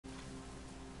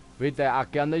Viste,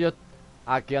 aquí donde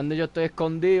yo estoy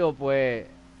escondido, pues,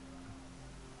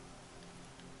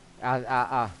 a-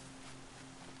 a- a-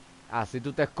 así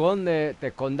tú te escondes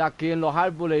aquí en los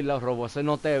árboles y los robots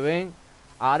no te ven.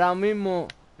 Ahora mismo,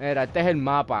 mira, este es el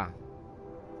mapa,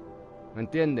 ¿me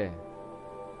entiendes?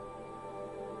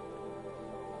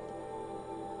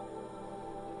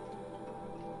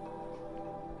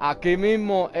 Aquí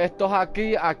mismo, estos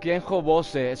aquí en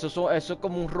Jobose, eso es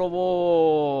como un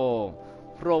robo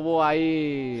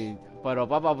ahí, pero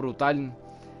papá, brutal.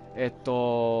 Este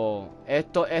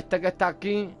que está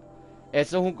aquí,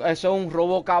 eso es un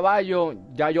robo caballo.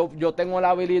 Ya yo tengo la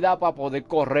habilidad para poder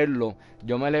correrlo.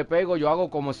 Yo me le pego, yo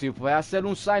hago como si fuera a hacer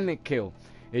un silent kill.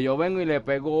 Y yo vengo y le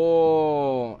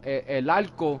pego el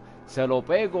arco, se lo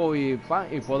pego y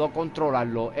puedo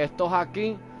controlarlo. Estos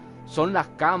aquí son las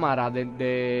cámaras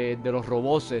de los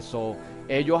robots.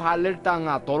 Ellos alertan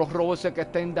a todos los robots que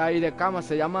estén de ahí de cama.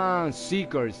 Se llaman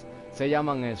Seekers, se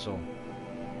llaman eso.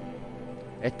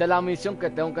 Esta es la misión que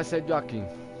tengo que hacer yo aquí.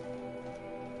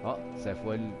 Oh, se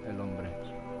fue el hombre.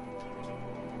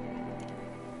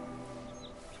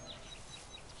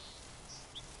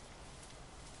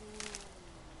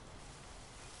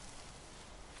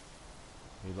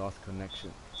 He lost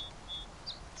connection.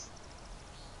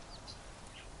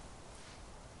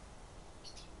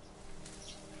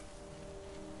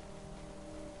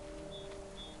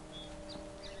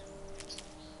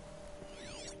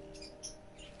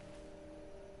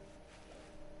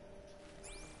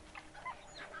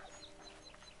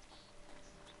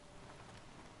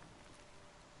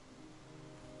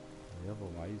 Yeah,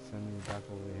 but why you sending me back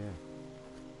over here?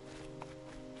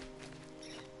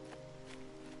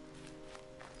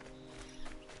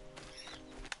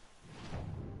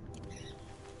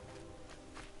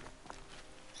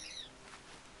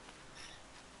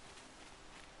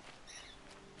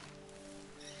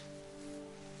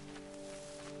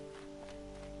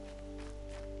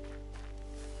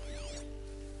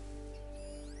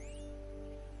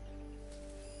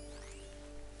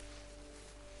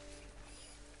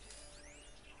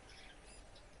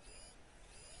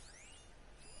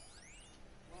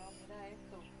 Wow, mira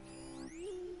esto.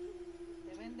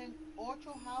 Te venden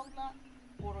 8 jaulas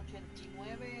por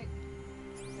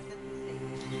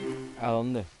 89,76 ¿A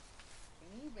dónde?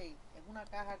 en eBay. Es una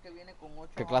caja que viene con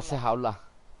 ¿Qué 8 clase jaulas habla?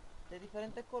 de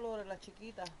diferentes colores, las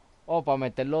chiquitas. Oh, para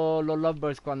meter los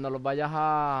lovebirds cuando los vayas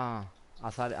a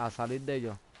salir de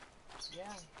ellos. Ya.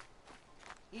 Yeah.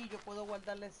 Y yo puedo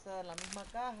guardarles la misma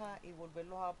caja y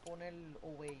volverlos a poner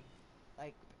away.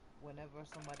 Like whenever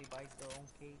somebody buys their own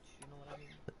cage, you know what I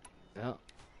mean? Yeah.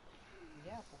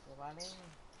 Yeah, porque valen.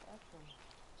 Tacho.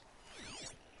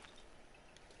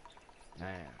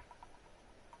 Man.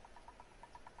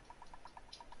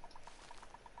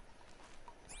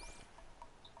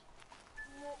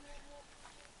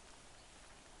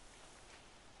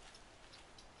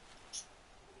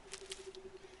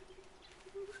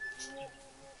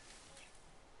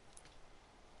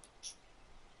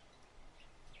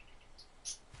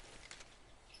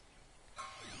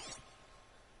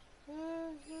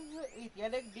 Y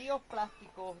tiene líos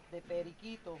plásticos de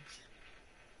periquito.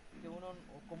 Que uno,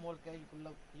 como el que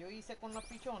lo que yo hice con los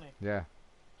pichones, Yeah.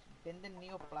 venden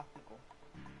nidos plásticos.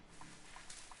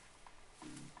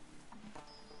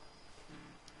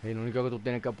 Y lo único que tú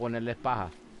tienes que ponerle es paja.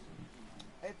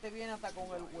 Este viene hasta con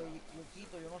el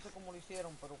huequito, yo no sé cómo lo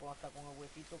hicieron, pero hasta con el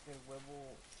huequito que el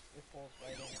huevo es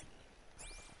right.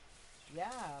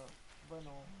 Ya,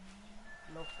 bueno,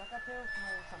 los cacateos no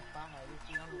usan paja, ellos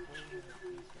tiran los huevos en el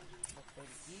piso. Los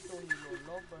periquitos y los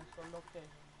lovebirds son los que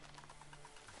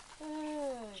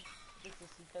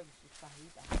necesitan sus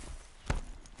pajitas.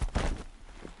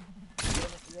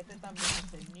 Bueno, y este también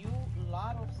dice New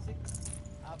Lot of Six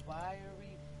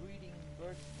Aviary Breeding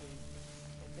Bird Cage.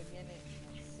 Este viene en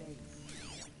 6.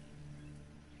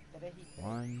 3 y 3.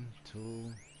 1,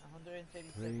 2,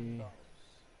 3. $137.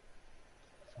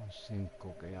 Son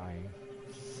 5 que hay.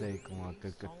 6 con Okay,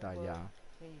 aquel que está Songbird allá.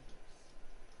 Cages.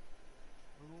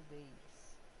 Blue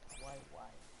Base. White.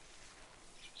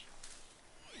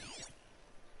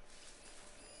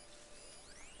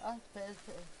 Ah,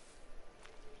 espérate.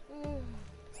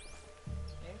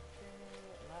 Este,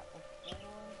 Lot of 4.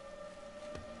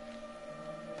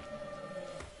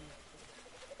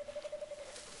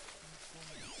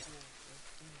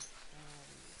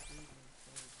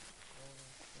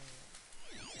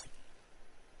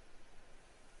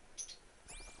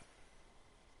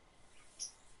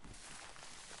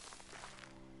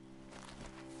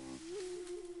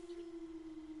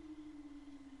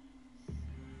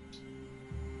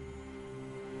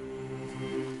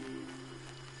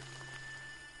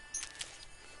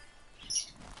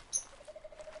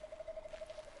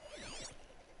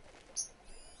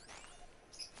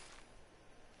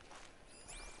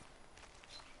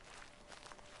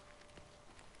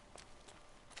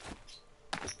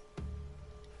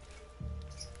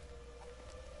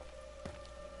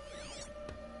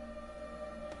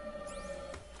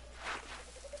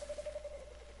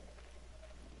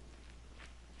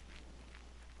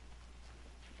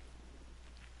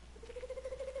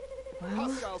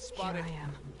 spotted. I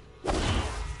am.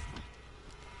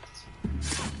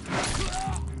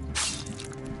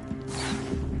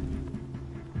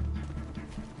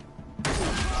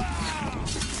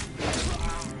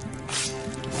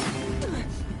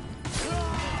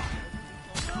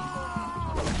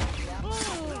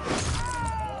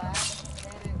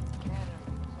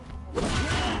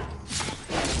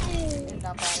 En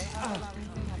la pareja de la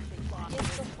venden a $648.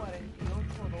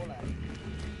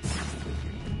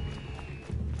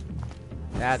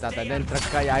 Ya, traté de entrar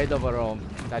calladito, pero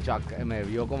tacho, me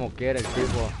vio como quiere el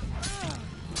tipo.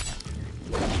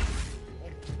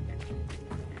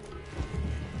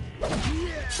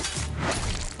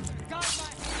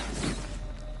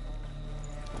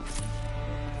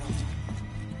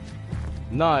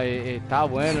 No, y está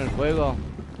bueno el juego.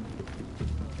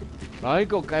 Lo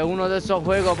único que es uno de esos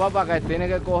juegos, papá, que tiene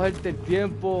que cogerte el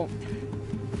tiempo.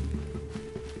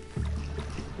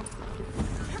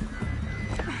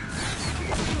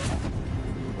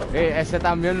 Ese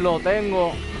también lo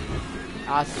tengo.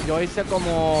 Yo hice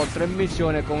como 3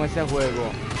 misiones con ese juego.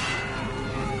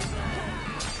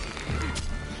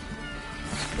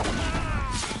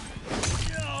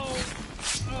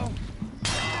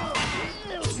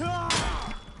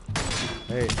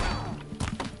 Hey.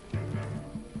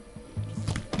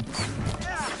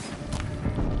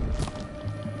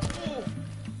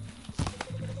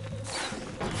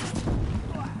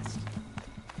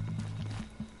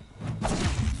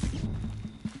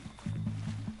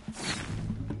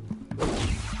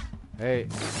 Hey.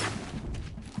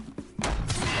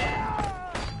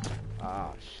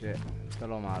 Ah, shit. Esto es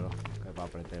lo malo. Que para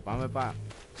prepararme para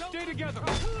Stay together.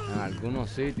 en algunos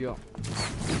sitios.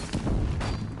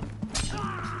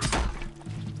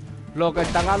 Los que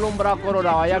están alumbrados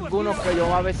colorados, hay algunos que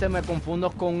yo a veces me confundo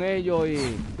con ellos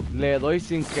y le doy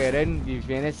sin querer y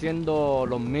viene siendo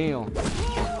los míos.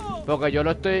 Porque yo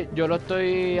lo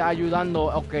estoy ayudando.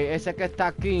 Ok, ese que está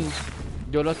aquí,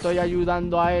 yo lo estoy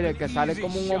ayudando a él, el que sale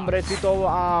como un hombrecito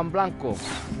blanco.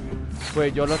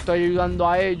 Pues yo lo estoy ayudando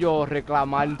a ellos a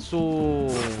reclamar su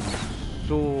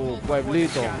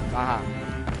pueblito. Ajá.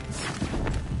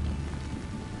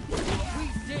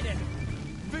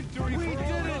 Victory for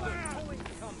all others.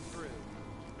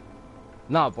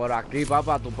 No, por aquí,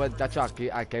 papá, tú puedes, tacho, aquí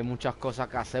hay muchas cosas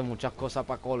que hacer, muchas cosas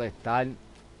para colectar.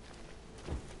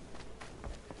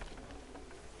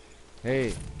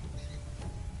 Hey.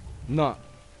 No.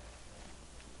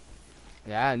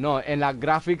 Ya, no, en las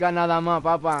gráficas nada más,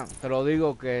 papá, te lo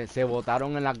digo que se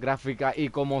botaron en las gráficas y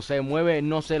como se mueve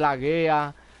no se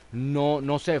laguea,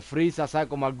 no se frisa, ¿sabes?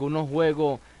 Como algunos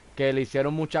juegos que le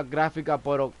hicieron muchas gráficas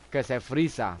pero que se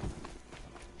frisa.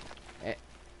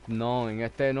 No, en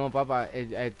este no, papá,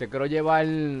 te quiero llevar,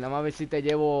 nada más a ver si te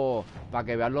llevo para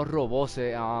que veas los robots,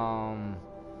 a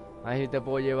ver si te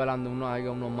puedo llevar a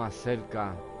uno más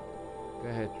cerca. ¿Qué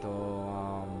es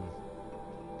esto?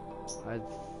 A ver.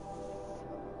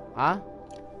 ¿Ah?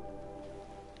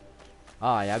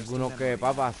 Hay algunos que,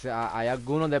 papá, hay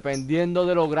algunos dependiendo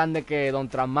de lo grande que es,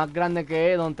 tras más grande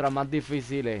que es, tras más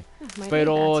difícil es. Might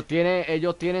Pero need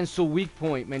ellos tienen su weak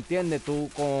point, ¿me entiendes? Tú,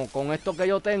 con esto que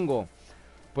yo tengo,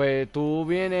 pues tú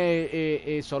vienes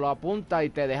y solo apuntas y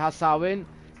te dejas saber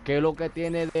qué es lo que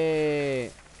tiene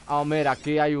de... Ah, mira,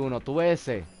 aquí hay uno, ¿tú ves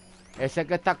ese? Ese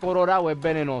que está colorado es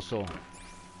venenoso.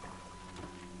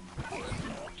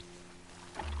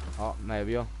 Oh, me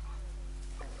vio.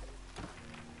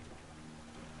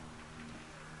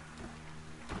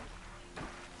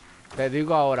 Te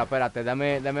digo ahora, espérate,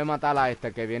 déjame matar a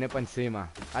este que viene para encima.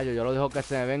 Ay, yo lo dejo que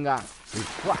se me venga. Y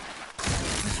 ¡fua!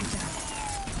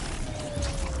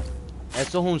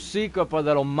 Eso es un seeker, pues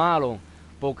de los malos.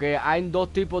 Porque hay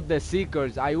dos tipos de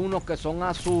seekers. Hay unos que son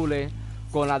azules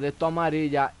con la de esto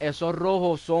amarilla. Esos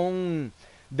rojos son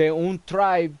de un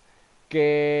tribe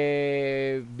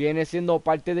que viene siendo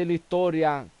parte de la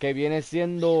historia, que viene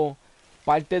siendo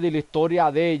parte de la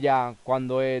historia de ella,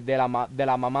 cuando es de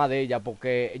la mamá de ella,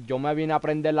 porque yo me vine a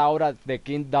aprender la hora de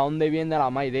dónde viene la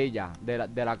mamá de ella,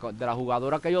 de la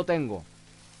jugadora que yo tengo.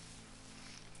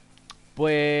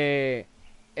 Pues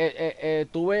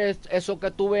tú ves eso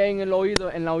que tú ves en el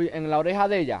oído, en la oreja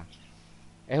de ella,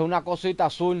 es una cosita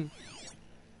azul,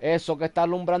 eso que está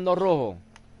alumbrando rojo.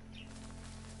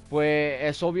 Pues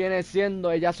eso viene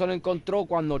siendo, ella se lo encontró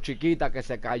cuando chiquita, que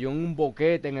se cayó en un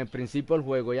boquete en el principio del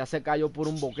juego. Ella se cayó por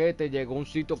un boquete, llegó a un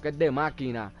sitio que es de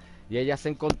máquina. Y ella se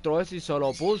encontró eso y se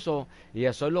lo puso. Y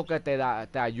eso es lo que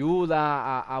te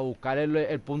ayuda a buscar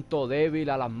el punto débil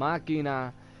a las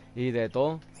máquinas y de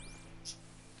todo.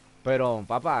 Pero,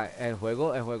 papá, el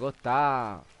juego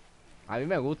está... A mí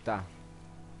me gusta.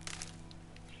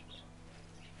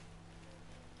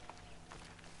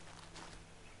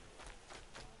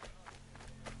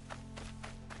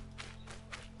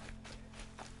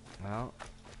 Ah.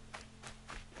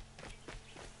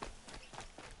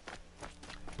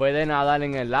 Puede nadar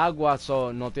en el agua,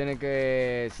 so no tiene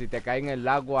que, si te caes en el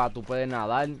agua, tú puedes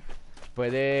nadar,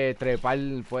 puede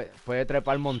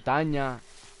trepar montaña.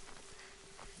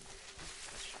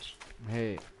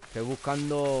 Estoy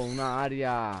buscando una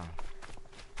área.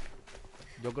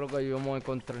 Yo creo que yo me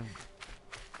encontré.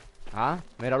 Ah,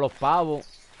 mira los pavos.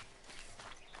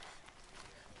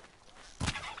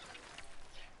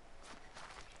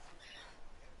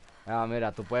 Ah,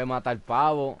 mira, tú puedes matar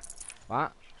pavo.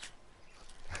 Ah.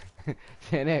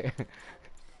 Tiene.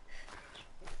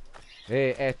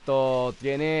 Esto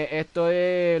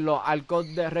es los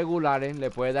arcos de regulares,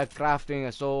 le puedes dar crafting,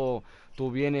 eso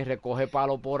tú vienes y recoges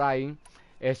palo por ahí.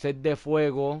 Ese es de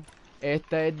fuego,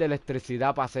 este es de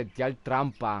electricidad para setear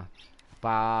trampa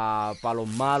para los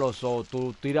malos. O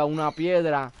tú tiras una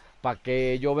piedra para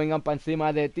que ellos vengan para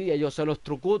encima de ti, ellos se los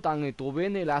trucutan y tú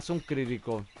vienes y le haces un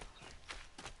crítico.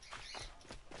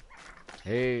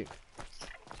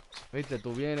 Viste,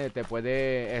 tú vienes,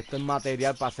 esto es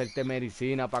material para hacerte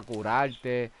medicina, para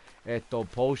curarte,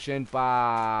 potion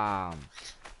para...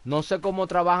 No sé cómo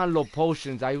trabajan los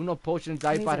potions, hay unos potions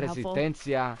ahí para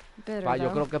resistencia,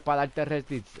 yo creo que es para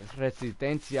darte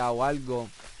resistencia o algo.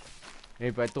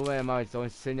 Y pues tú ves, te voy a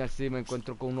enseñar si me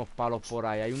encuentro con unos palos por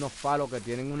ahí, hay unos palos que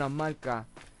tienen unas marcas,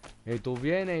 y tú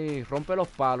vienes y rompes los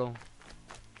palos.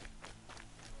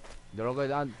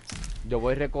 Yo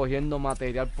voy recogiendo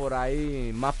material por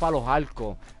ahí, más para los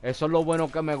arcos. Eso es lo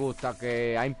bueno que me gusta,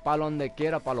 que hay palos donde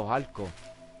quiera para los arcos,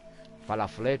 para la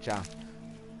flecha.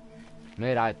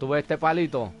 Mira, tú ves este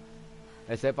palito,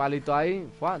 ese palito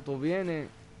ahí, tú vienes,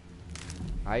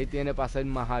 ahí tiene para hacer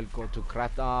más arcos, to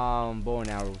craft bow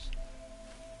and arrows.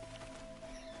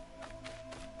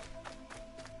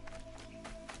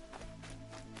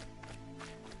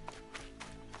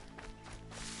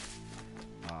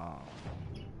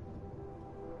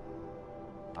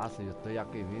 Si yo estoy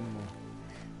aquí mismo.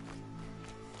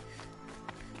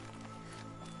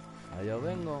 Ahí yo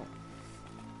vengo.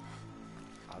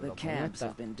 The camps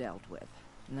have been dealt with.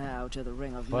 Now to the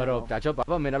ring of Pero, cacho,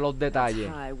 papá, mira los detalles.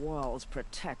 High walls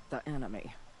protect the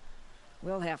enemy.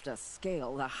 We'll have to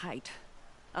scale the height.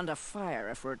 Under fire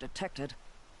if we're detected.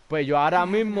 Pues yo ahora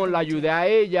mismo la ayudé a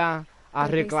ella a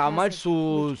reclamar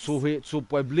su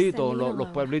pueblito, los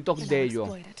pueblitos de ellos.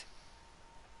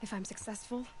 If I'm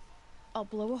successful, I'll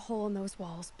blow a hole in those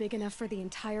walls big enough for the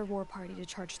entire war party to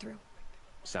charge through.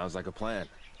 Sounds like a plan.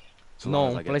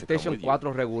 No, un PlayStation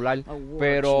 4 regular,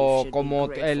 pero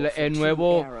como el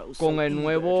nuevo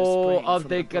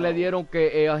update que le dieron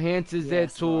que enhances de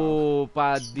su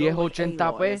para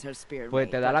 1080p, pues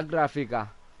te da las gráficas.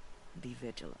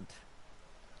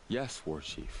 Yes, War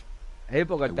Chief.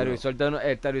 Porque el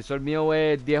televisor mío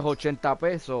es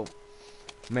 1080p, so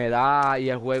me da, y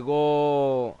el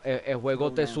juego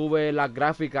te sube las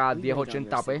gráficas a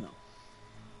 1080p.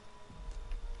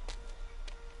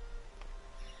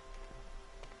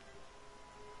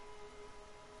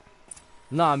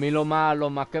 No, a mí lo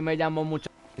más que me llamó mucho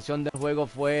la atención del juego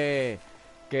fue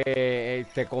que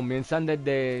te comienzan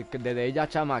desde ella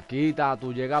chamaquita,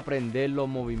 tú llegas a aprender los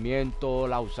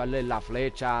movimientos, a usarle la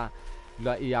flecha,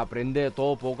 y aprende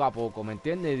todo poco a poco, ¿me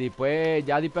entiendes? Y después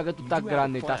que tú estás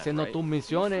grande y estás haciendo tus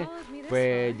misiones,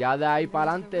 pues ya de ahí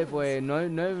para adelante, pues no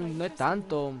es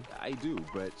tanto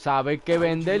saber qué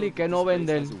vender y qué no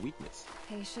vender.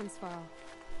 Patience, Varl.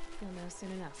 You'll know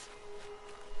soon enough.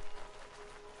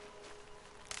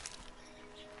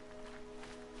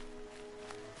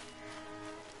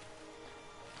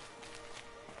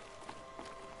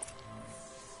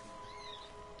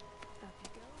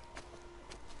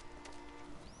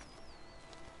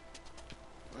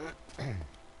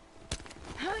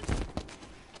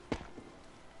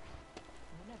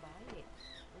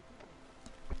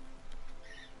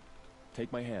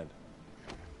 Take my hand.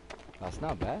 That's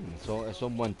not bad. Eso es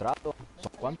un buen trato.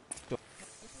 ¿Son cuántos?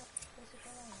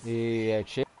 Y el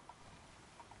chip.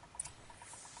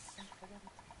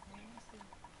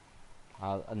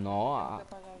 No. Tengo que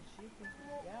pagar el shipping.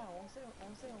 Ya, 11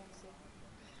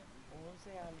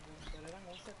 algo. Pero eran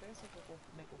 11 pesos que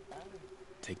me costaron.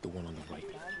 Take the one on the right.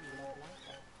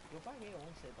 Yo pagué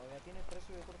 11, todavía tiene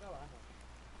precio yo creo que abajo.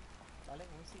 Valen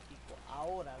 11 y pico.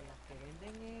 Ahora, las que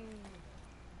venden en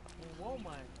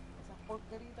Walmart, esas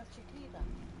porqueritas chiquitas,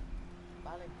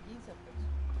 valen 15 pesos.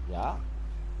 Ya.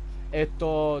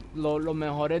 Los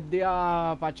mejores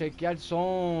días para chequear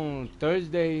son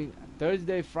Thursday,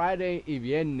 Friday y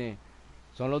viernes.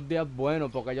 Son los días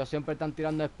buenos porque ellos siempre están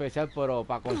tirando especial, pero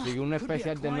para conseguir un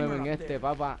especial de nuevo en este,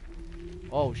 papá.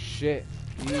 Oh shit.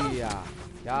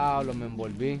 Ya me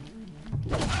envolví.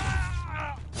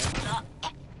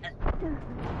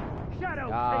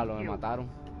 Ya, lo me mataron.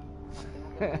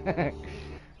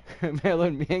 Me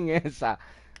dormí en esa.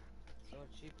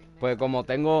 Pues como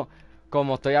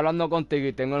estoy hablando contigo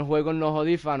y tengo el juego en los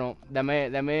audífonos,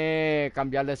 déme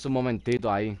cambiarle su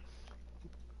momentito ahí.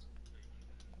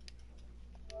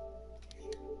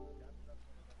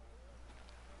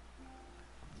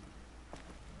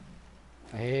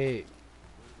 Hey.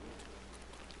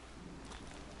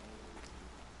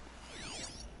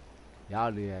 Ya,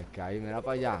 es que ahí, mira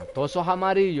para allá. Todos esos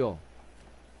amarillos.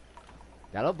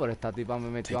 Ya lo, pero esta tipa me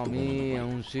metió a mí en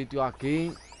un sitio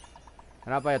aquí.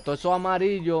 Mira para allá, todos esos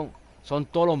amarillos son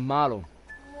todos los malos.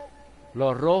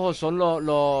 Los rojos son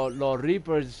los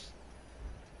Reapers,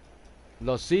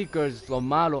 los Seekers, los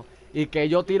malos. Y que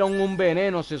ellos tiran un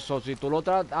veneno. Si tú lo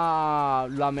tratas,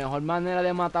 la mejor manera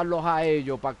de matarlos a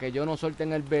ellos para que ellos no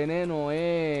suelten el veneno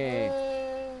es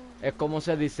como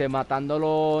se dice,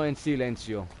 matándolo en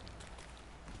silencio.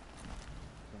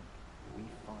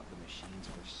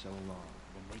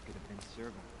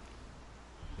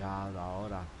 Ya,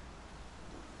 ahora.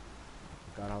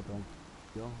 Carajo,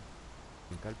 yo.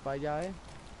 Brincar para allá,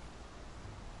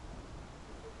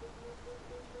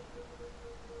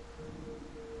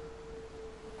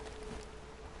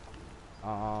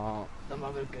 Dame a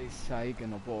ver qué dice ahí que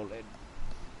no puedo leer.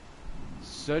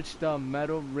 Search the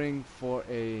metal ring for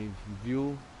a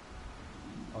view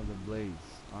of the blades.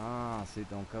 Sí,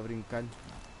 tengo que brincar.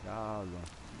 Diablo.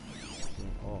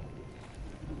 Oh.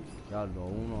 Diablo,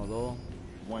 1, 2,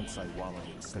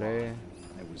 3.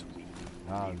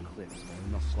 Diablo,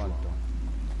 unos cuantos.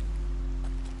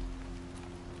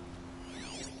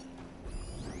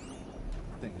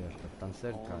 Están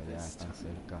cerca, ya están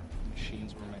cerca.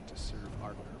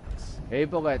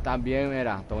 Porque también,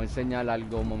 mira, te voy a enseñar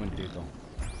algo un momentito.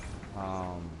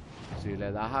 Si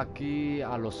le das aquí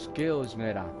a los skills,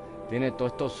 mira, tiene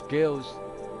todos estos skills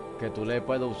que tú le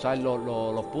puedes usar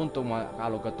los puntos a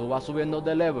lo que tú vas subiendo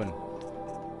de level.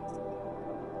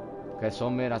 Que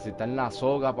son, mira, si está en la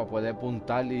soga para poder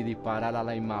apuntar y disparar a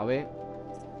la misma vez.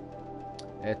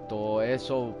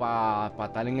 Eso para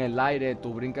estar en el aire,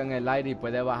 tú brincas en el aire y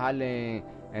puedes bajarle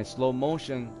en slow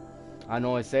motion.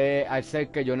 No, ese es el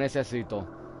que yo necesito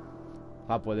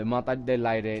para poder matar del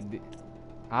aire.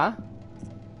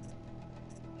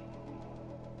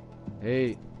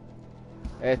 Hey,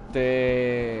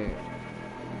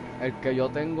 el que yo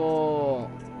tengo,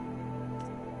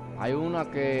 hay una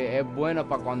que es buena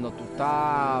para cuando tú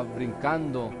estás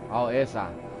brincando. Esa.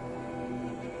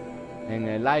 En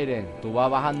el aire, tú vas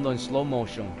bajando en slow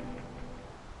motion.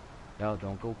 Ya,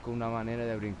 tengo que buscar una manera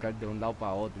de brincar de un lado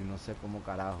para otro y no sé cómo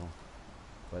carajo.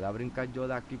 ¿Puedo brincar yo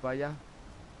de aquí para allá?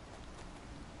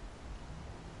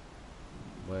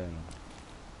 Bueno.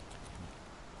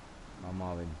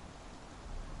 Vamos a ver.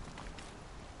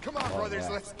 Come on, brothers,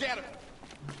 let's get him.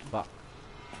 Va.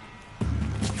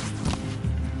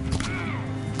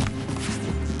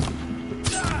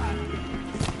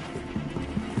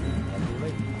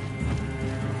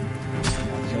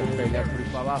 Pelear por ahí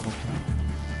para abajo.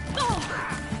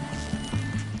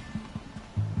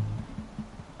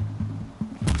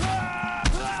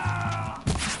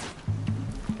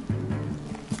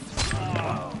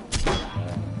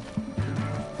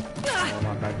 Vamos a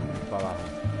matar para abajo.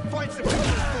 Find some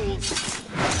fools.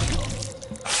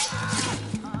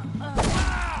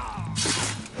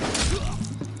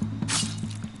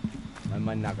 No hay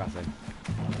más nada que hacer.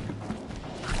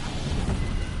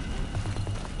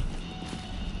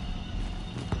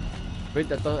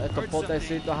 Viste, estos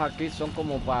potecitos aquí son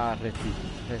como para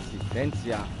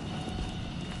resistencia.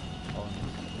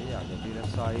 Mira, le tiro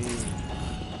eso ahí.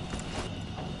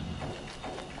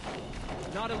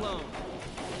 Not alone.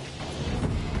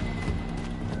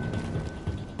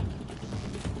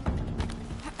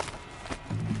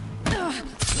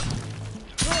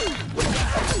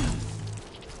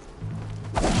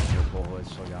 Yo cojo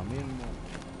eso ya mismo.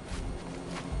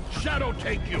 Shadow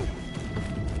take you.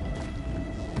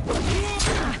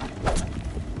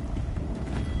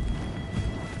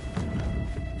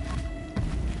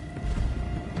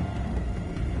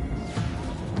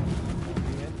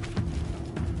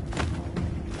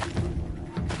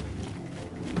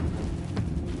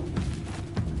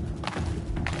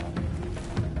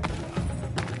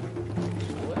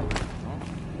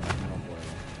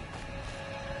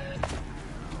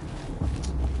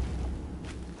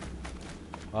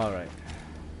 All right.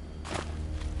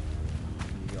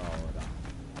 Y ahora.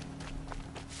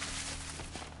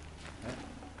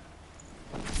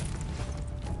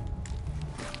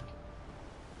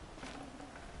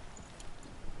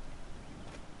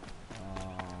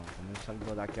 ¿Cómo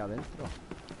salgo de aquí adentro?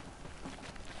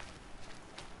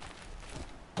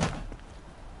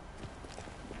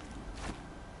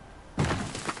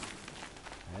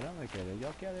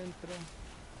 aquí adentro.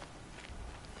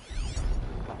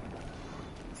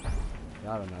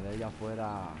 Claro, nadie allá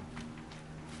afuera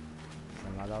se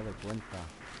me ha dado de cuenta.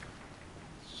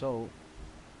 So,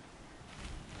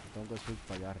 tengo que subir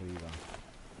para allá arriba.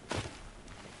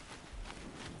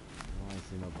 Vamos a ver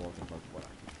si me puedo tocar por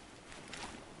aquí.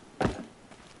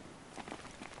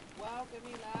 Wow, qué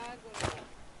milagro.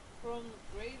 From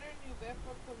Greater New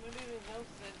Bedford Community Health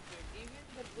Center, given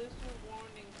the blizzard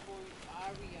warning for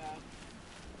area,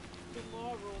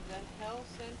 tomorrow the health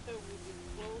center will be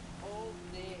closed all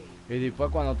day. Y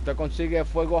después cuando usted consigue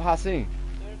fuegos así,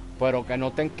 pero que no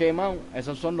estén quemados,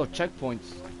 esos son los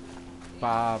checkpoints.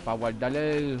 Para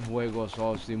guardarle el juego.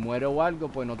 O si muere o algo,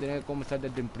 pues no tiene que comenzar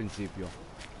desde el principio.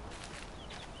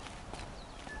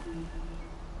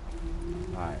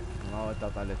 Ay, vamos a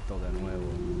tratar esto de nuevo.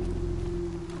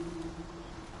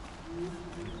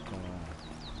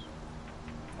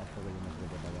 ¿Cómo fue que yo me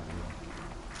trepe para allá arriba?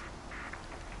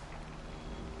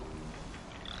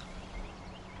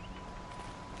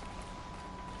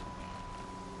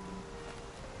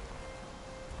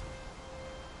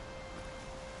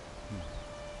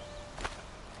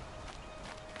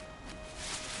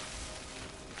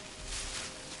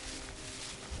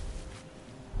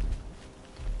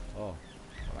 Oh,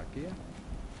 ¿por aquí?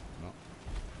 No.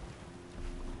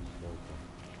 Poco.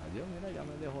 Adiós, mira, ya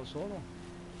me dejó solo.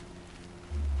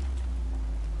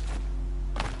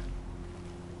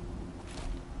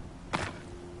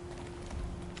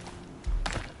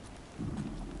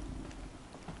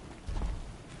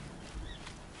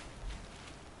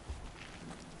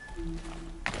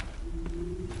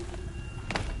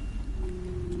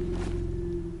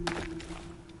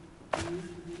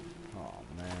 Oh,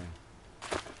 man.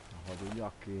 Jodí yo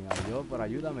aquí. Adiós, pero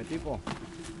ayúdame, tipo.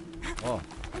 Oh,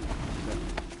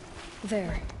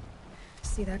 There.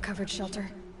 See that covered shelter?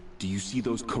 Do you see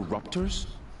those corruptors?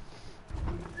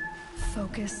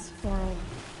 Focus, Laurel.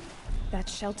 That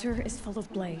shelter is full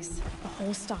of blaze, a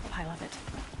whole stockpile of it.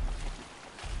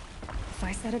 If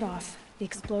I set it off, the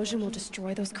explosion will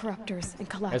destroy those corruptors and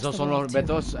collapse esos the son world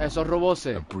los too. esos robots.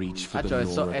 A breach for the Hacho,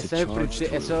 eso, Nora to ese es el charge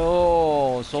through.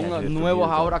 esos son Can't hit it from nuevos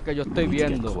here, ahora though. que yo estoy Need to get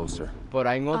viendo. closer. Pero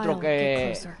hay otro I'll get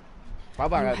que closer.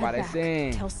 papá, You que head back,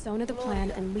 parece tell Sona the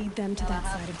plan and lead them to that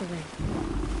side of the ring.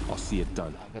 I'll see it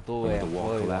done. que tú When veas. the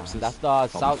wall Oiga, collapses, that's the I'll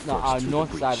be south, no, first to the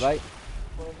north side, breach. right?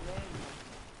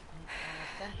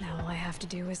 Now all I have to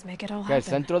do is make it all Que el happen.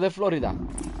 centro de Florida. Sí,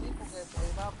 porque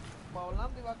va para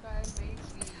Orlando y va a caer maybe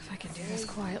If I can do this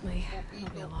quietly, it'll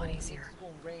be a lot easier. con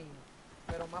rain,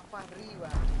 pero más para arriba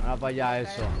Ahora para allá va a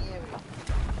eso. caer nieve.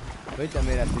 Viste,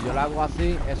 mira, si yo lo hago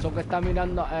así, eso que está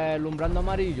mirando, alumbrando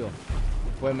amarillo,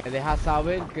 pues me deja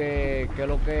saber que es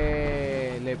lo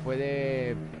que le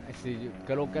puede, qué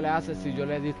es lo que le hace si yo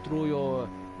le destruyo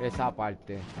esa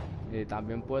parte. Y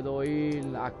también puedo ir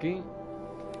aquí,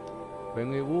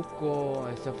 vengo y busco,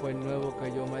 ese fue el nuevo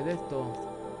que yo me de esto,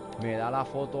 me da la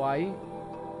foto ahí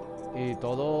y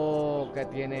todo que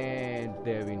tiene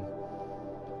Devin.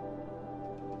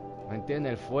 ¿Me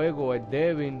entiendes? El fuego, el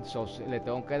Devin, le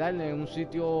tengo que darle en un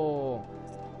sitio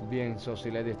bien. Si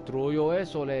le destruyo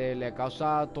eso, le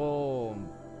causa todo.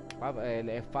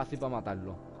 Es fácil para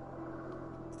matarlo.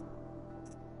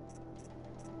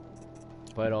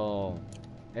 Pero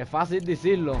es fácil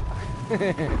decirlo.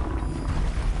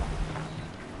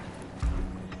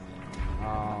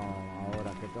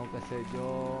 Ahora, ¿qué tengo que hacer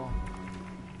yo?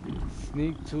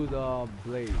 Sneak to the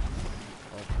blaze.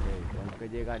 Ok, tengo que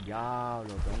llegar ya,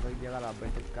 tengo que llegar a las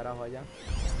 20 carajo allá.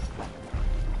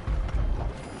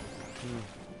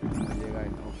 Llegar,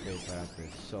 ok, espérate,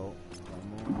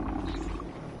 vamos.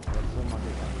 Eso más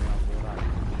de camino por ahí.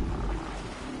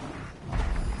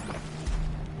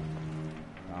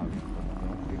 Está bien, como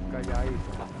tengo que ir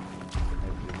calladito.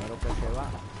 El primero que se va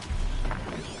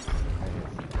es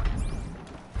ese.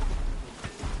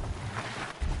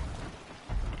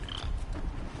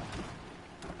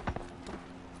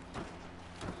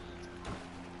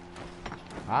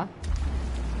 ¿Ah?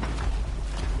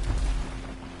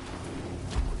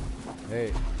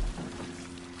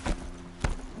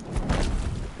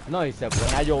 No, y se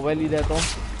pone a llover y de todo.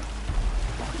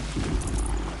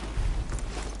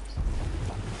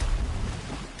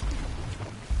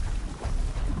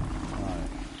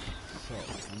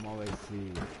 Vamos a ver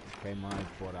si hay más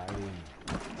por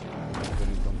ahí.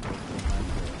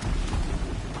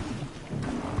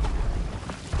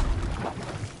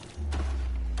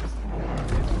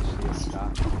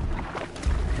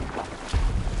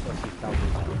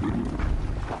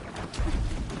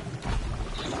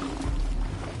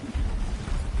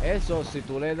 Eso, si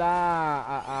tú le das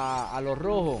a los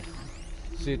rojos,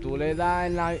 Si tú le das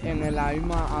en la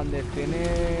misma donde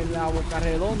tiene la boca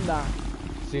redonda,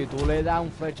 si tú le das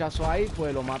un flechazo ahí,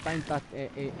 pues lo mata de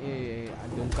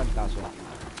un cartazo.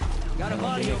 Got a No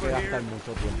body tiene que over here. gastar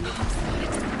mucho tiempo.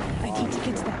 I need to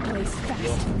get to that place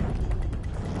fast.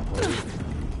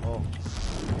 Oh.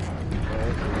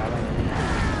 Pues, ya la-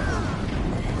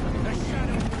 The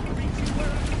shadow will reach you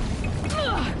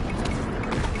where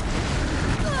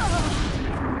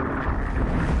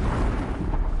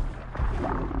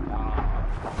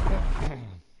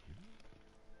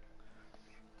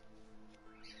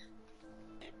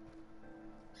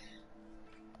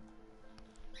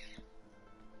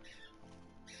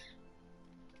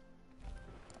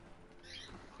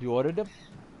You ordered them?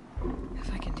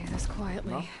 If I can do this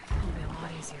quietly, No? it'll be a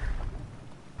lot easier.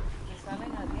 Me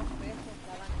salen a 10 pesos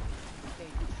cada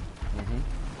cake. Ujú.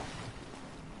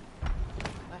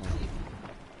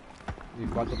 Así. ¿Y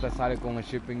cuánto te sale con el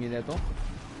shipping y de todo?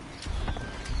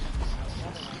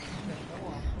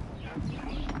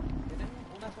 Tienen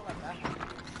una sola caja.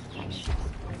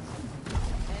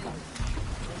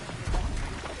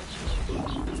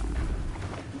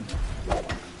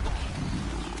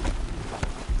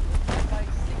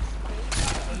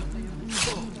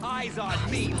 eyes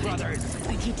on me, brothers.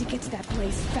 I need to get to that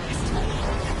place fast.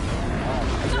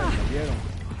 ¿Me vieron?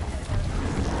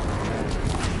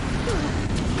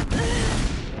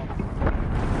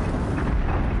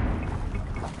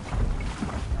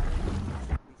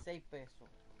 $6 gastos.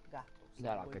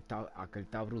 Ya, aquel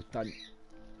está brutal.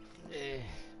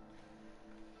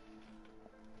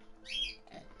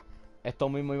 Esto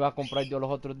mismo iba a comprar yo los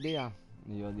otros días.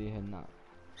 Y yo dije, nada.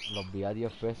 Los vi a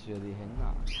 10 pesos. Yo dije,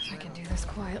 nada. If I can do this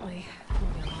quietly, it'll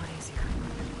be a lot easier.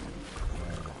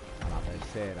 A la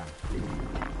tercera.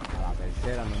 A la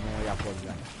tercera no me voy a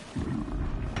acordar.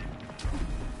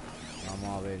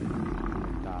 Vamos a ver.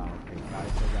 Está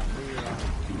eso de arriba.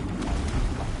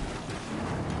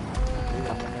 Mira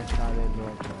cómo está de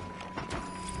loco.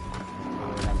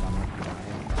 Esto era la máquina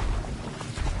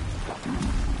esta.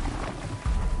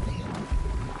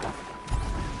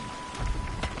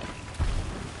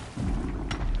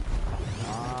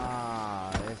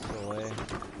 Ah, eso es.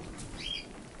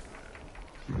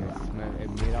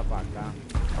 Mira para acá.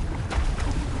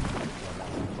 Por la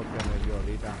razón que me dio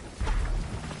ahorita.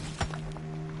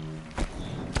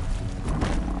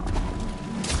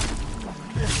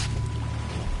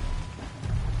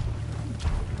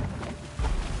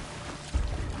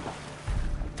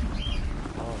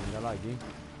 Oh, míralo aquí.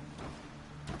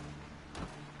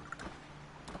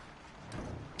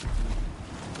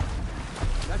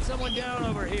 Got someone down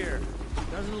over here.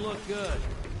 Doesn't look good.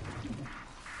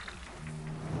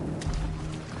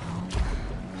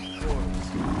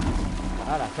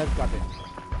 Ahora, acércate.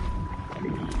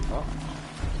 Oh.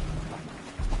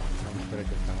 Son tres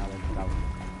que están aventados.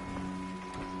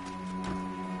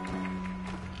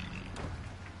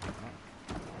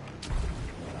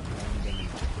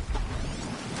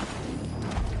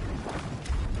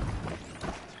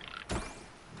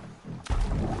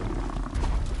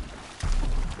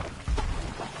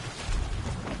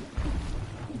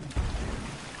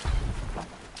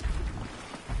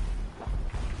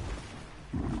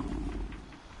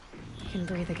 I can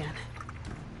breathe again.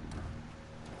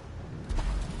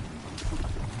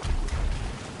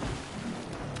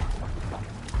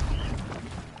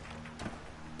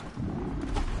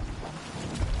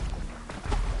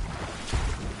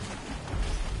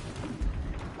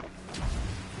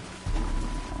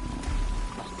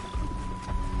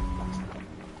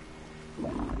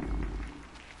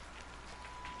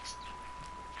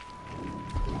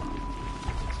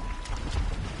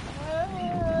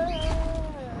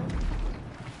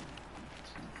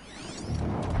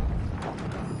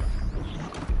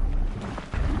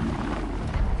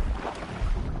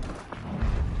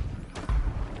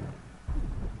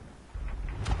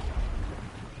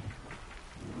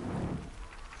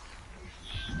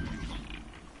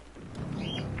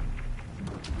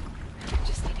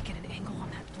 Just need to get an angle on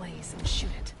that blaze and shoot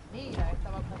it. Mira, esta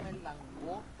va a comer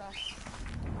langostas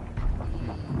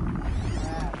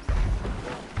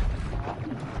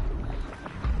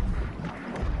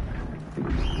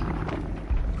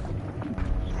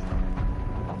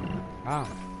Ah.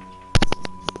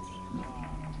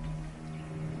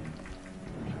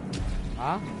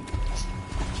 Ah.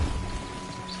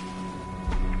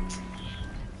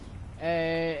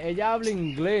 Ella habla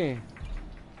inglés,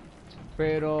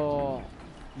 pero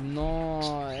no,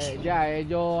 ya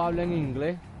ellos hablan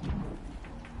inglés.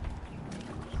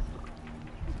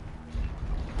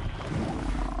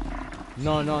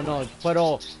 No,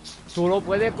 pero tú lo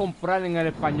puedes comprar en el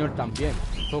español también,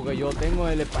 porque yo tengo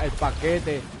el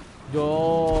paquete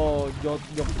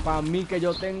para mí que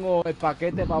yo tengo el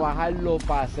paquete para bajarlo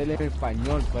para hacerlo en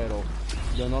español, pero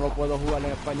yo no lo puedo jugar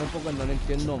en español porque no lo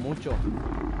entiendo mucho.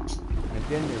 ¿Me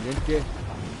entiendes? Yo entiendo.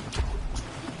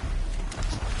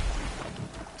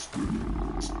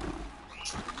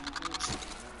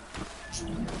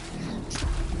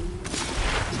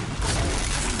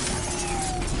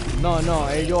 No,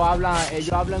 ellos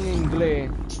hablan inglés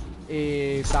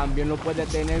y también lo puede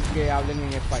tener que hablen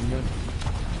en español.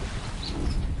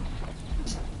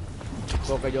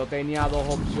 Porque yo tenía dos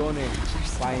opciones,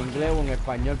 para inglés o en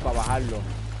español para bajarlo.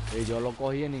 Y yo lo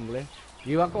cogí en inglés.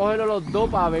 Iba a cogerlo los dos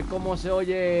para ver cómo se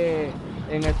oye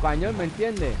en español, ¿me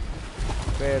entiendes?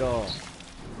 Pero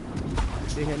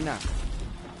dije nada.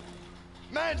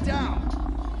 Man down!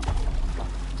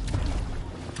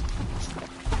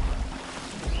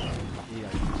 Y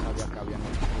ahí no sabía que había más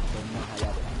allá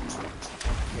atrás.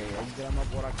 Que hay drama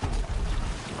por aquí.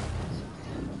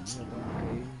 Yo tengo que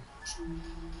ir.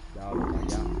 Ya voy para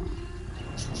allá.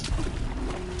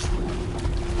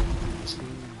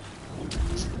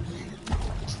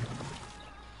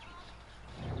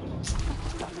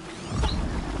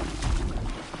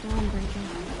 Dawn breaking.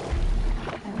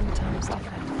 Every time's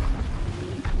different.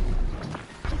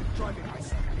 Driving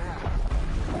myself mad.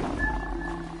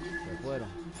 Se fueron.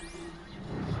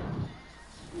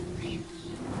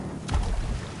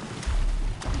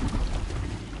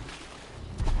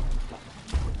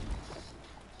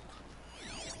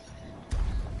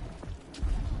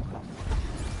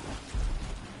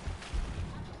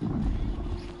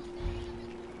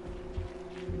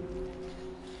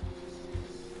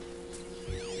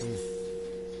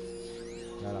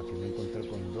 Nada, aquí me encontré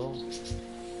con dos.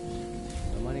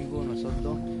 No más ninguno, esos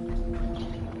dos.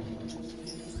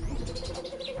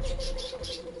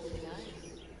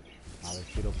 A ver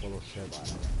si lo puedo separar.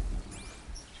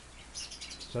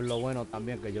 Eso es lo bueno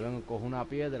también, que yo vengo, cojo una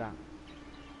piedra.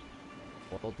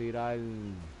 Puedo tirar.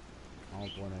 Vamos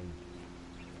a poner.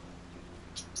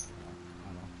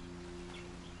 Ah, no.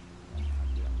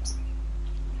 Aquí, acá.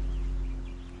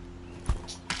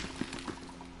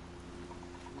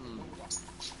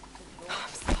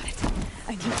 Spotted. I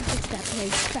need to get to that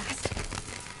place fast.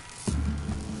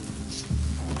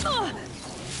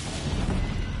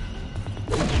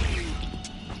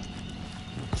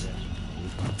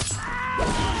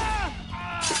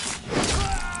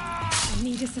 I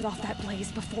need to set off that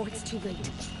blaze before it's too late.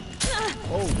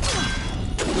 Oh!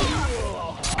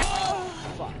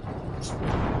 Fuck.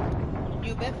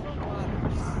 You bet for what?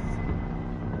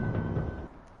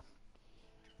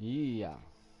 Yeah.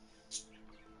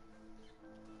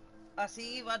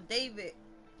 Así iba David.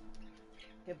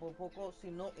 Que por poco, si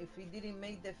no, if he didn't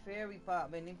make the ferry para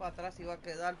venir para atrás, iba a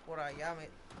quedar por allá.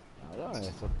 Claro, eso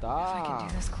If I can está.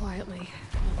 do this quietly,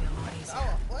 it'll be a lot easier.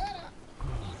 Estaba afuera.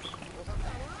 Cosa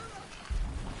acabada.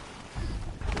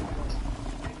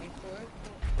 Listo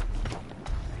esto.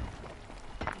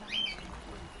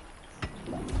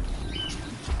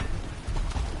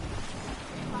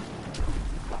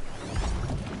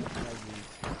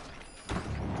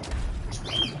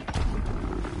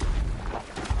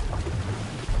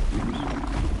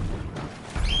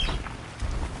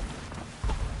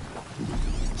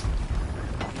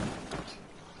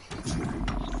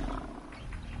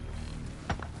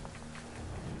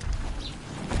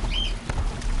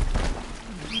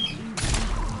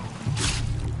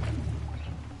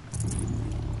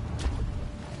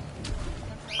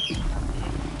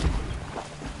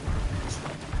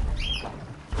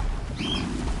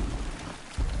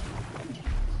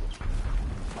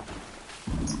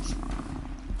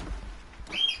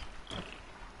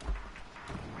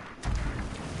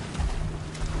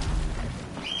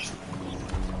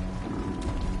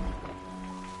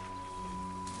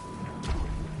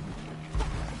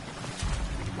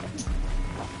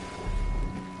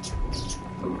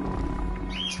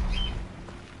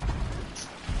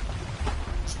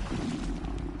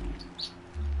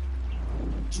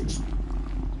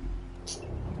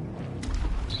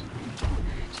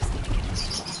 Just need to get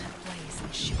this on that blaze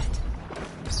and shoot it.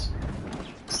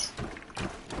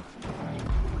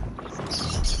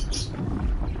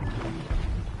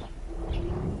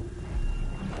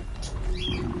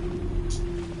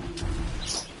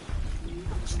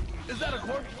 Is that a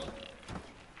corpse?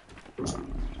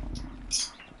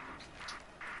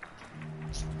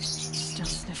 Still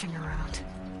sniffing around.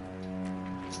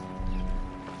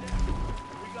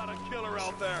 We got a killer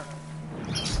out there.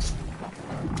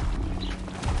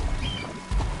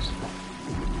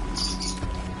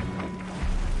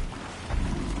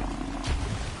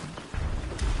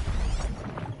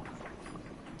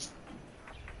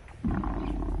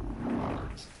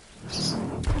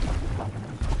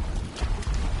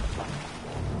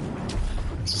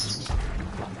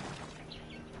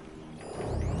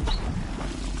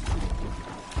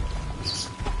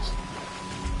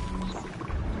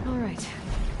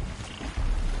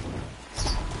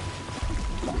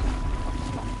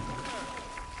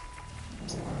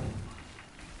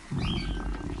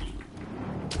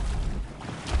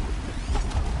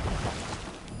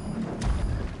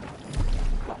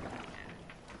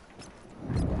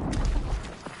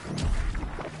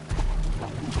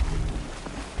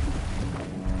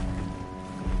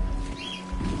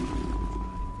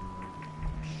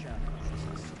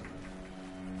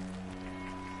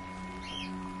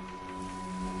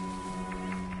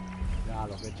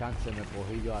 qué chance me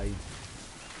cogí yo ahí.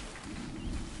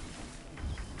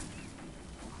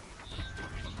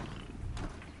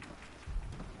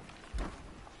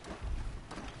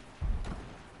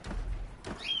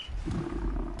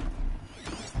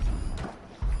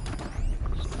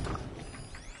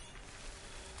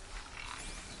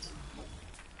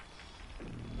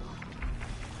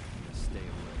 Stay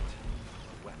alert.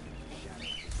 Weapon shadow.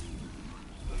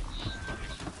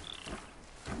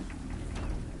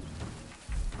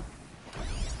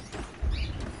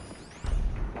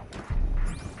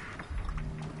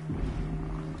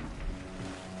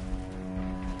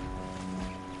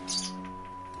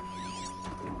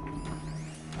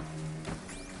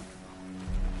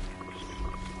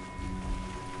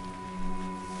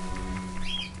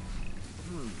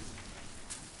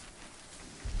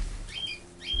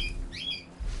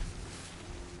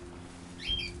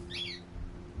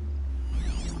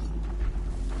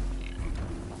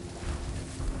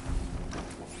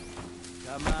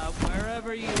 Come out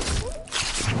wherever you.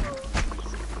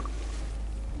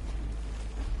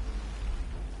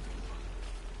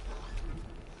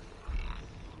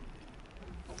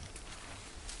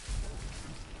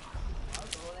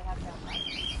 Solo déjate hablar.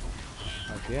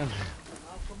 ¿Entiendes?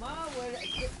 Come on,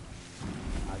 güey.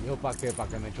 Adiós, ¿para qué? ¿Para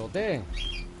que me chotee?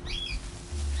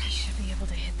 I should be able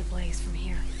to hit the blaze from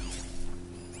here.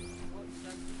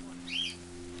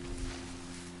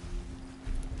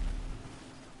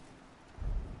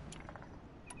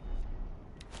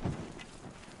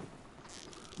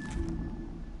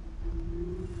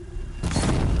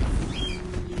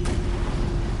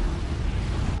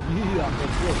 ¡Mira, qué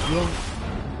explosión!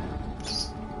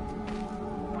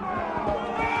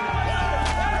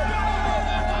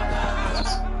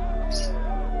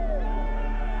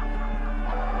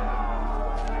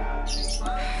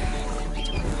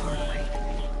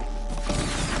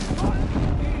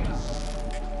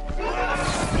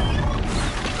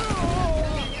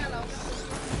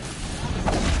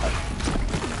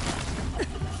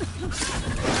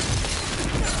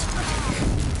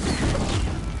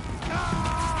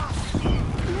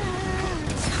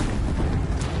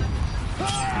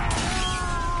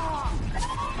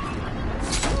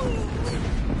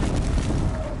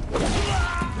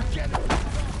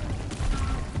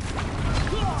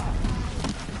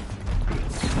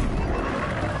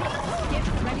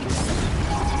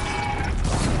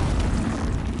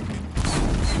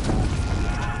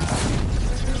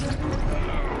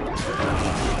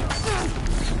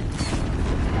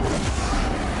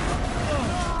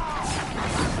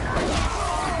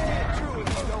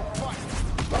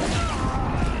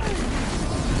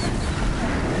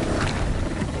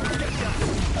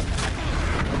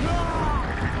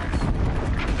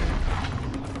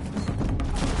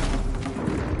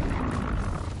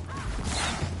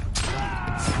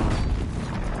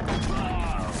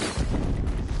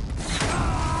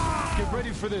 Get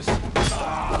ready for this.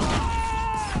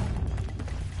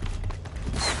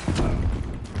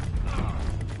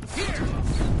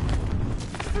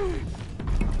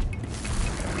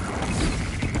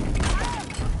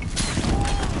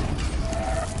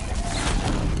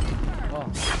 Oh,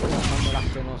 llamando las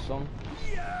que no son.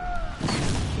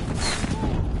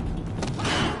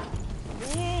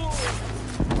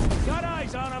 Got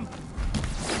eyes on him.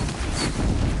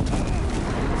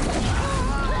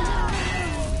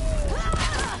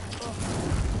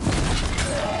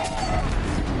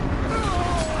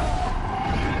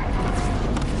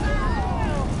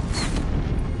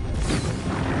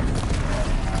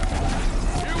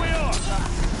 Here we are.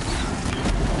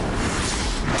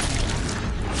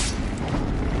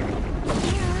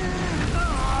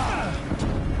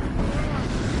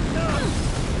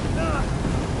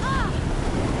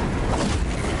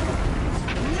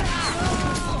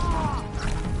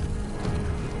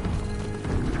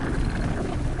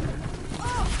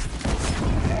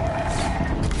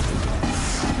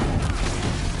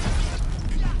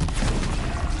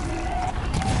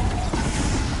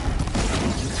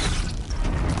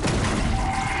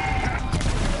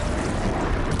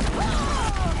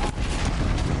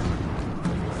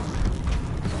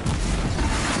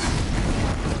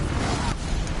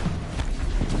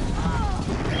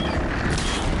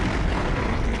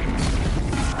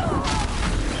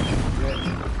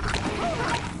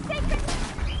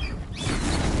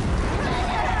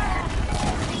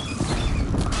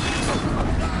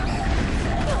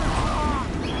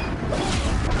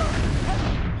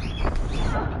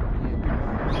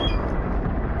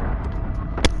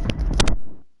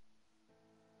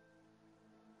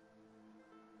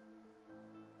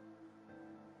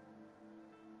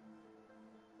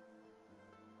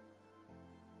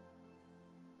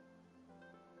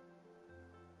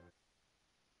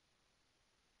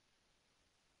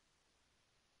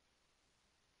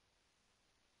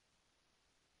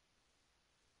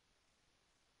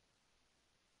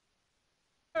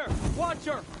 Watch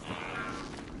her!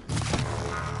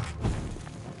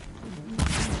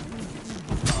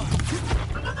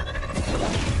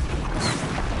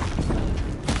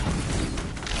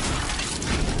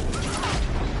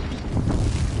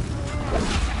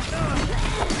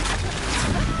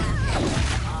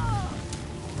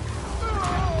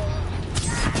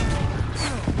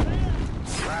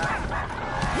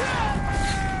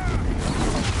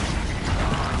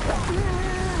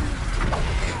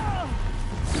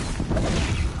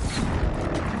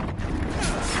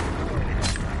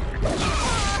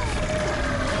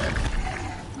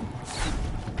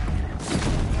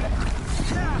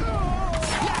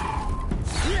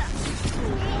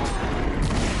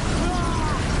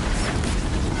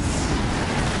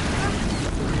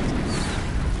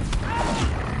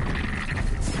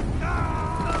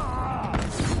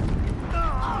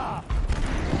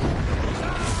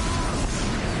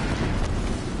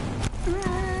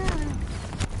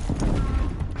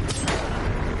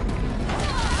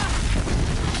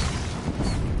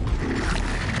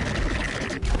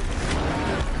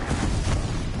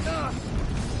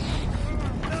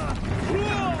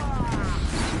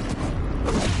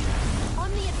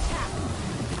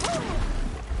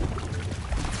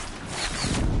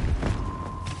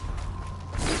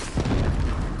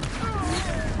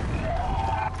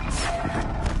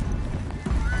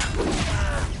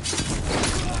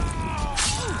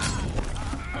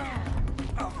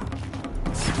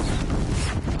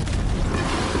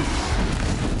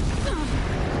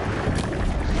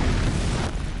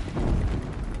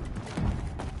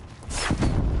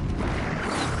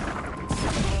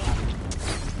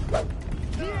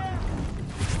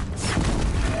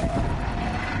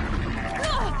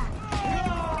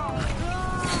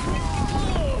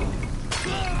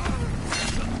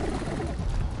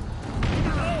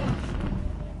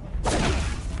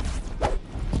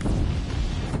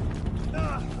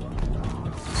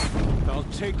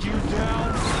 Take you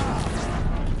down.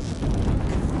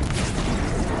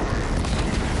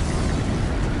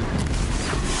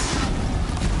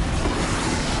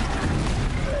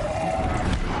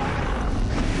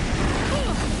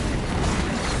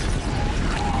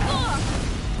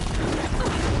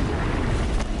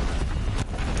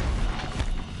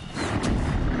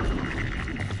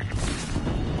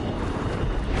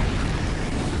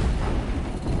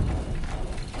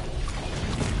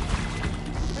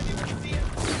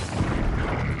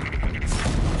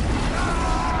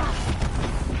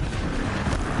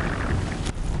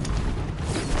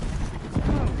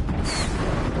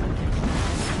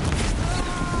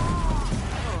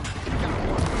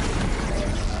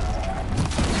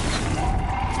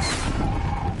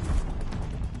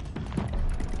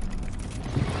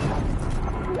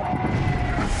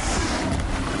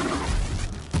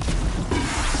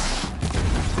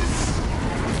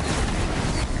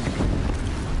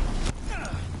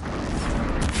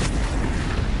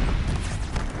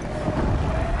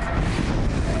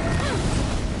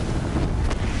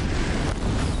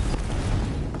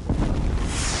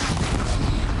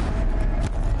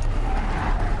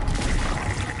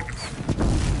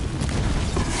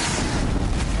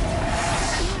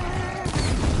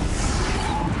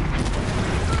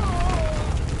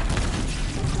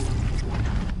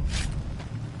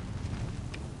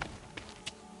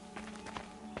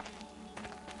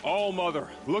 All Mother,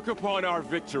 look upon our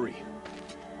victory.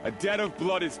 A debt of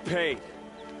blood is paid.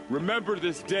 Remember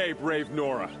this day, brave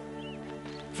Nora.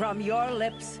 From your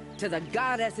lips to the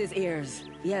goddess's ears.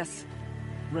 Yes,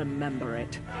 remember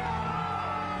it.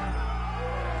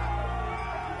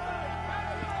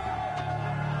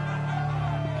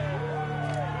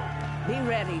 Be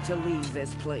ready to leave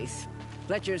this place.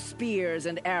 Let your spears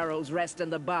and arrows rest in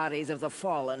the bodies of the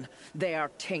fallen. They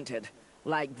are tainted,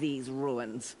 like these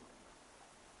ruins.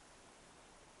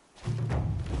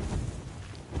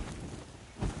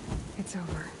 It's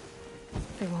over.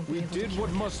 They won't be We able to did kill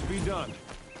what me. must be done.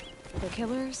 The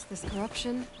killers, this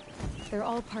corruption, they're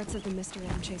all parts of the mystery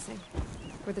I'm chasing.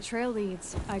 Where the trail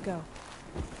leads, I go.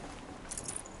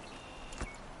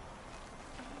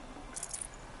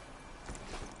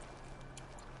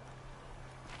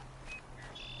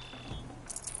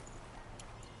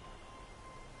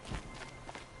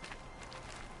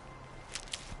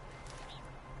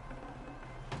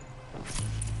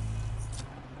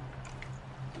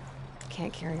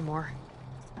 Can't carry more.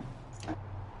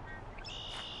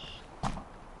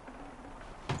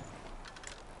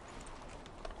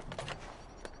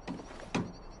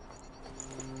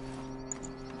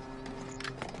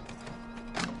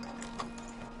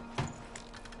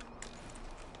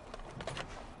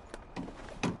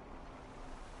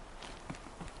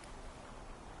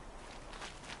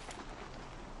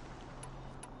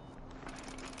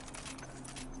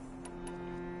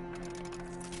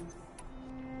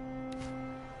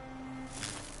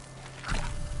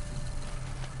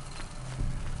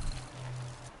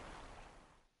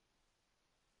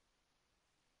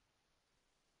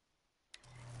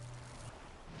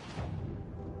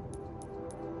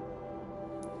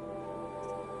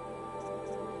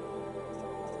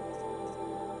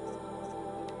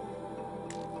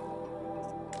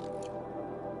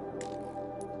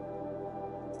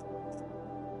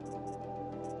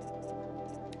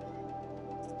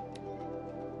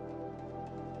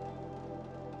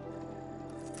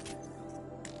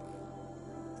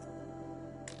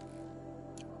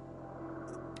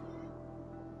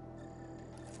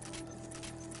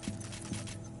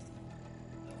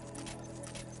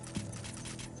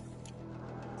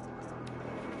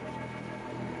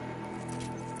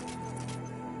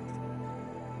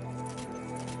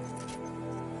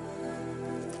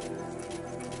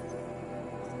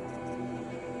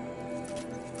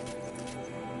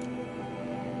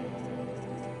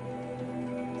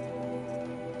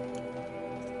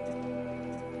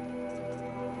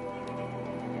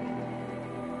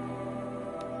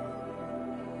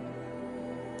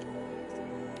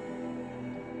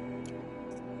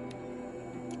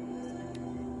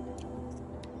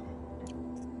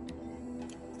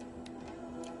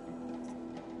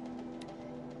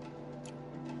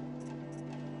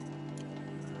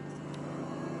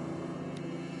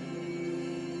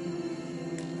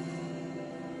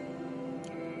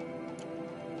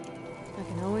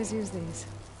 always use these.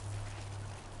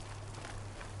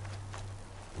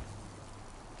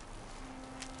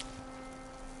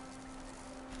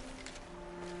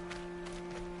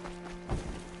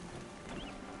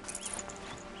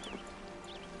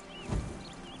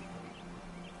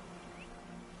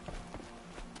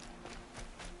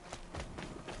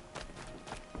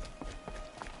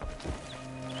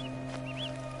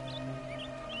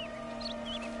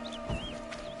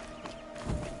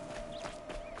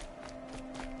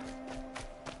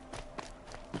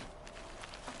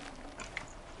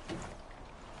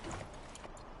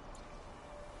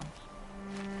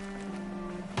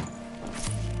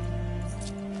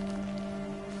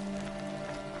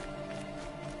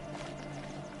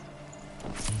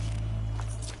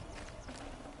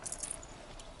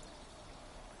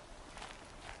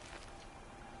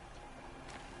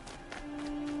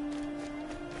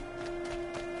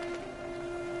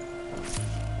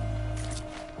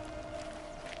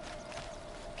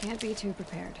 Can't be too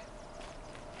prepared.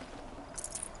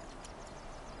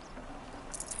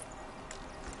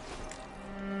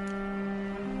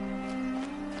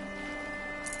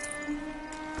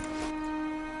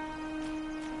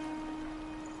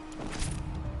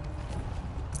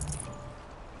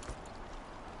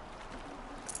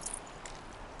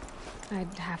 I'd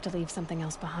have to leave something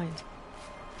else behind.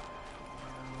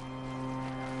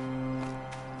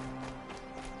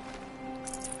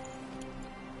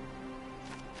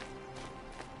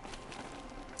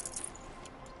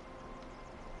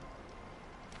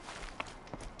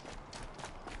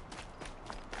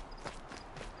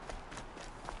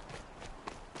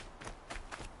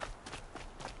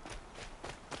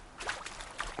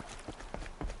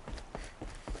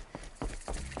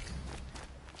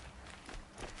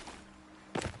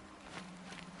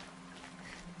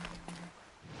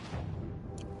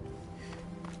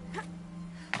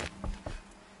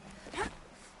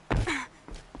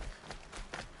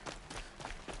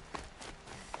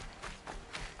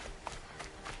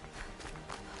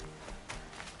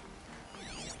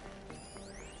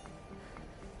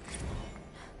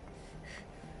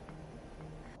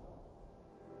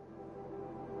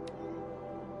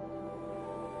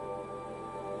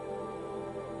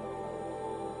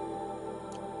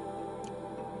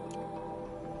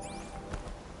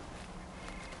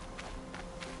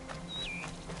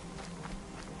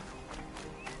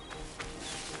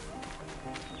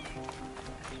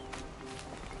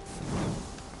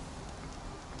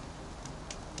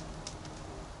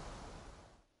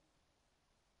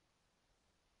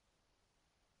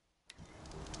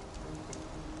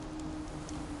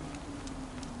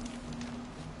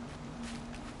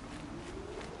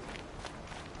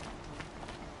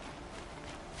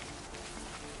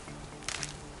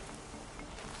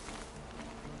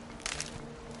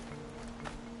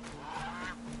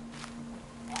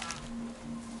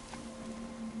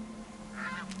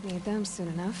 Need them soon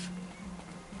enough.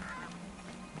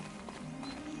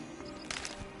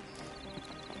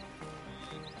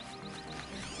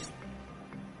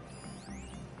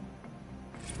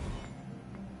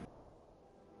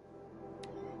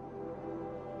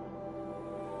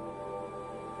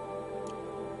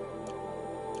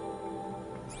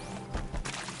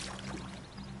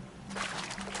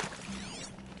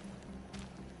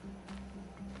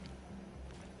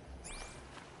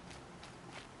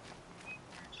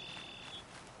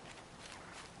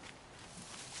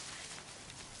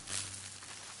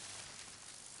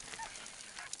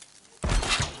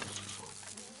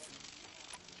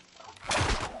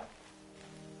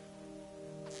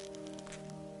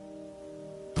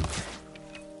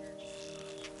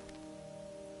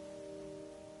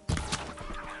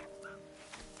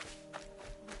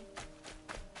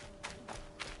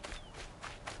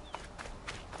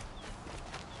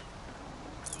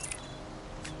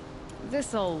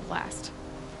 This'll last.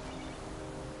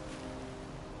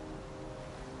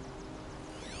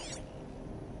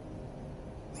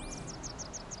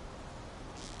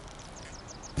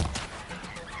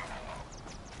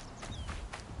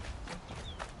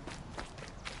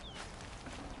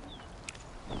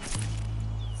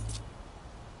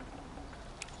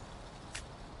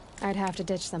 I'd have to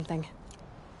ditch something.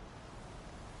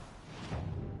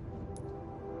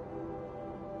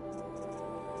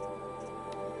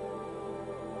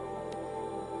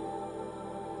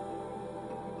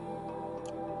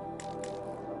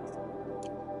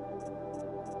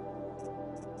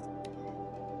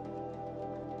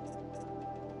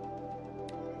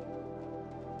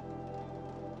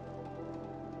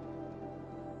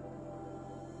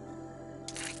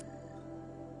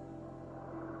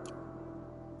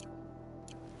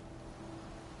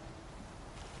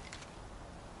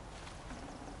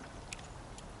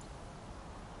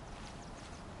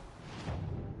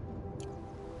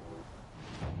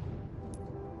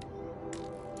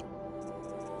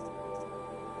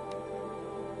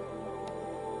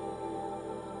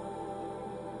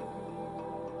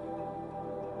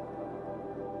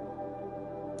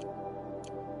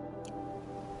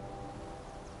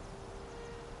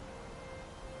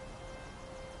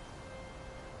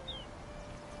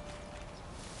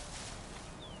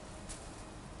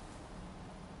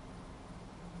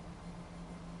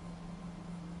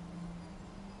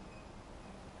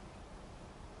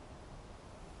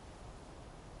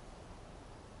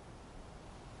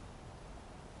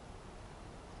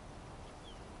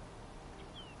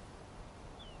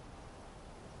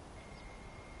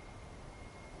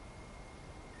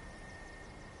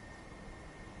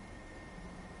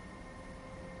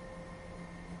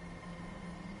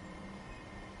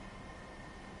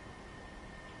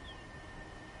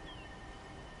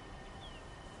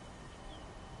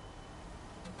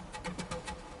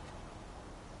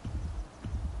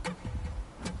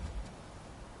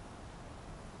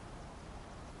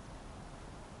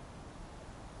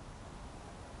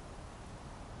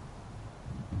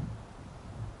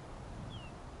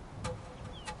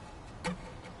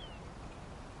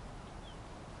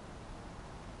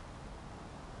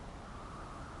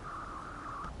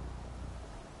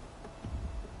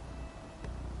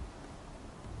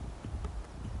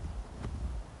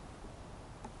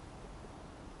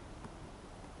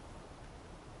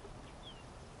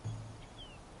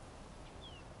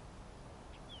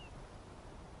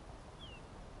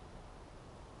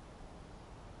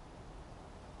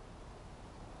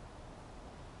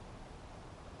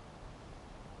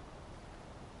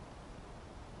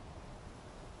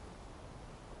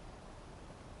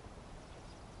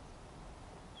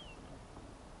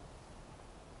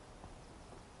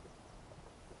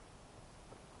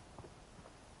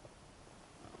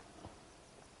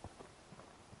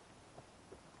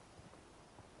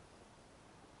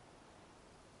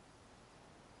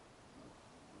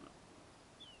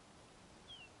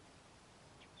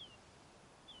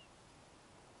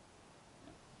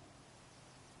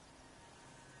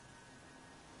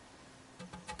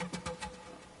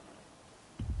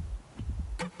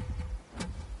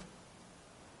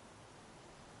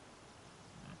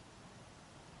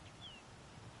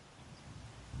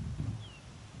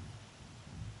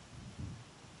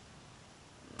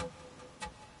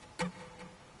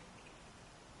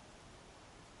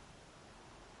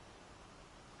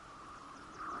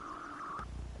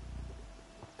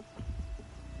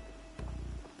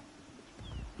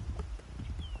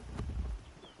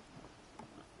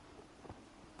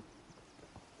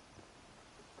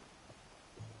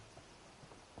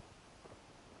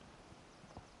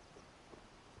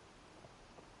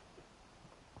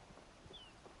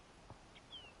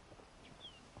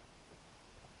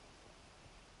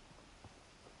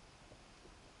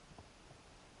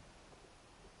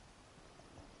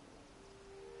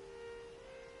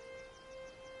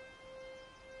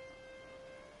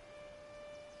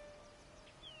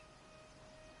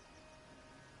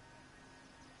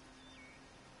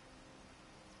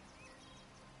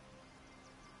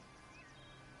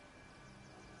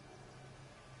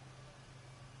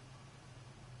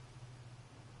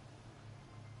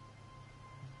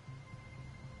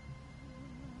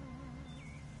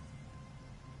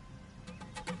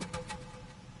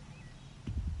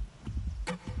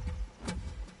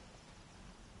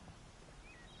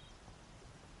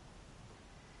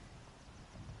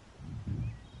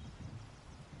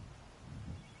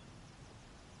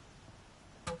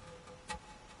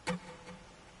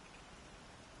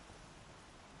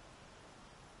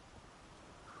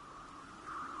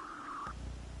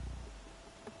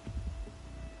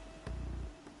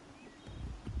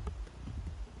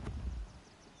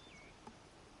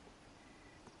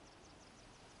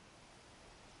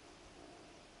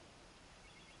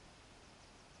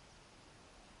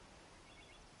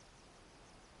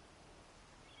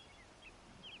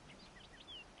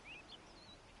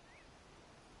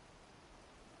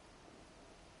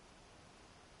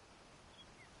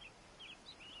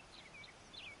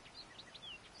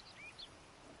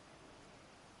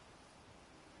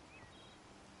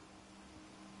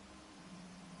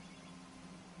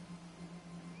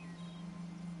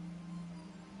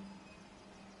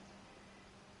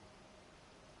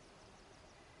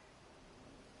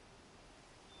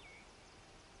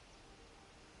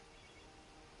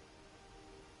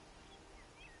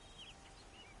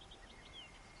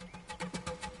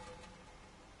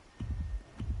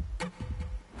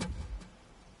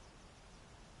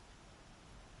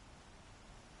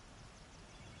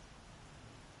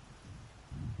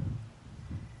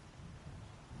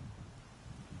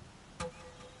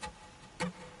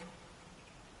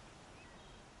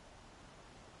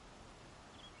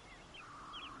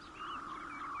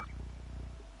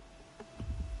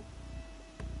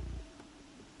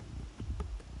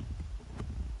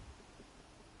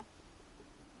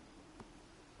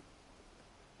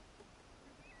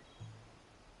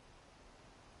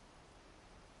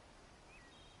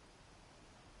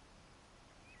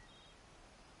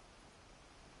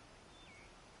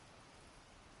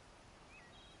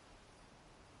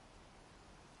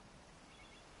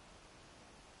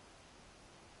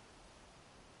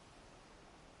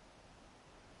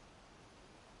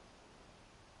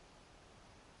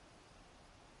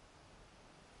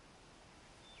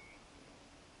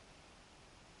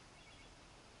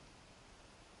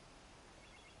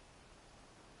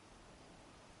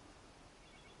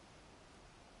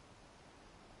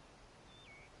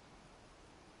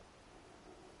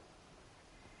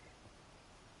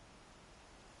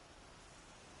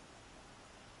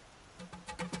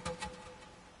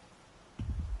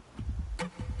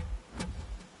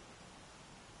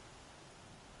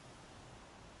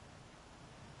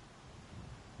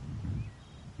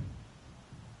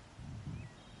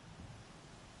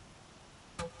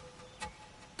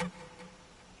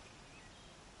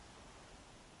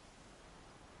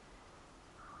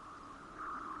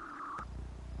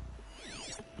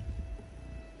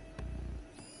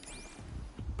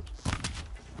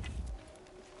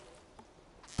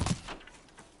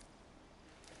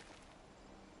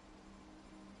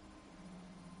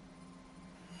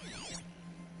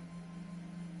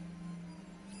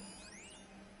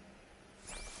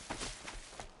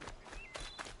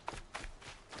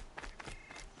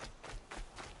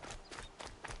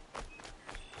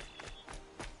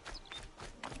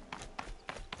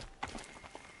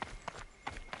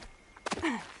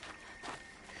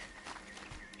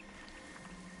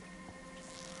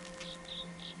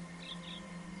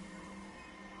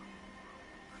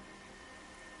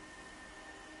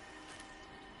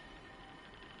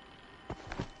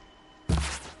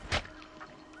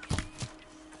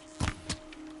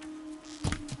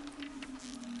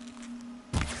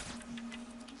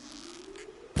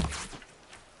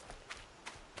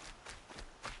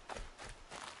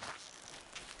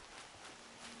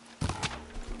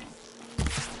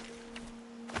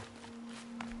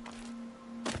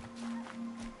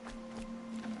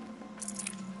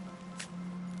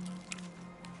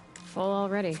 Full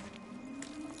already.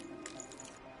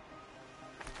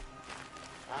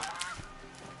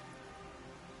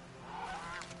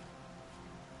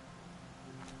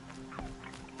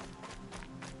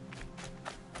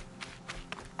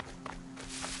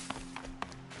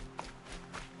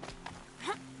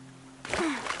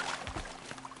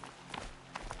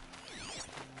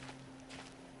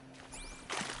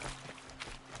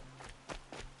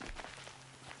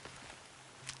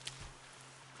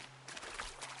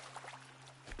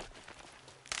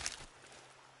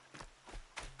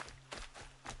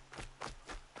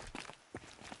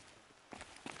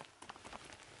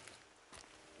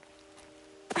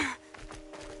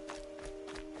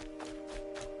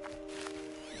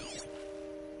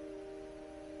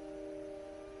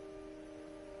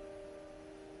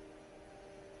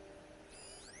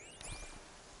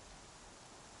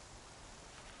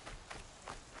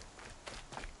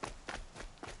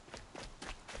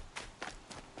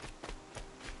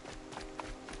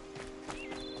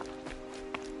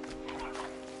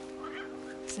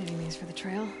 Saving these for the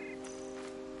trail.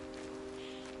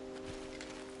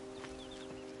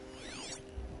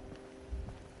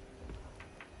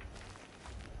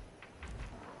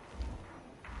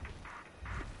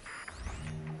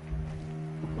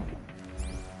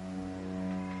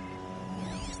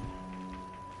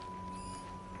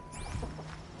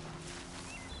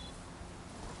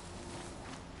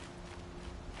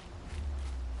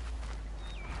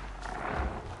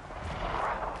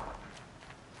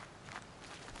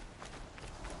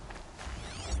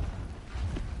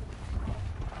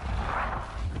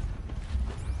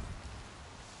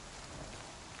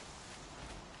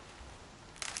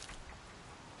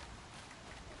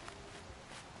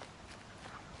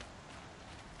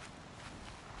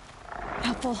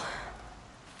 Helpful.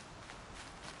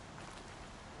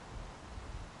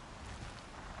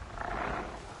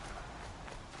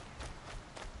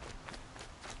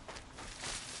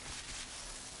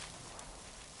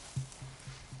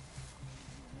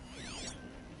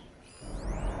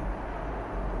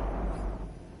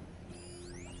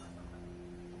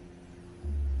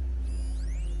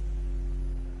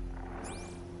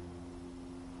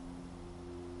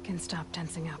 Can stop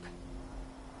tensing up.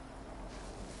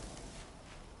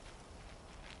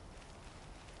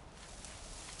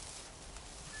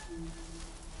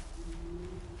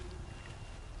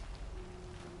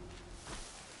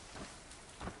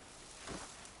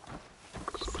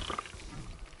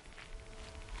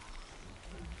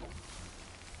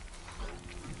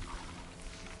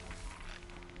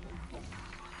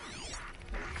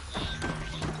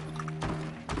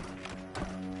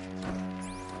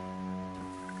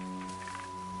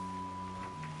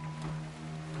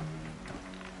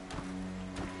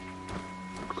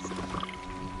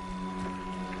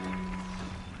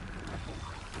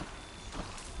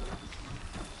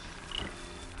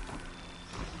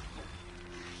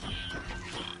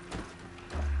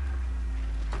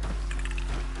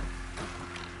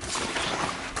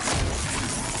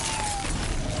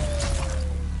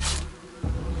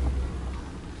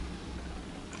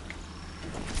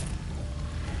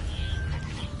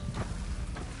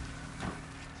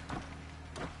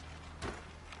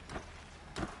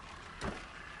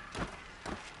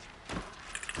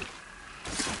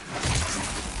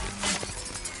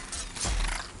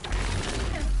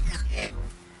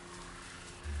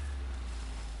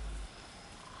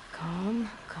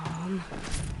 Calm.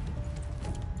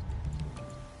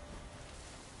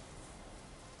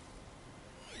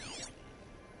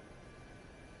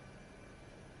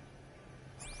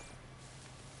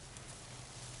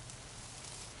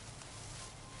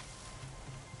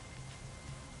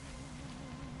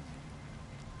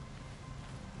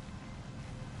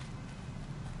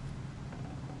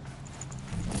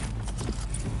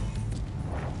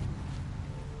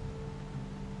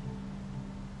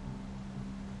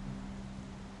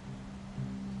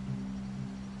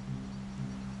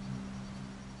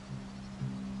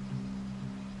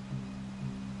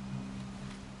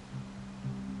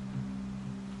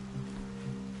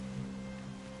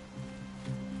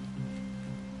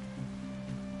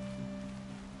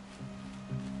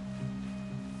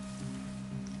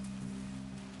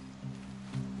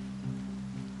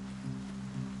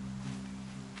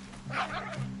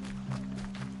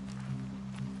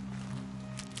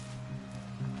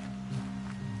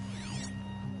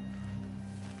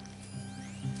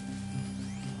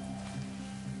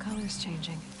 Color's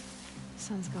changing.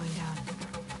 Sun's going down.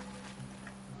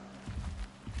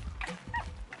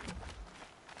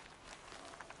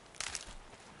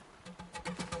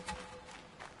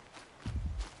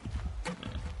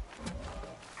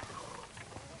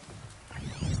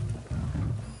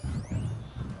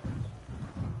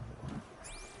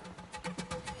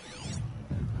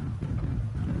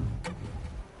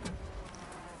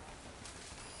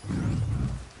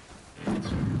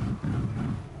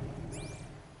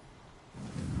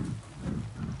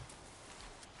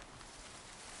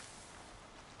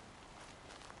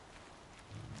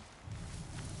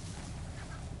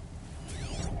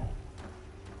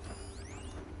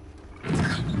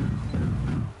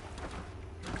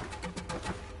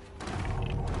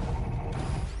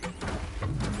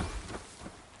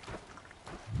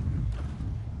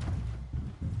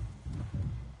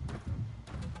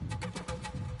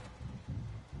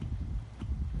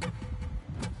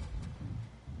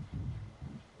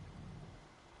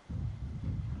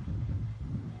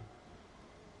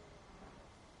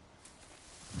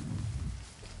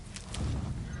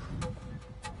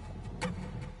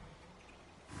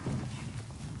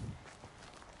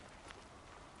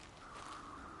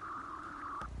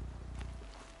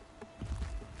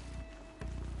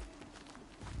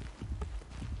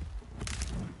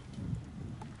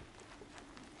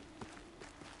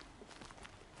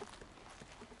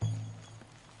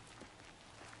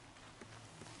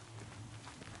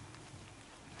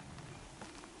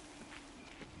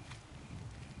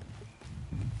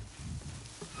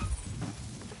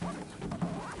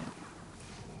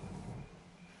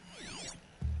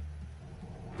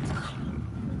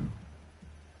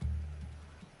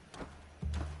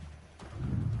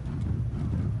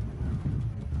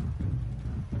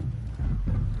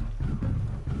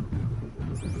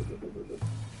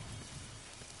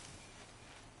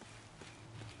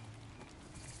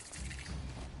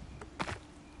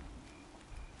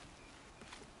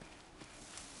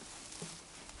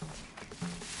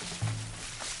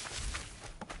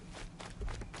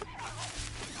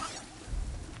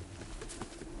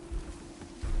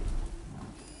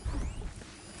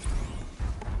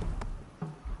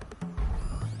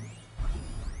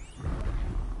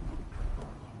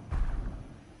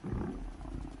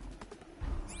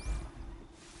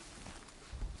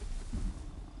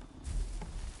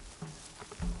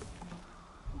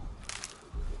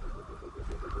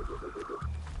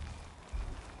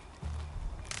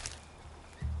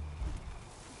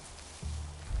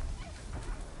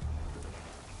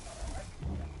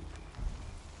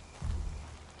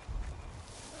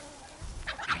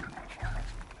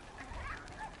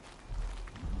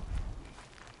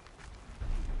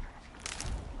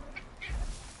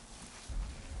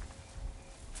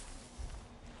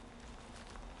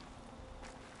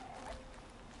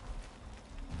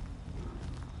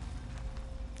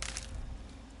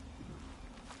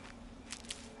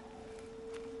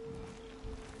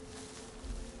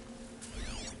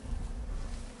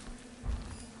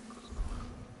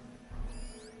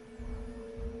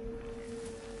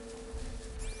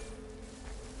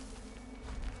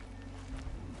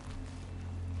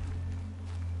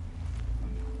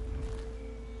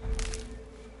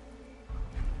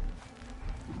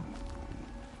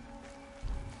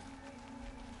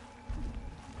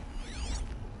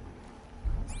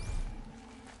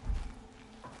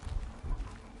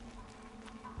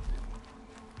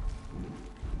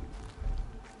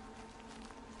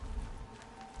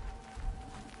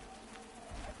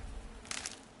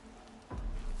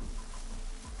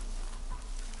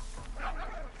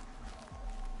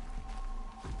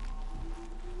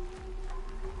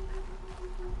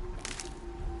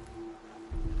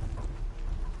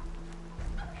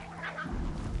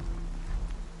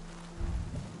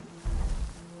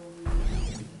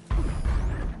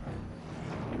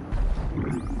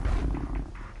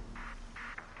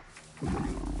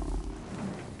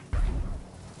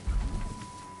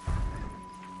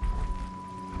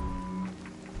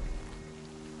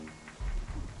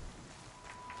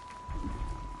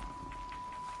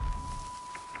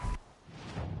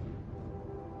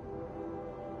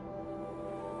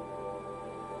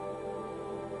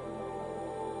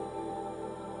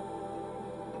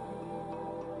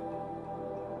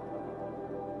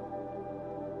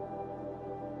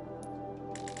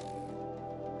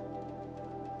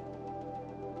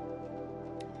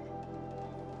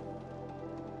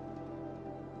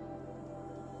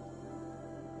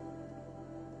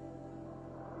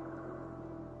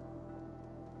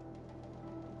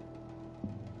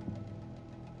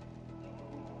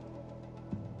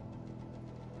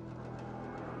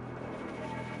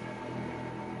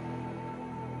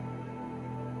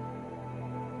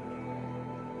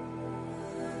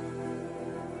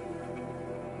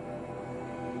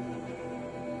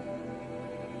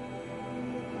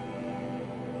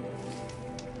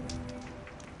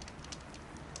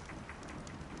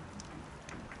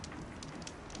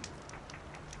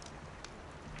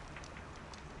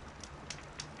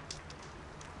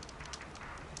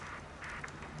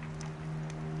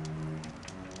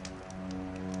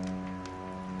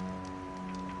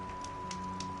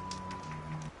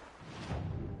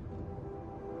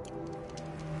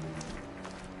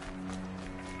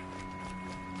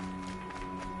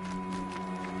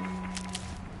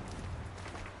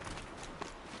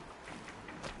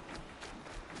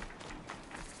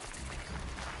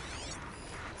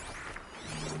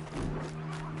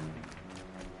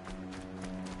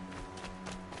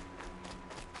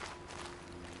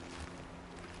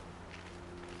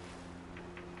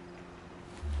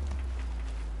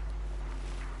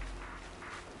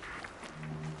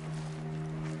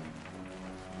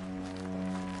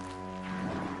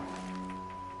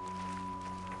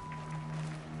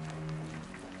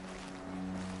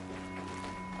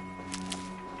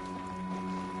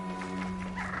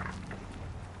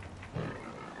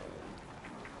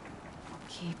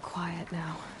 Keep quiet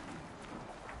now.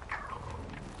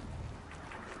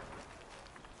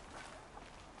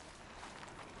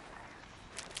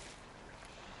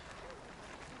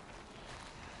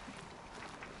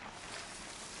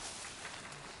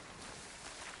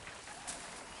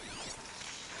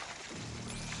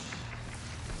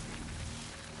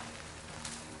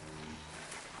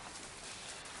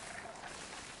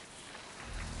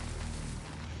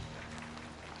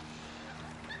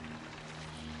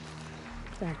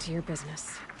 Back to your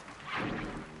business.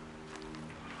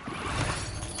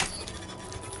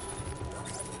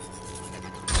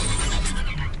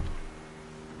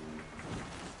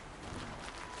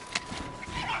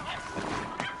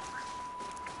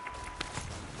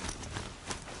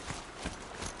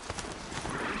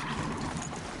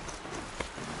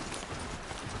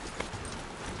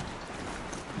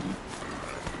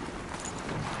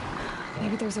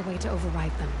 Maybe there's a way to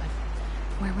override them, but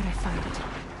where would I find it?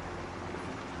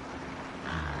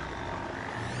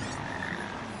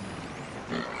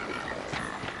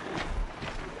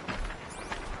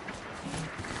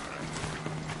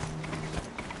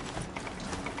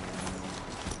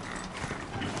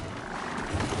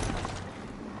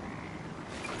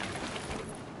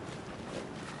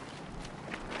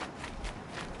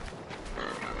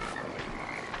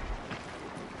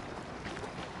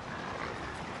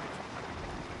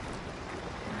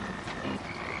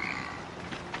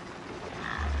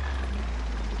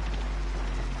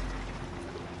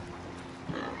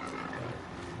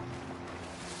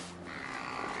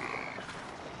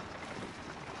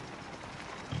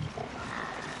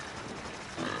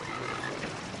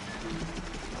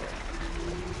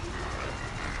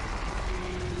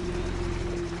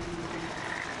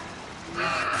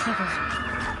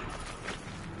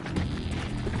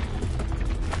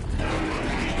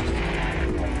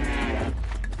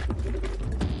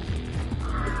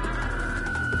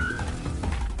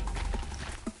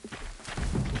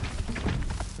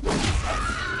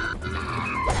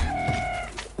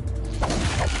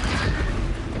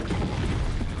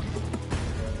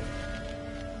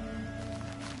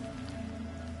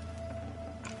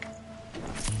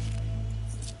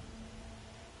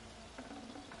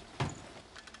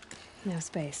 No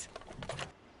space.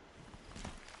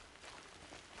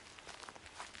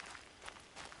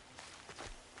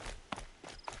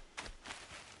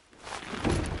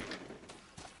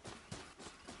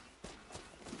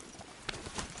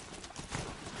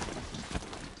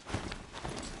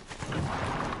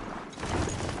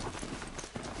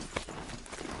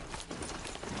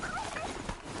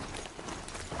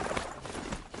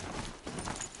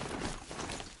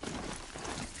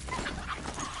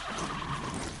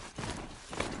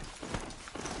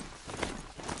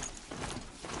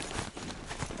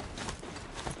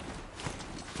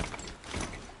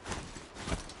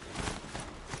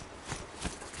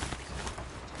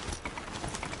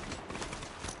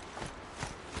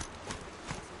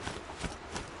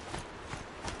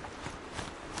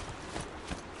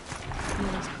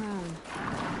 Crown.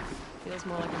 Feels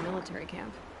more like a military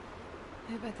camp.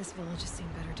 I bet this village has seen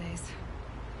better days.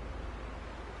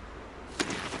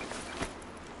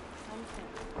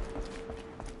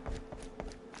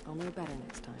 Only better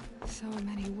next time. So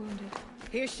many wounded.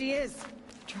 Here she is,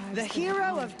 Tribes the that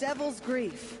hero have of Devil's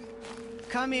Grief.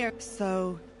 Come here.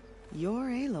 So, you're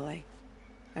Aloy.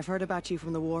 I've heard about you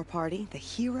from the war party, the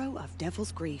hero of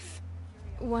Devil's Grief.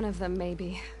 One of them,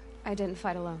 maybe. I didn't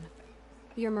fight alone.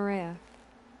 You're Maria.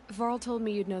 Varl told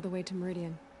me you'd know the way to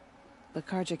Meridian. The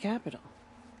Carja capital.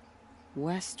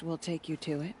 West will take you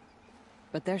to it,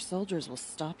 but their soldiers will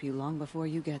stop you long before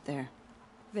you get there.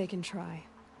 They can try.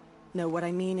 No, what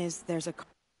I mean is there's a...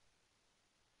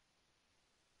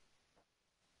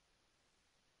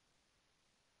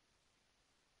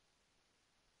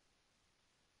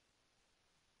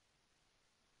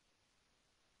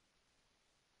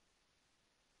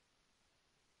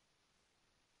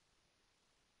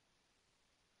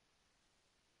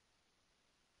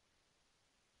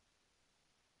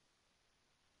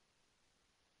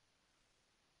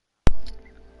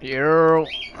 Yo.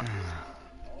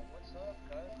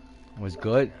 Was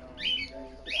good.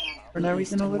 And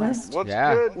everything over there? What's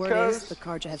Yeah. good, Word is cuz? the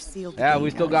Carja have sealed the Yeah, gate we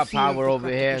still out got of fear of power the over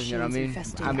here, corrupted you know what I machines mean?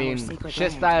 infesting I our mean, sacred shit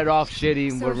land. started off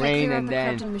shitty So with if I rain clear out and the then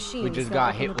corrupted we machines, just they'll got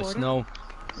open hit the with border? snow.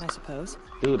 I suppose.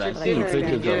 Dude, I But seen I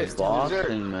pictures heard of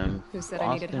Boston, man. Who said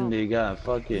I needed Boston, help? they got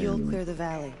You'll fucking clear the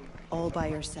valley, all by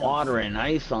yourself. water and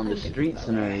ice on the I'm good. streets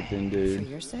and everything, For dude.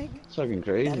 your sake? It's fucking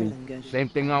Better crazy. than good. Same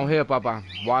thing out here, Papa.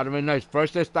 Water and ice.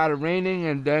 First it started raining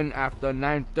and then after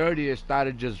 9:30 it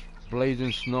started just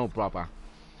blazing snow, Papa.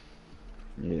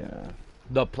 Yeah.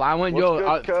 The plowing, What's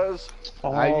yo. good, cuz?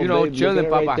 Oh, You know, baby, chilling, look at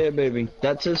it papa. right there, baby.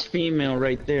 That's his female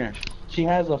right there. She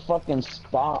has a fucking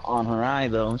spot on her eye,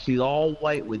 though. She's all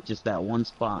white with just that one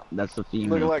spot. That's the Looking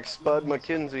female. like Spud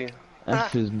McKenzie.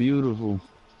 That's just beautiful.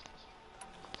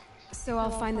 So I'll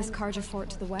find this Karja fort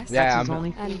to the west? Yeah, That's his I'm-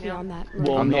 only And female? beyond that,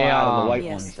 Well, I'm no, here, out of the white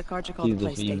Yes, ones. the Karja called the She's a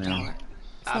place Gate female. Tower.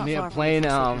 It's I'm not here far from playing, the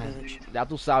Forsaken Village. ya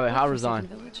tú sabes, Horizon.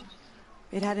 Village.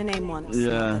 It had a name once. Yeah.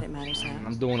 Not that it matters now.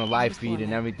 I'm doing a live feed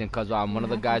and everything because one of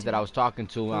the guys that I was talking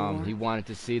to, he wanted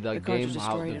to see the The game, Karja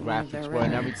how the destroyed it in one of graphics their were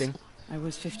and raids. everything. I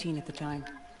was 15 at the time.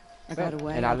 I got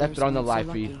away. And I left it on the others live weren't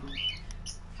so feed. lucky.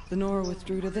 The Nora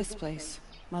withdrew to this place,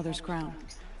 Mother's Crown.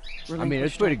 I mean,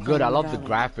 it's Relinquished pretty our good. claim I in love the valley.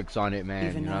 graphics on it, man.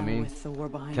 Even You know what I now, mean? with the war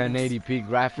behind us, 1080p we've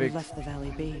graphics. left the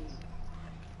valley be.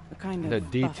 A kind The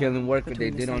of detailing buffer work that they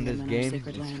between the did on this Sangam and our game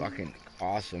sacred is land. fucking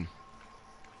awesome.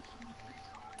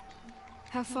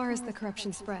 How far has the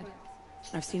corruption spread?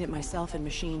 I've seen it myself in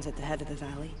machines at the head of the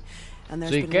valley. And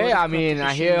there's So, been okay, word of I mean, corrupted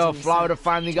I hear machines in the Florida south,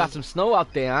 finally got too. some snow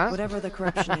out there, huh? Whatever the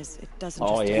corruption is, it doesn't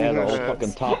Oh, just yeah, the take whole us.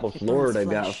 fucking top of It burns Florida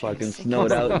got flesh fucking and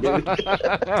snowed out, dude. Do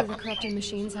the corrupted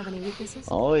machines have any weaknesses?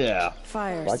 Oh, yeah.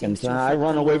 Fire Fucking seems to time. I affect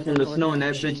run them away more from than the snow and that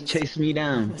ordinary bitch machines. chased me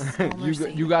down. With small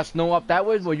mercy. You got snow up that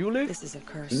way where you live? This is a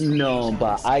curse. No,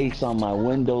 but ice on my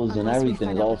windows and Unless we everything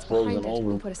find is out all what's behind frozen it, we'll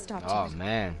over. put a stop Oh, to it.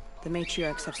 man. The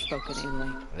matriarchs have spoken,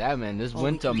 Aloy. Yeah, man, this All we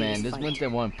winter, can do man, is this fight. winter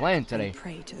wasn't playing And today.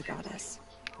 pray to the goddess.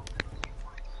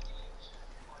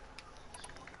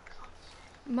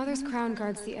 Mother's Crown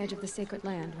guards the edge of the sacred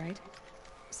land, right?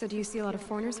 So do you see a lot of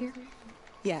foreigners here?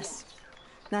 Yes.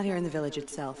 Not here in the village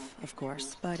itself, of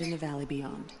course, but in the valley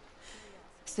beyond.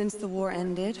 Since the war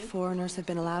ended, foreigners have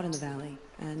been allowed in the valley,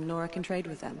 and Nora can trade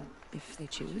with them, if they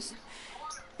choose.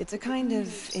 It's a kind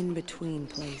of in-between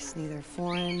place, neither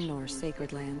foreign nor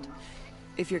sacred land.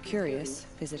 If you're curious,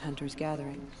 visit Hunter's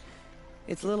Gathering.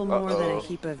 It's little more than a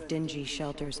heap of dingy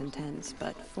shelters and tents,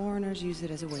 but foreigners use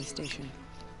it as a way station.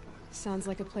 Sounds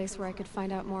like a place where I could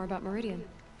find out more about Meridian.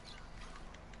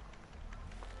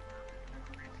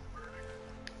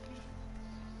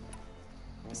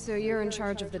 So you're in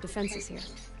charge of the defenses here.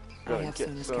 I Gonna have get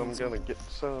Sona's some, counsel. gonna get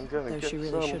some, gonna Though get she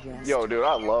really some. should rest. Yo, dude,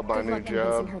 I love my Good new luck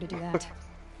convincing job. her to do that.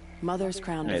 Mother's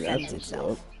Crown Hey, defends that's what's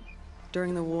itself. up.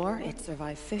 During the war, it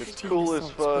survived 15 cool as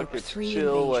assaults, fuck, broke it's 3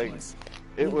 chill, like, invasions.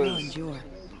 it will was endure.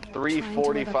 Trying to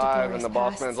live up to 3:45 and the glorious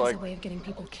boss pasts man's is a like, way of getting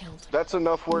people killed. that's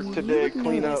enough work You today, wouldn't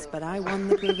clean know up. this, but I won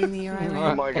the proving the year I ran.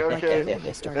 I'm like, okay.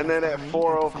 everybody started And then off at behind, had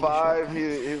to find a 4:05, shortcut.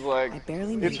 he's like, I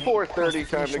barely made it's it. 4:30, Crossed the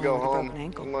time to finish go line with a home. broken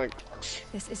ankle. I'm like,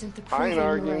 This isn't the I ain't proving,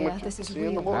 arguing Maria. with you. This is See you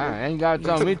in the real. morning. I ain't got to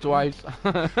tell me twice.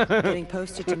 Getting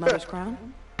posted to Mother's Crown?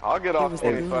 I'll get It off was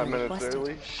the 25 rule I minutes requested.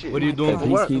 early. Shit. What are you doing If for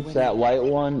he work? keeps that white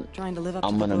one, Trying to live up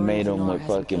I'm to the gonna glory mate of him Nora with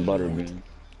hasn't fucking killed me yet. butterbean.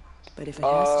 But if it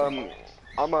has to,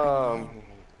 I'm a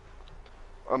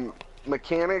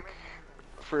mechanic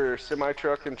for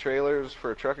semi-truck and trailers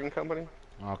for a trucking company.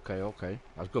 Okay, okay.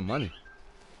 That's good money.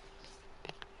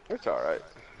 It's alright.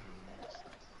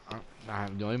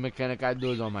 The only mechanic I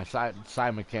do is on my side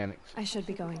mechanics. I should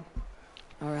be going.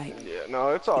 all right. Yeah, no,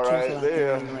 it's Be careful alright. out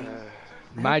there, Yeah. anyway.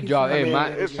 I My hope you job, find hey, out my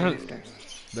what you're after.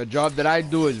 the job that I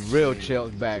do is real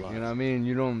chilled back. You know what I mean?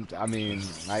 You don't. I mean,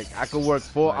 like I could work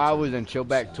 4 hours and chill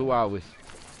back 2 hours.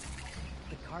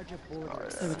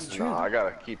 So it's true. No, I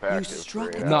gotta keep active.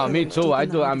 struck for it. it. No, me Taking too. I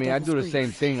the do. I Lord mean, I do the Devil's same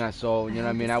grief. thing. I so you know. what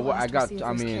I mean, I got.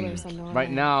 I mean,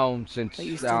 right now since But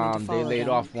you still need to they follow laid them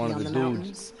off one of beyond the the dudes,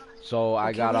 mountains. so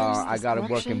I The gotta killers, I this gotta work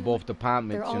in corruption, both They're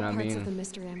departments. all You know what I parts of the mean?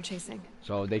 mystery I'm chasing.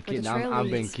 So they Where the keep. trail I've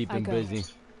been leads, I keeping go. busy.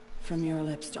 From your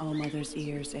lips to all mother's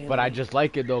ears, Aloy. But I just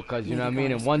like it though, cause you know what I May the mean.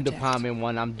 In goddess one protect. department,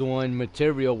 when I'm doing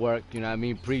material work, you know what I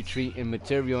mean, pre-treating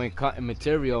material and cutting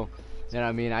material, you know what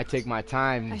I mean. I take my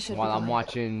time I should while be I'm going.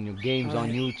 watching games on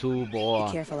Alright. YouTube or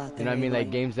Be careful out you there, know what I mean, like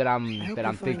Aloy. games that I I'm hope that you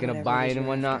I'm find thinking of whatever it buying is and you're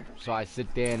whatnot. after. So I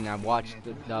sit there and I watch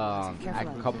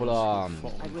a couple of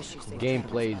I wish you stayed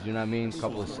gameplays, you know what I mean,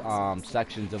 couple of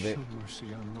sections of it,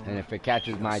 and if it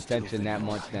catches my attention that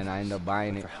much, then I end up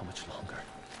buying it. How much longer?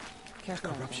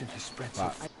 careful. Corruption has spread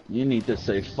But You need to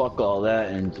say fuck all that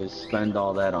and just spend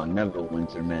all that on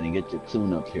Neverwinter, man, and get your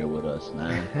tune up here with us,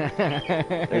 man.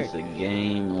 It's a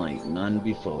game like none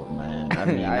before, man. I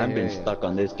mean, I I've been hear ya. stuck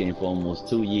on this game for almost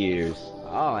 2 years.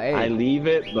 oh, hey. I leave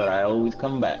it, but I always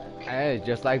come back. Hey,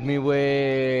 just like me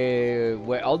with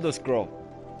Elder Scroll.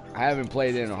 I haven't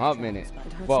played it in a hot minute.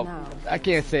 It hurts Well, now. I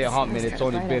can't say a hot minute. It's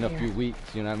only Right been a up few here.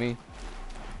 weeks. You know what I mean?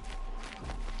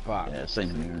 But Yeah,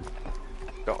 same here.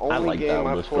 The I only like the game I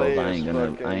Elder play Scrolls. I is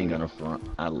ain't gonna front.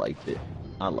 I liked it.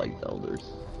 I liked Elders.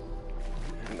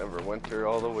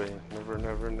 Neverwinter all the way. Never,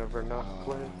 never, never not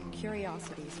play.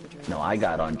 Curiosities for Drake. No, I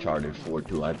got Uncharted 4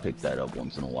 too. I picked that up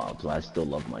once in a while too. I still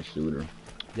love my shooter.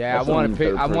 Yeah, That's I want the to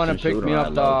pick. I only want to third-person pick me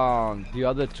shooter up I the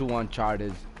other two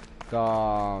Uncharted,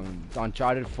 the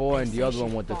Uncharted 4 and the other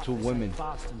one with the two women.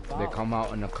 They come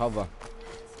out on the cover.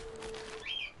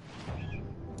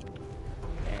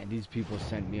 And these people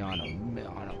sent me on a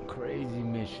crazy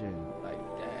mission. Like,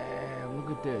 damn, look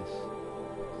at this.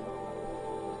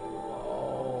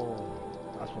 Oh,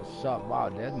 that's what's up. Wow,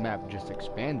 that map just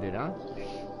expanded, huh?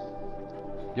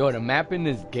 Yo, the map in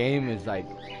this game is like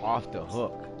off the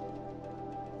hook.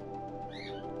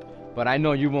 But I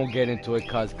know you won't get into it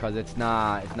cause it's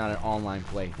not an online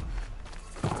play.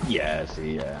 Yeah,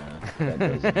 see, yeah. That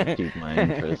doesn't pique my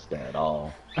interest at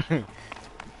all.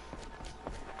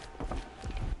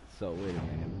 So wait a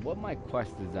minute, what my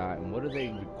quest is at and what do they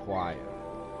require?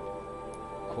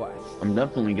 Quest. I'm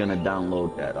definitely gonna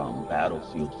download that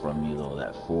Battlefield from you though,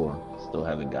 that 4. Still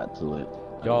haven't got to it.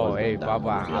 Yo, hey, Baba,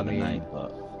 I mean,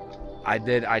 I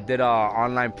did a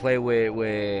online play with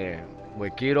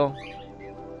Kiro.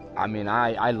 I mean,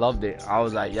 I loved it. I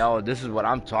was like, yo, this is what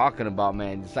I'm talking about,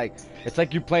 man. It's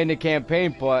like you playing the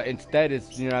campaign, but instead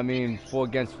it's, you know what I mean, 4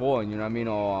 against 4, you know what I mean?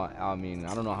 Or, I mean,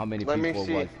 I don't know how many people it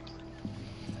was.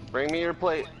 Bring me your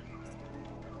plate.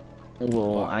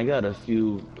 Well, I got a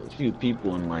few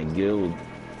people in my guild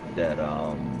that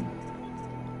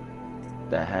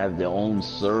have their own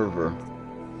server.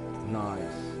 Nice.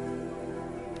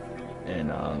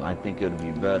 And I think it'd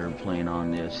be better playing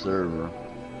on their server.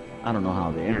 I don't know how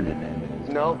the internet is.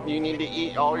 No, you need to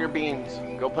eat all your beans.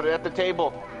 Go put it at the table.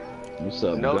 What's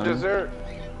up, No gun? dessert.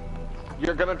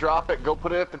 You're gonna drop it. Go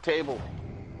put it at the table.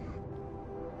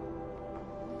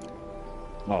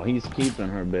 Oh, he's keeping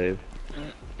her, babe.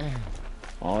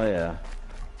 Oh, yeah.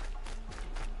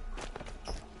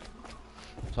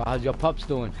 So how's your pups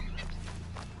doing?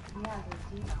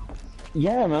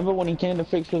 Yeah, remember when he came to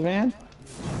fix the van?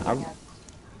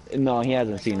 No, he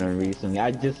hasn't seen her recently. I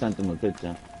just sent him a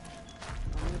picture.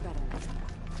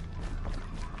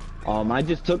 I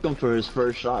just took him for his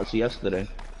first shots yesterday.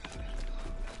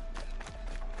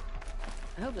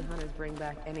 I hope the hunters bring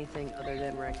back anything other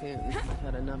than raccoons.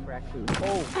 Not enough raccoons.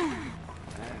 Oh! Man,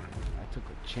 I took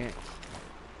a chance.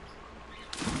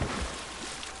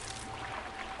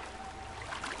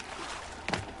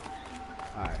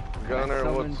 Alright.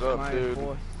 Gunner, what's up,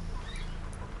 dude?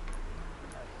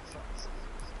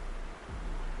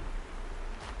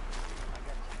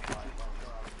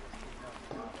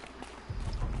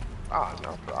 Ah,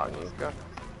 no problem.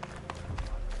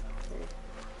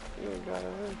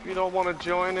 If you don't want to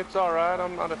join, it's all right.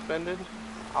 I'm not offended.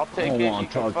 I'll take it. I don't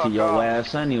want to talk to your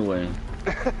ass anyway.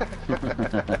 That's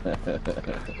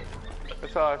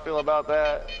how I feel about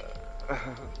that.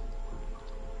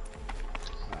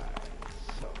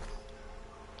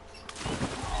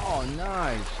 Oh,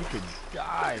 nice. She could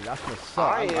die. That's what's up.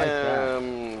 I like that.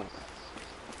 am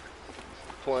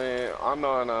playing. I'm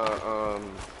on a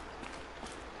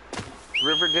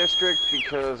River District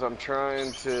because I'm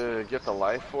trying to get the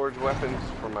Life Forge weapons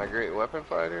for my Great Weapon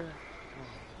Fighter.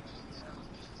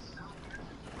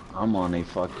 I'm on a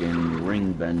fucking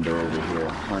ring bender over here,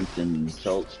 hunting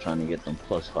Schultz, trying to get them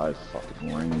 +5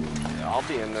 fucking rings. Yeah, I'll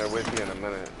be in there with you in a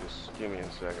minute. Just give me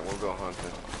a second. We'll go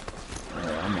hunting.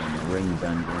 Yeah, I'm on the ring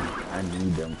bender. I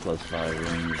need them +5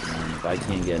 rings, man. If I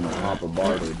can't get no hopper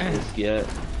bar to disc yet,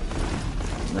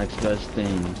 next best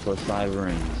thing, +5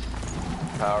 rings.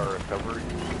 Power recovery.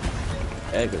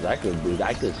 Yeah, cause I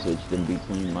could switch them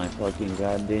between my fucking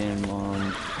goddamn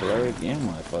cleric and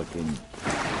my fucking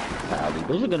pally.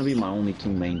 Those are gonna be my only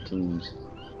 2 main tunes.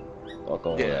 Fuck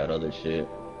all that other shit.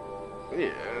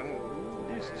 Yeah,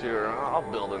 these two are. I'll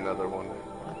build another one.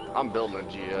 I'm building a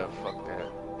GF. Fuck that.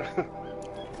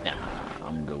 Nah,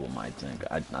 I'm good with my tank.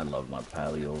 I love my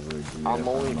pally over a GF. I'm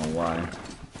only, I don't know why.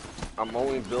 I'm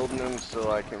only building them so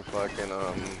I can fucking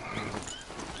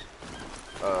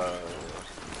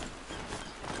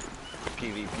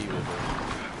PvP with them.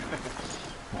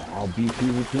 I'll be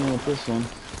PvPing with this one. Yeah,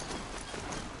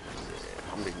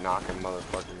 I'm gonna be knocking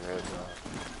motherfucking heads off.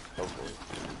 Hopefully.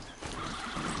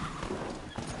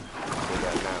 Do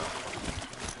that now.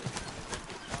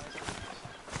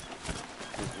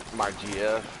 My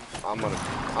GF. I'm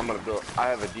gonna build. I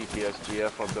have a DPS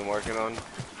GF I've been working on.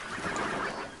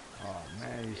 Oh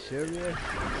man, you serious?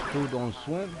 Dude don't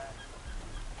swim?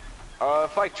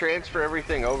 If I transfer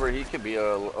everything over, he could be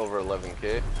over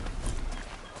 11k.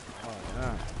 Oh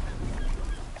yeah.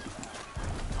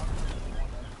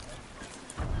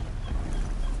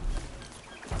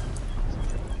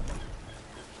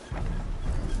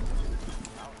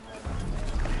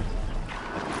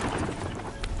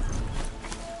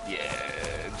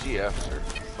 Yeah, GFs are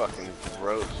fucking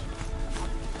gross.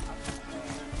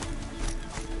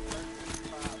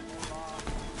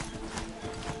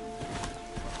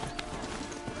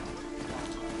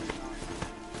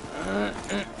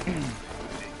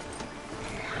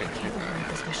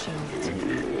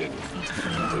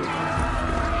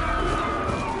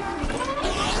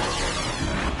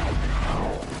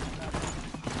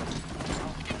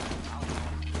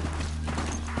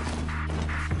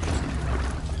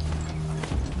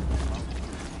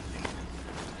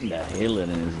 That healing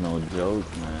is no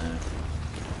joke, man.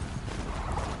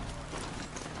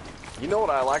 You know what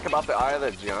I like about the Eye of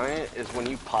the Giant is when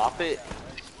you pop it,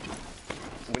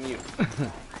 when you...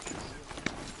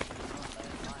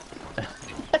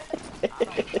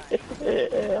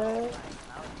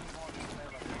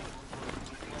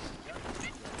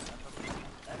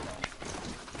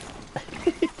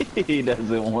 He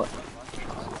doesn't want...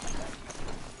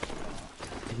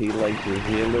 He likes to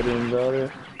heal it in,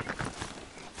 brother.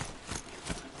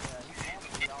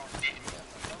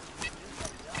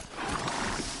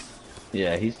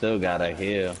 Yeah, he still gotta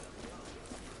heal.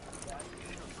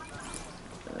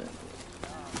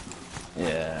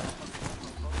 Yeah.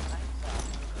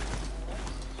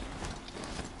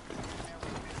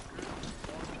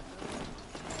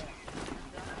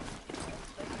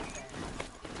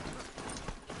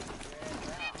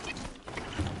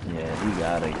 Yeah, he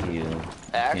gotta heal.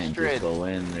 Can't Astrid, just go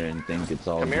in there and think it's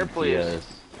all come here, please. DPS.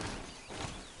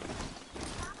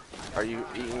 Are you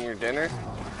eating your dinner?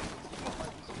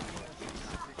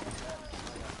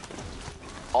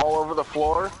 All over the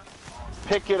floor?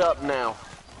 Pick it up now.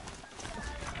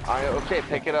 Okay,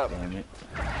 pick it up. Damn it.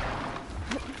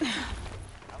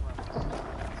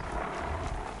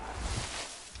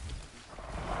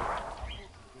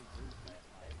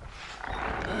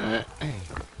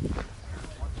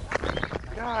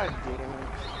 God damn it.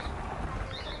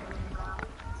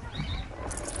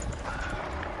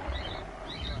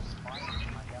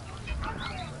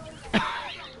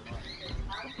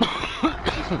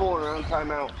 She's fooling around,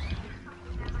 timeout.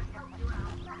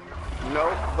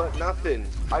 Nope, but nothing.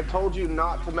 I told you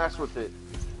not to mess with it.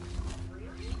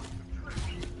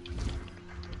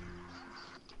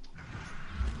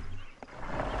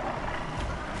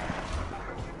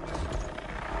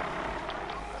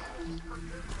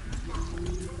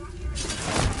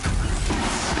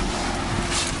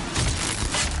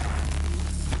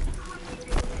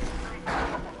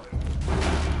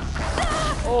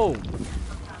 Oh!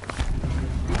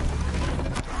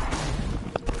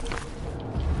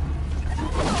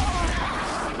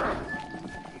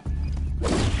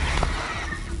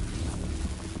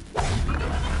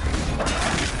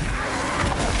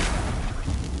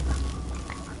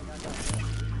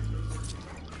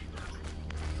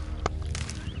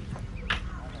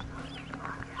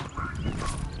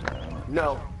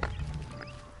 No.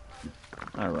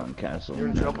 I run Castle You're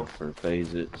in trouble. for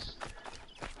phases.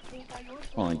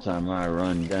 Only time I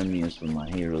run Demi is for my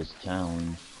Hero's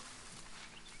Challenge.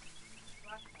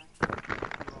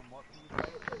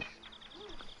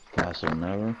 Castle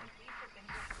never.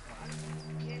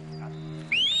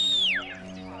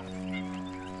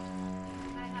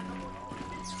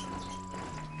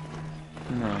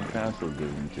 No, Castle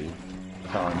given to you.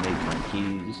 That's how I make my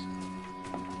keys.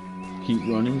 Keep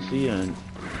running, see, and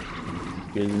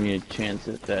gives me a chance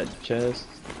at that chest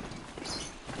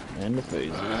and the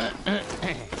face. I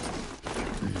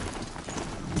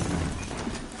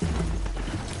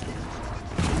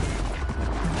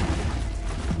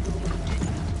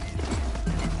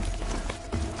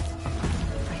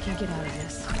can get out of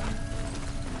this.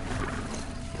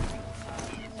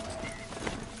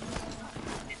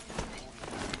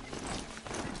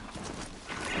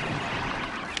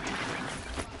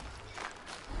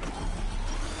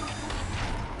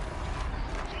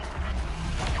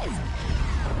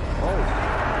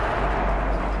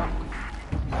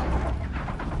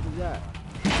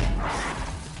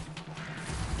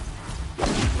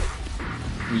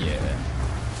 Yeah.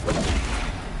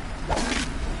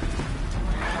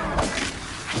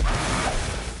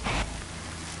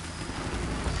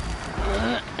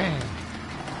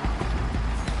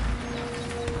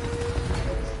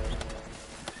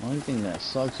 Only thing that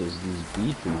sucks is these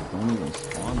beaches don't even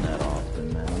spawn that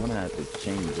often, man. I'm gonna have to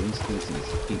change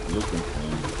instances and keep looking for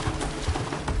them.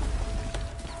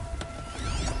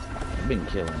 I've been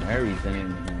killing everything,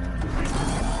 man.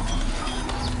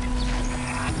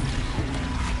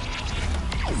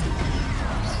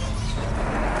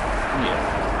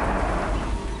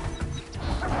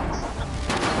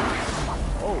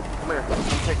 Oh, come here.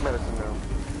 Take medicine now.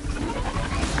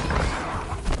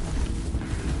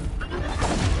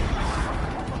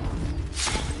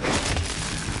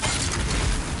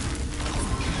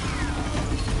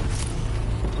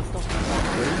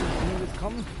 Where is it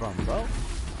coming from, bro?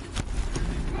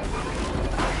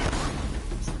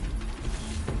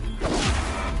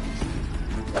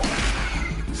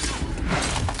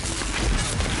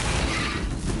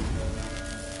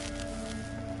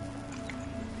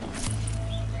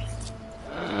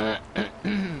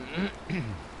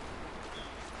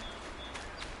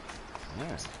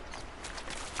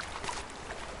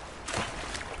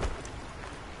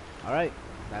 Alright,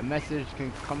 that message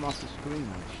can come off the screen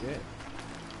like shit.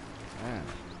 Man.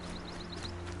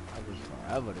 That was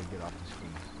forever to get off the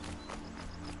screen.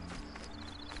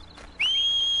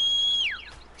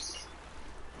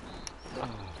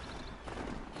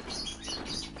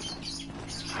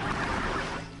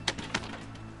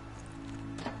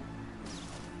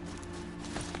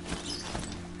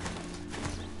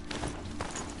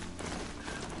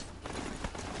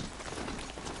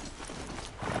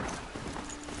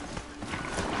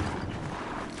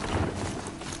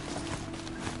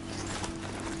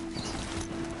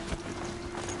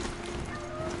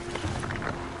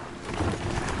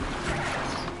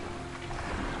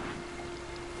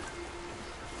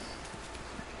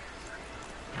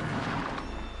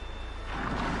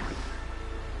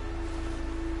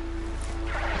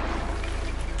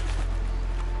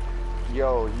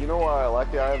 Yo, you know why I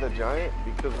like the Eye of the Giant?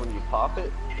 Because when you pop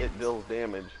it, it deals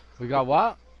damage. We got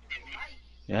what?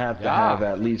 You have to have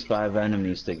at least 5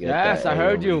 enemies to get that. Yes, I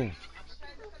heard you.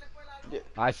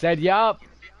 I said yup.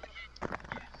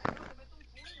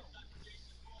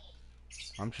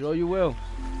 I'm sure you will.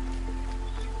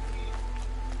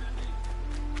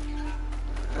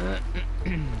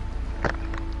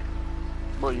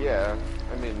 Well, yeah.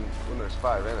 I mean, when there's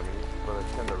 5 enemies, but I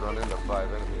tend to run into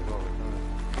 5 enemies all the time.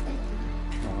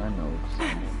 Oh, I know.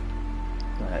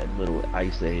 That little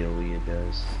ice AoE it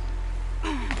does.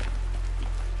 I've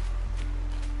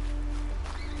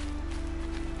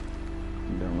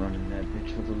been running that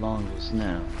bitch for the longest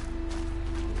now.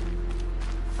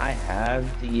 I have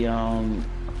the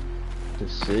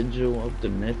sigil of the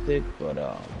mythic, but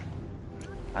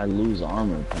I lose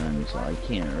armor pen, so I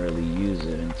can't really use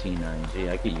it in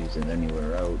T9G. I could use it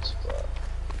anywhere else, but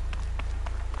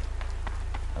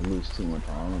I lose too much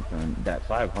armor pen. That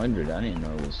 500, I didn't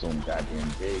know it was so goddamn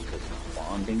big because of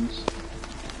bondings.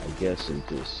 I guess it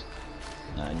just,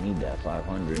 I need that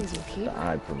 500 the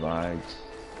eye provides.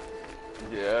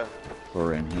 Yeah.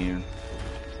 For in here.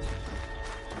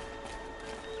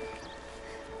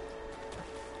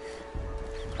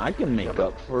 I can make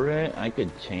up for it. I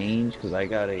could change because I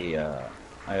got a,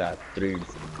 I got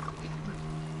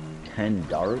 10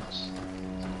 darts,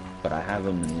 but I have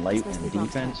them in light and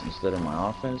defense instead of my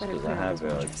offense because I have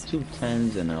 2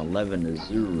 10s and an 11 to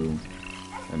 0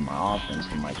 in my offense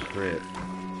for my crit.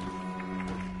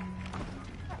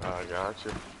 I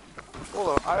gotcha.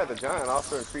 Well, the Eye of the Giant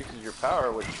also increases your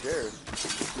power with shares.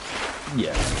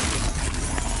 Yeah.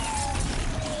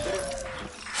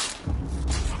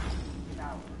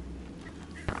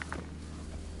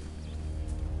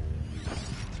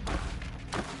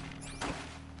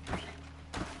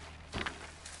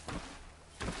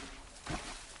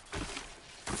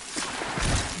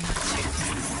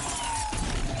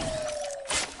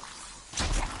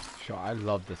 Sure, I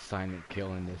love the silent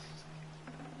kill in this.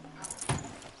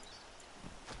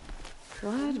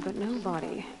 Blood, but no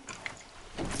body.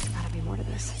 There's gotta be more to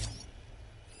this.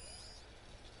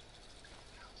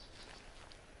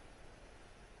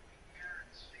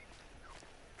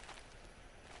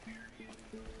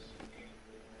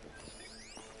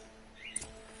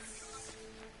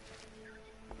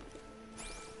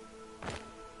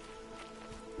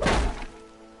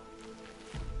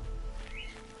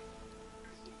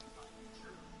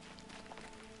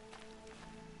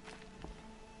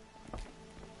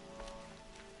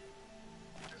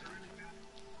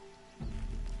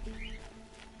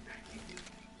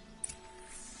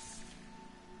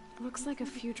 Looks like a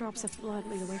few drops of blood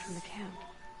lead away from the camp.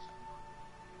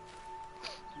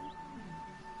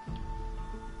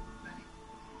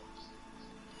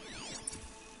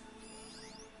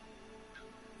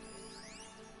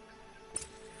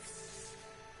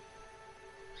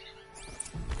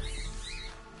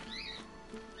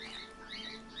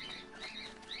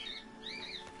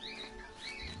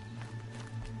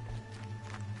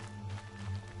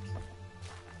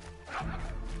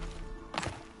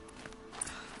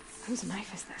 Whose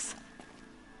knife is this?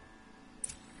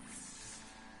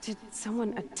 Did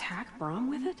someone attack Brom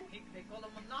with it?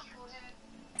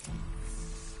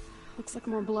 Looks like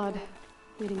more blood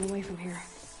leading away from here.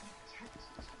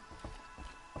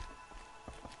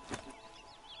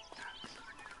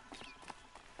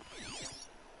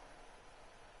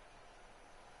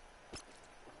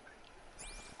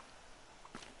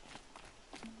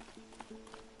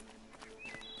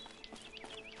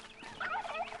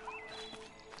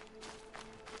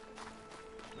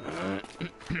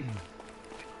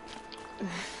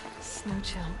 Snow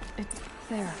chill. It's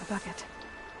there, a bucket.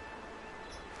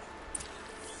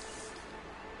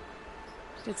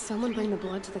 Did someone bring the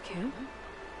blood to the camp?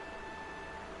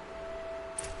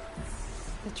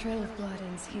 The trail of blood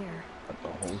ends here. But the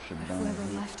whole shit down Whoever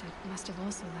here. left it must have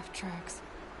also left tracks.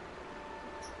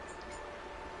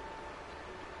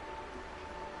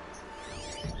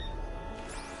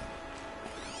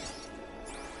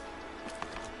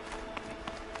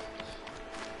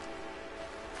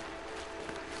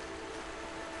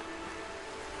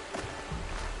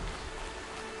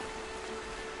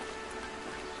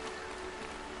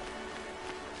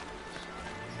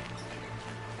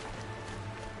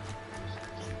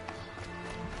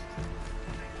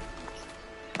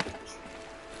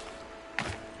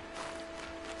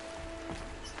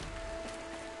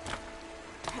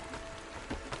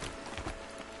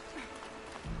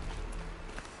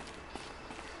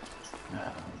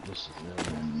 This is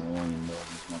really annoying though,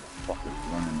 these motherfuckers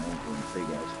running over a big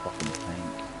ass fucking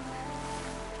tank.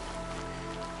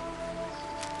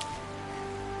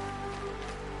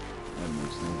 That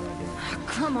makes no goddamn sense.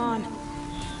 Come on.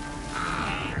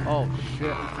 Oh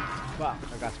shit. Fuck,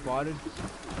 I got spotted.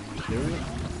 Are you serious?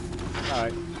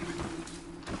 Alright.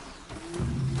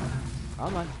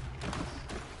 Come on.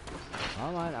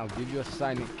 Come on, I'll give you a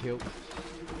silent kill.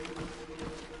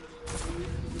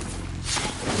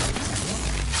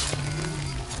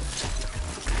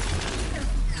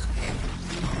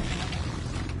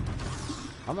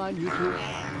 Come on, you two.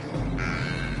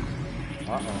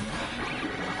 Uh-oh.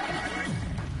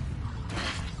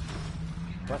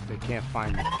 But they can't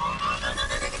find me.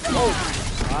 Oh!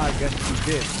 I guess you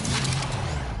did.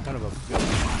 Son of a bitch.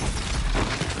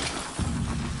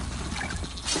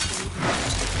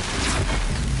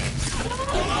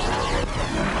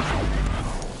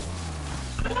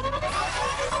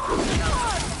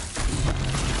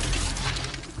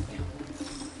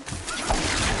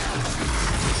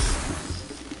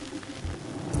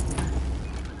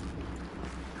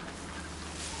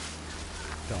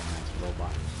 Dumbass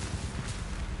robot.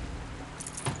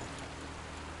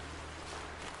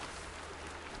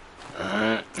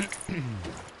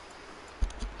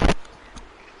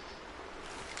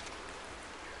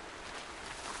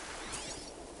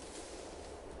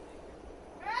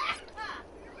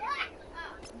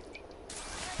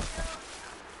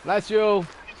 Bless you.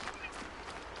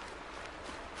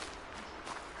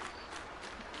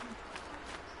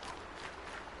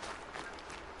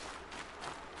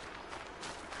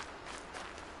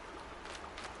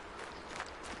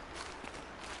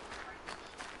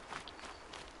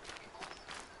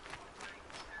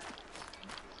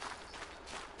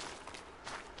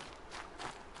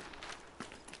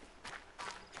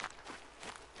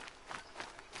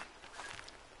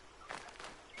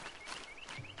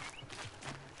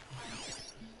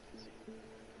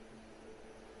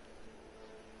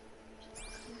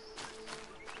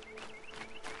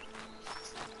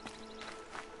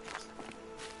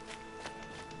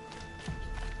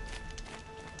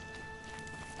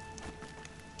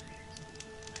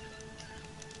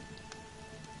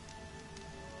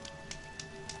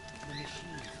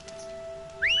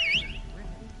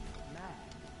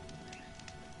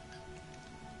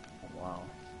 Wow.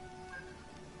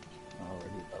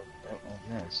 Already up. Oh,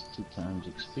 yeah, it's 2 times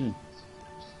XP.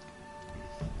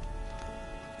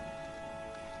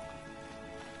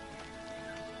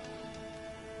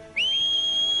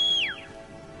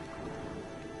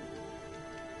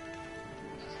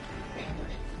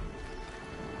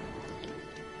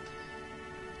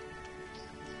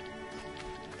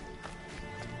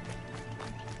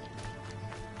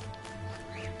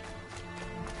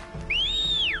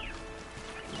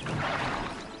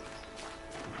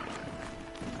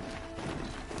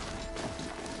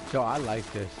 So I like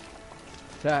this.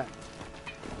 That.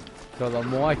 So the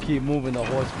more I keep moving, the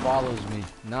horse follows me.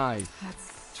 Nice.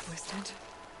 That's twisted.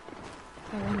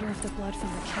 I wonder if the blood from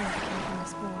the killer came from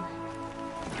this boar.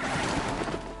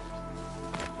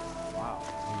 Wow,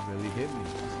 he really hit me.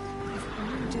 If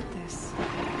Bernard did this, then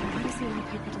why does he want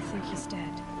people to think he's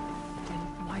dead? Then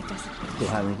why doesn't he? Still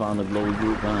haven't found the glowy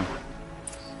group, huh?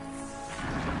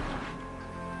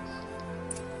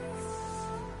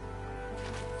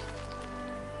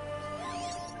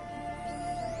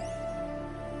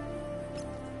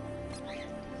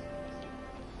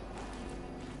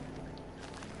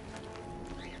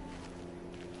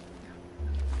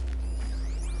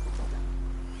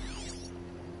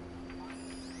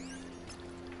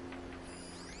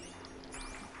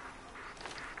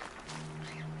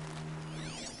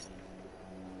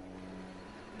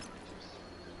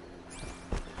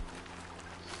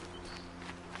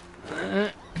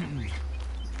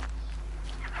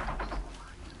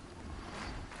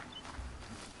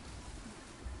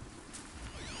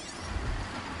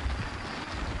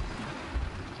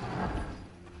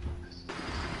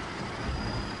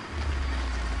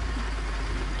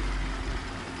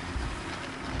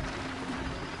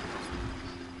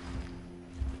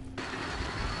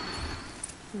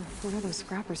 What are those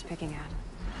scrappers picking at?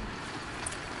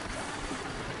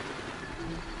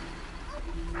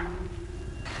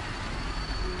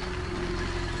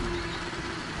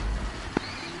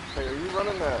 Hey, are you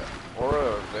running that Aura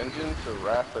of Vengeance or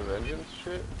Wrath of Vengeance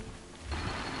shit?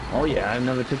 Oh yeah, I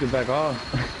never took it back off.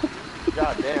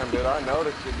 God damn, dude, I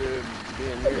noticed it, dude,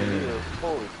 being near you.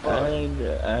 Holy fuck.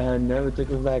 I never took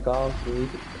it back off, dude.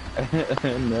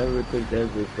 I never took that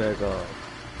bitch back off.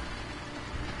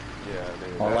 Yeah,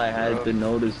 dude. All I had to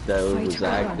notice that it was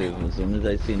Fight active. As soon as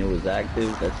I seen it was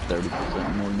active, that's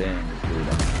 30% more damage, dude. I'm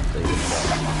not taking it off.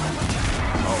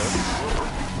 Oh,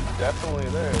 it's definitely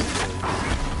there, dude.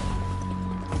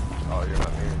 Oh, you're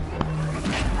not here.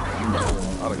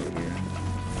 I'd have get here.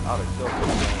 I'd have killed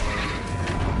this guy.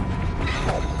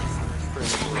 Pretty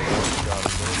much what I got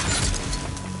it,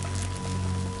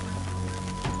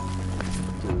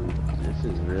 Dude, this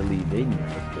is really, they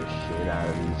nerfed the shit out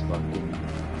of these fucking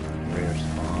rare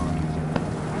spawns.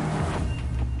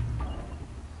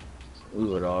 We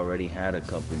would already had a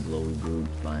couple glowy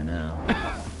groups by now.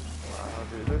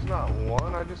 Dude, there's not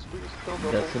one. We just killed the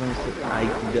That's whole what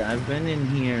I'm saying. I've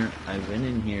been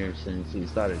in here since we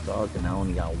started talking. I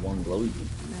only got one glowy group.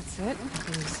 That's it.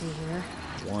 Let me see here.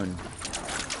 One.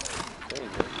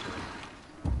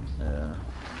 Yeah.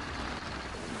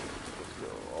 Let's go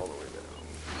all the way down.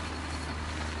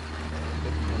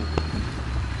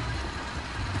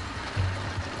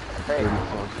 Hey,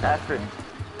 Astrid.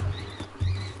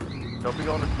 Don't be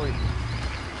going to sleep.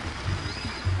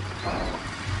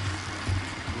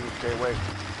 Okay, wait.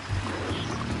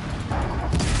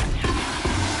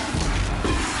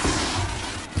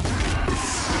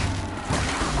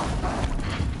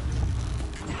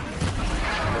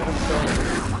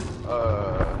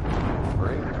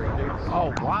 Oh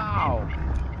wow!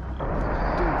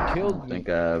 Dude killed me. I think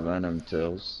I have venom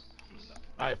tails.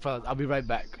 Alright, fellas, I'll be right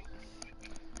back.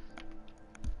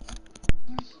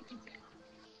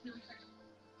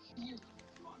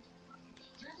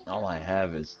 All I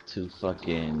have is two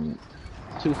fangs.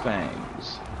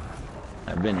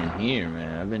 I've been in here,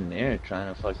 man. I've been there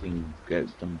trying to fucking get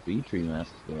some V-Tree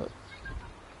masks, but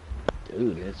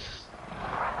dude, it's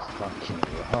fucking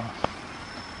rough.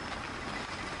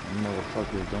 Them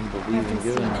motherfuckers don't believe in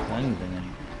giving us anything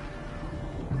anymore.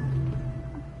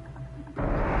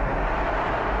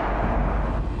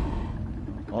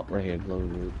 Oh, right here, glow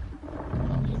root.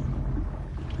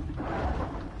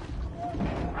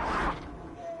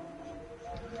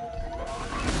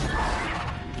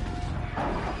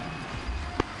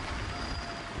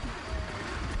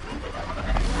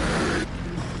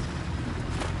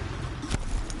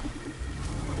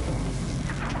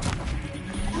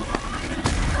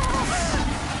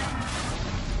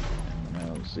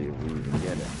 See if we even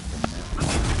get it.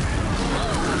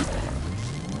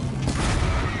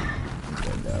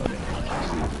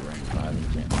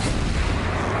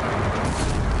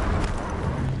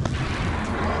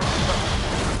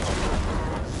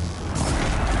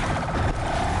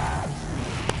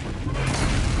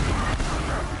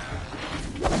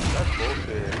 That's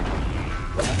bullshit.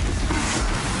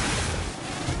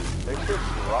 They should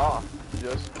drop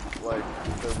just like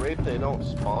the rate they don't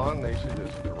spawn. They should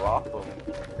just drop them.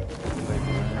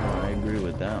 I agree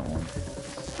with that one.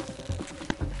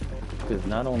 Because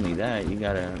not only that, you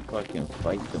gotta fucking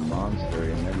fight the monster,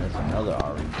 and then there's another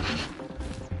RNG.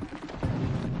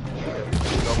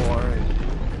 Double RNG.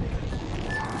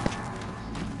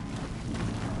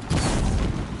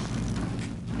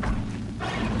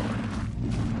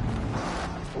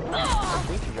 I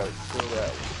think you gotta kill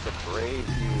that with the brave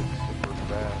dude super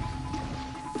fast.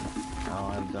 Oh,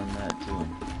 I've done that too.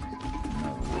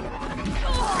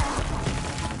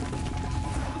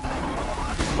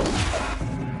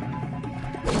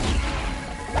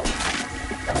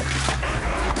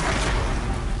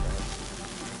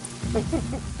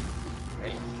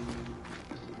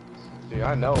 See,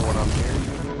 I know when I'm near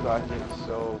you, dude, I hit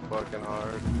so fucking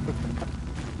hard.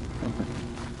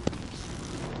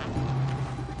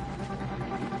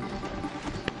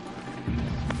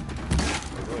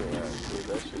 Look at that, dude,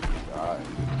 that shit just died.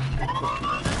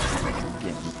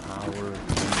 Getting power,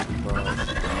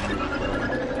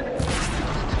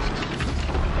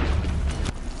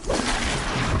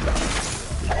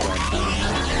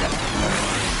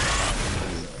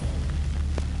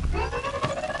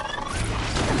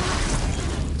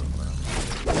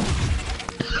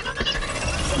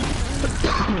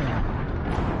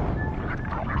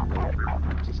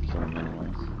 just kill him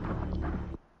anyways.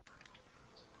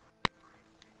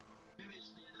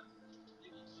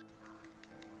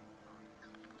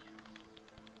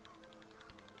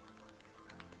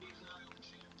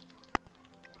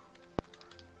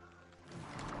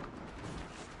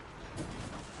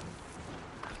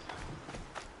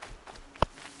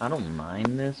 I don't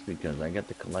mind this because I get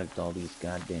to collect all these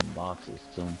goddamn boxes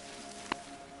too.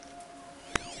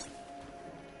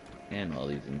 And all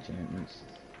these enchantments.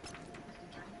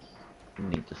 We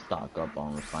need to stock up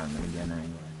on refinement again anyway.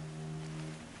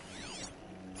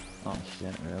 Oh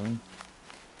shit, really?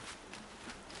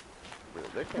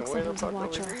 They can Looks wait like it was a up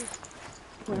watcher. here.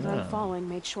 Whoever Yeah. I'm following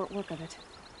made short work of it.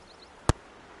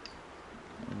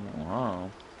 Wow.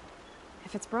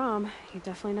 If it's Brahm, he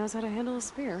definitely knows how to handle a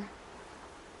spear.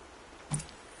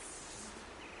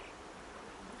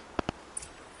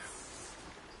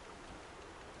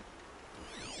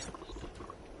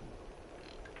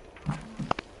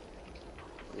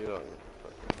 You don't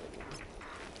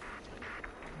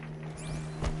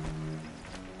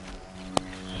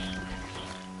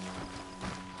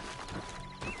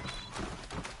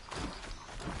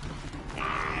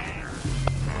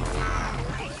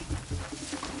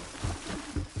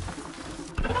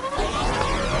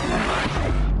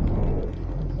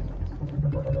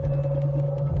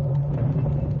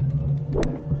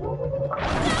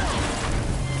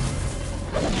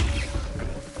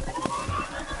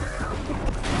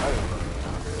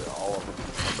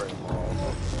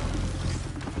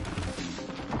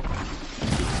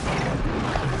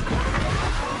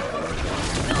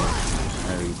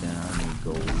Everything I need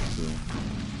gold to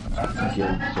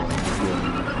get so I'm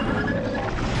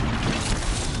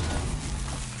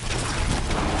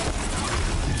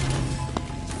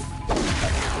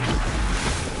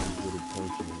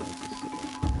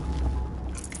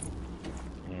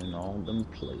and all them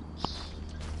plates.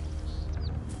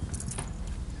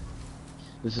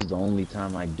 This is the only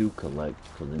time I do collect,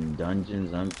 because in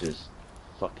dungeons I'm just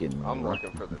fucking I'm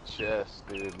looking for the chest,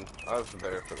 dude. I was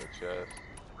there for the chest.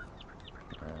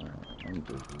 I'm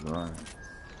just running.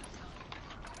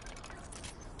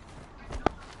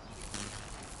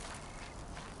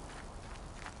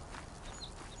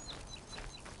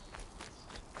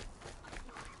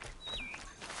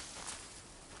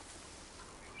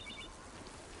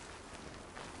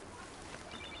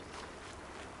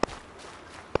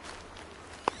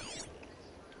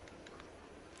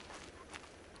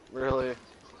 Really?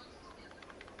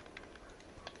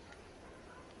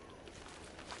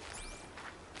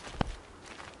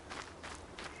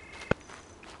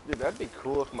 Dude, that'd be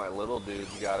cool if my little dude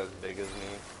got as big as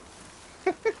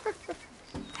me.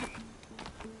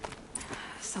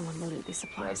 Someone loaded these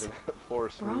supplies. Imagine 4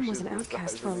 Brahm was an swooshes the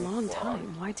outcast size for a of these long blocks.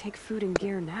 time. Why take food and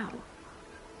gear now?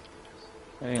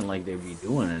 It ain't like they be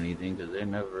doing anything, because they're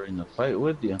never in the fight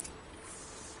with you.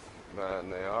 Man,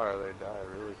 they die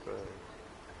really quick.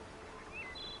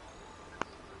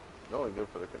 It's only good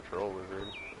for the control wizard.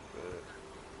 But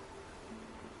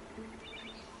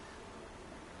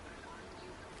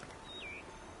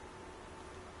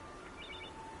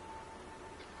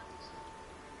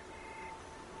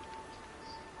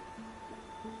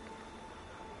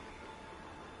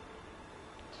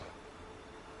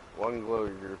one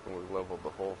glowy group and we've leveled the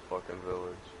whole fucking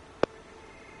village.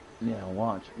 Yeah,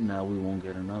 watch. Now we won't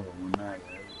get another one either.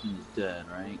 Everything's dead,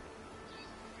 right?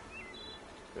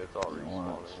 It's all Yeah, respawning.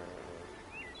 watch.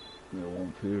 It won't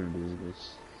appear, dude.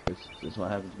 This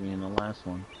what happened to me in the last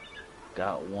one.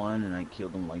 Got one and I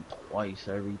killed him like twice,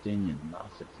 everything, and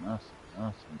nothing,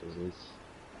 dude. It's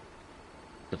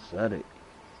pathetic.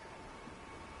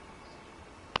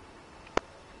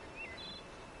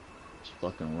 It's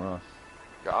fucking rough.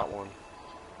 Got one.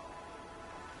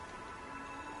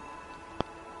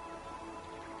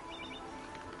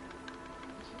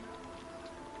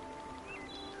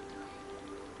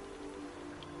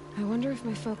 I wonder if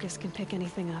my focus can pick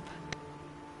anything up.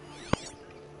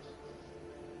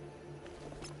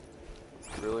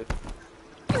 Really?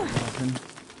 Nothing.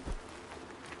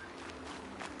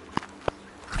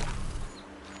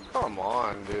 Come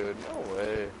on, dude. No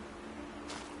way.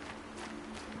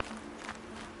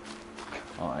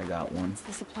 Oh, I got one. It's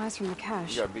the supplies from the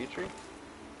cache. You got Beatree?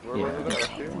 Where Yeah, was it? I Up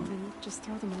here? got one. And just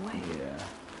throw them away. Yeah.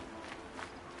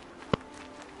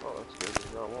 Oh, that's good.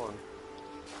 You got one.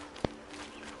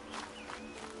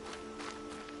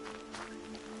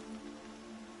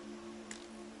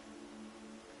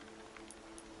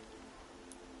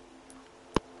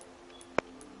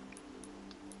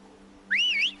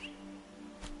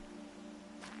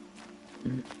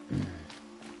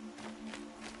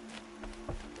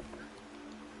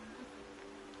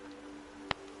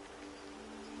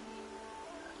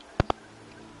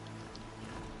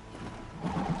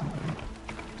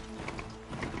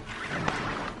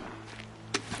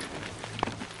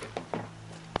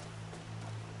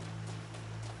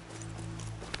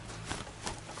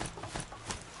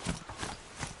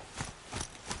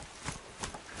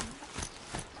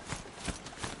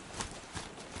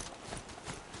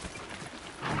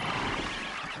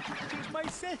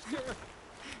 sister!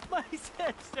 My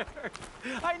sister!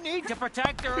 I need to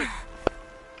protect her!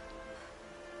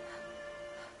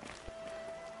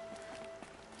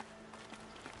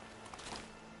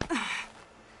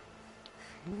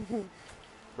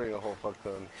 Bring a whole fuck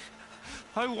ton.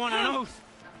 I want an oath!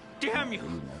 Damn you!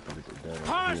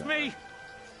 Promise me!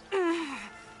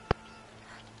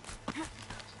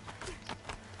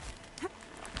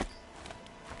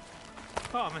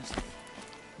 Promise.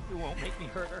 You won't make me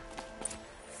hurt her.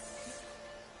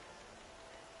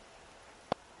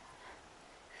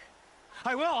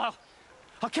 I will!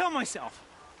 I'll kill myself!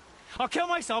 I'll kill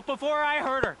myself before I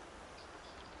hurt her!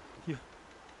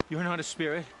 You're not a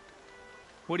spirit.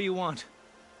 What do you want?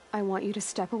 I want you to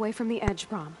step away from the edge,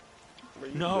 Brom. Where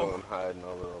you No. going hiding,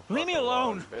 a little Leave me fucking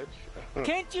alone. log, bitch?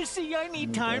 Can't you see I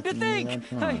need time to think?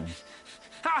 Time.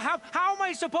 How am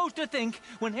I supposed to think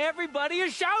when everybody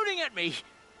is shouting at me?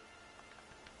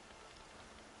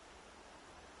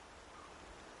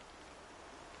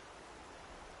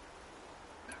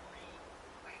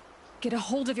 Get a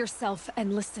hold of yourself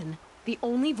and listen. The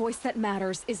only voice that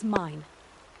matters is mine.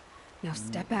 Now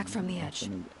step back from the edge.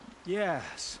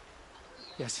 Yes.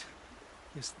 Yes.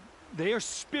 Yes. They are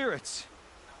spirits.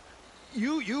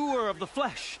 You are of the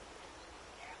flesh.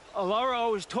 Alara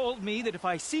always told me that if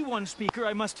I see one speaker,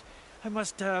 I must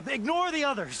ignore the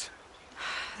others.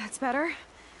 That's better.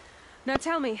 Now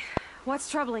tell me, what's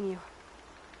troubling you?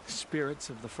 Spirits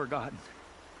of the forgotten.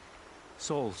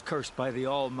 Souls cursed by the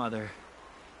All-Mother.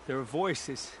 Their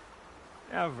voices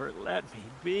never let me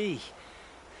be.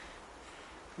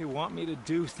 They want me to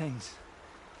do things,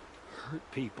 hurt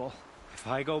people. If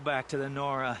I go back to the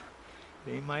Nora,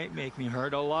 they might make me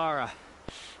hurt Alara.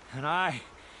 And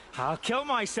I'll kill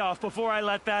myself before I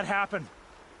let that happen.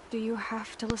 Do you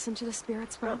have to listen to the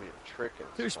spirits, Brom? That'd be a trick and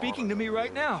They're spawn speaking to me them,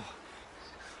 right man. now.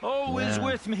 Always Yeah.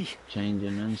 with me.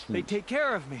 Changing They instance. take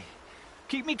care of me.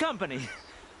 Keep me company.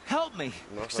 Help me.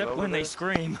 Nothing Except over when they there?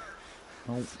 scream.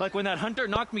 Nope. Like when that hunter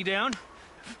knocked me down.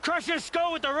 Crush his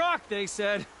skull with the rock, they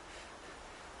said.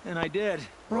 And I did. Oh,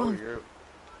 Brom, you're...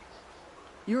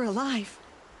 you're alive.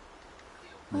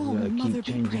 You Oh, gotta Mother keep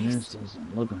be changing praised. instance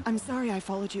and looking. I'm sorry I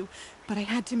followed you, but I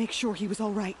had to make sure he was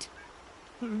all right.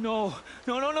 No.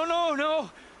 No.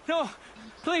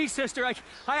 Please, sister,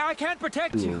 I can't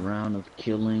protect Do a you. round of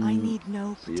killing. I need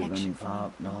no See if any protection from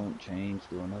pop. you. Don't change.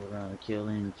 Do another round of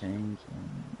killing. Change.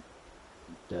 And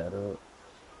that up.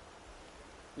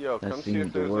 Yo, That come see seemed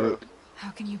if to there's work. How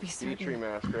can you be a tree certain?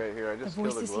 mask right here. I The just killed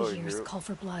a voices he glowy hears group. call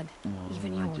for blood, Oh,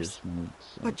 even I yours. just moved.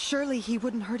 So But surely he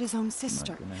wouldn't hurt his own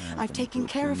sister. gonna happen I've taken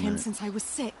until care of him tonight. since I was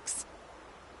 6.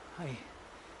 I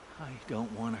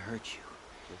don't want to hurt you.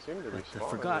 They seem to be But the spawning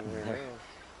forgotten, in here they're- now.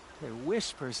 Their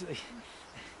whispers,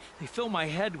 they fill my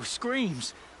head with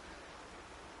screams.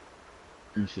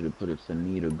 you should have put it to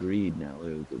need agreed. Now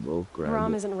we could both grab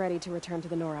Brom it. isn't ready to return to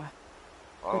the Nora.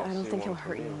 But I don't see think one he'll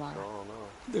hurt from you, here, Lara. so I don't know.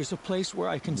 There's a place where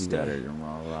I can You got stay. it in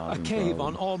Raw A Robin, cave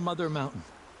on probably. All Mother Mountain.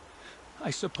 I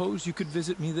suppose you could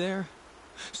visit me there,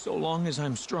 so long as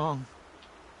I'm strong.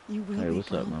 You will Hey, be,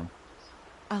 what's up, Brom. man?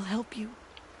 I'll help you.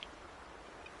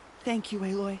 Thank you,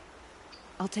 Aloy.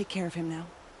 I'll take care of him now.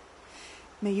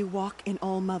 May you walk in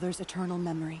All Mother's eternal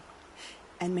memory.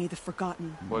 And may the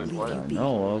forgotten What- leave what- you I be.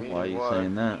 know of. Why are you Why?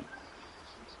 saying that?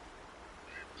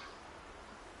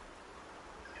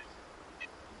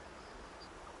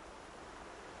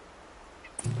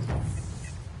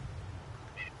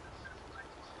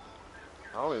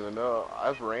 I don't even know.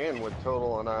 I've ran with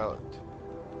Total Annihilation.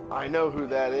 I know who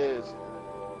that is.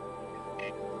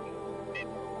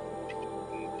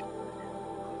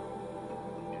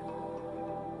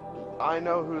 I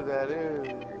know who that is.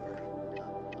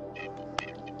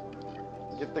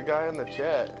 Get the guy in the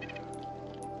chat.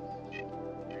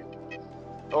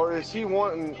 Or is he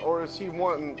wanting,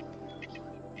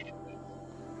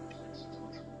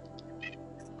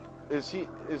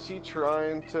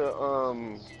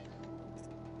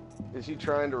 is he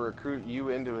trying to recruit you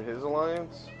into his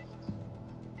alliance?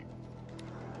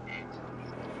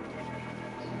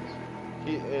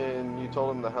 And you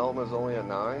told him the helm is only a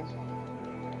 9?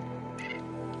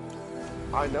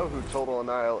 I know who Total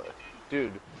Annihilation,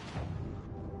 dude.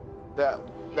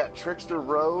 That trickster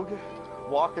rogue,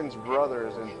 Walken's brother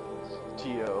is in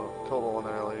TO, Total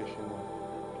Annihilation.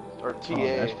 Or TA.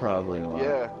 Oh, that's probably why.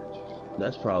 Yeah.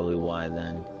 That's probably why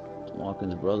then.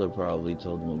 Walken's brother probably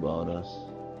told him about us.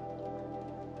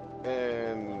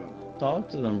 And Talk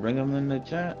to them. Bring them in the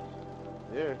chat.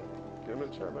 yeah, get him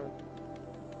in chat, man.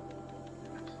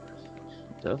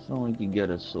 Definitely could get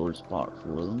a sore spot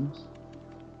for them.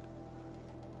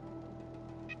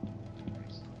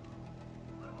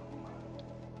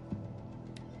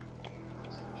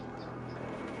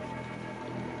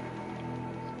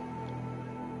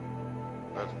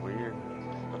 That's weird.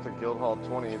 That's a Guildhall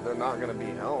 20. They're not gonna be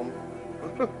Helm.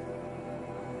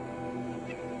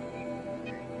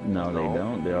 No, they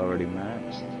don't. They're already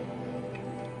maxed.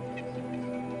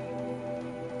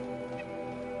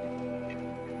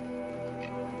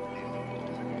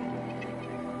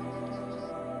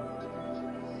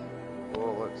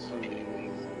 Well, let's see.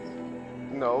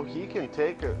 No, he could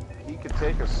take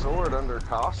a sword under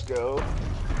Costco.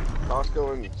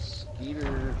 Costco and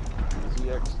Skeeter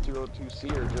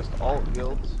ZX202C are just alt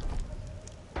guilds.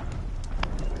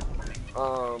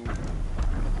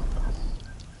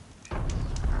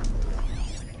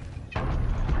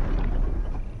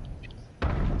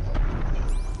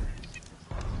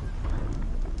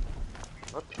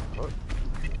 What the fuck?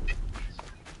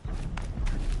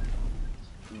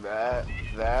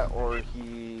 That or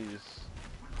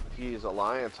he's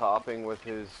alliance hopping with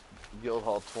his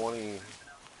Guildhall 20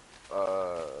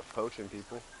 poaching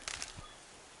people.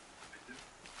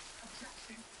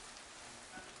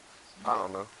 I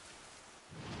don't know.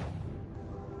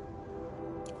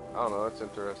 That's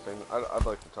interesting. I'd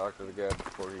like to talk to the guy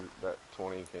before that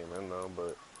 20 came in though,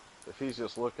 but if he's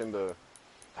just looking to...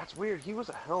 That's weird, he was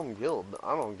a Helm guild.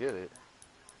 I don't get it.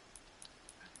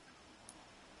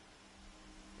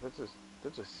 That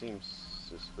just seems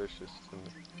suspicious to me.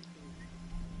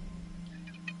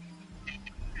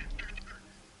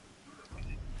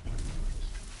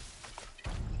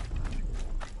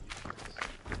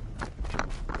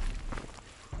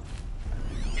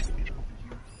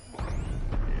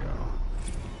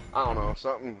 I don't know,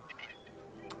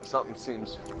 something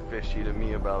seems fishy to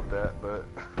me about that, but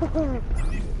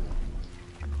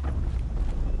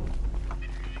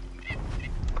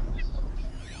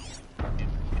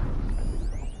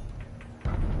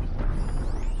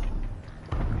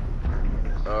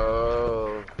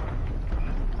oh.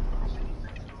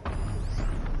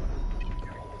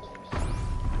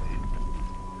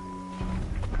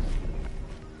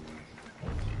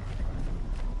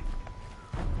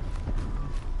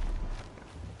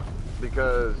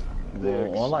 Because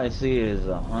well, all I see is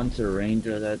a Hunter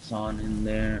Ranger that's on in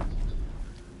there.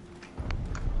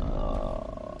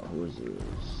 Who's this?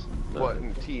 What,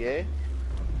 in TA?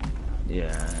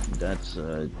 Yeah, that's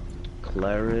a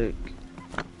Cleric.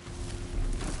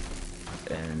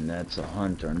 And that's a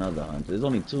Hunter, another Hunter. There's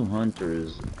only 2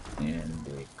 Hunters and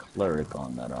a Cleric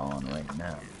on that are on right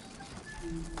now.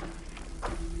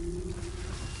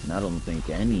 And I don't think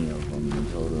any of them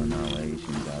in Total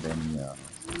Annihilation got any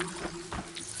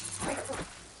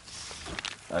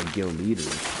guild leaders.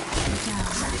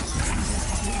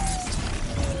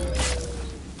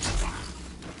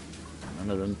 None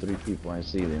of them 3 people I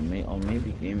see, they may, oh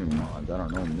maybe Gaming Mods, I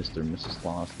don't know, Mr. and Mrs.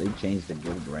 Lost, they changed the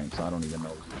guild ranks, so I don't even know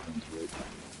who's with.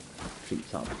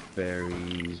 Treetop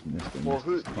Fairies, Mr. Well,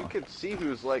 Mrs. you could see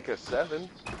who's like a 7.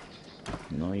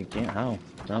 No, you can't. How?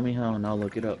 Tell me how and I'll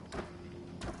look it up.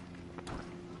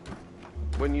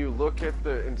 When you look at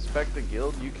the inspect the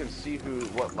guild, you can see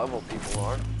what level people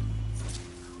are.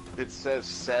 It says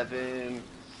 7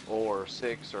 or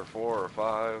 6 or 4 or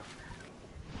 5.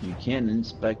 You can't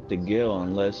inspect the guild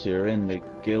unless you're in the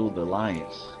guild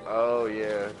alliance. Oh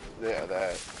yeah,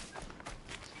 that.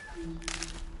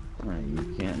 Right,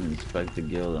 you can't inspect the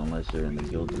guild unless you're in the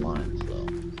guild alliance though.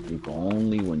 You can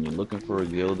only, when you're looking for a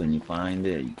guild and you find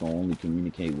it, you can only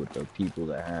communicate with the people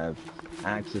that have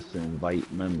access to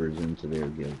invite members into their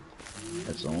guild.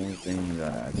 That's the only thing you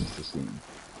got access to see.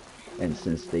 And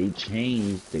since they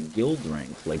changed the guild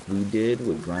ranks, like we did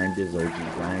with grinders, OG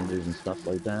grinders and stuff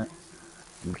like that,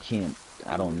 you can't,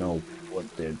 I don't know what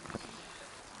they're...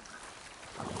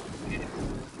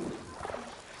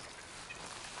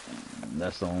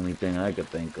 That's the only thing I could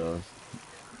think of.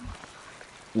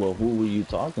 Well, who were you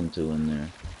talking to in there?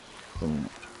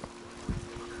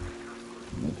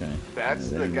 Okay. That's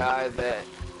the guy that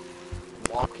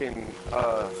walking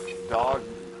dog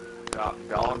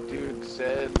dude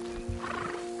said.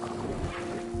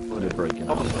 They're breaking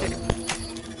up.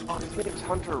 Oh, his name's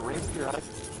Hunter Ranger.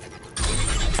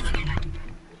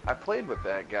 I played with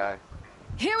that guy.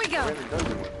 Here we go. I ran a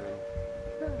dungeon with him.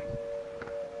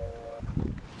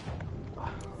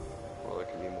 Well, there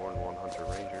could be more than one Hunter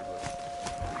Ranger, but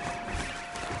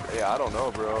yeah, I don't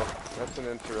know, bro. That's an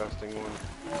interesting one.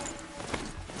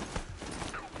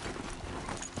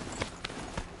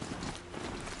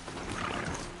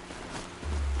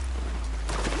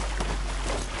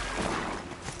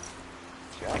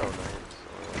 Shadow Knights.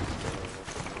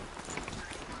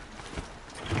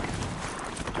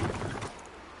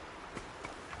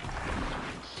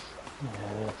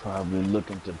 Probably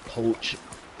looking to poach,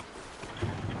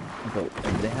 but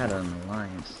if they had an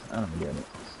alliance, I don't get it.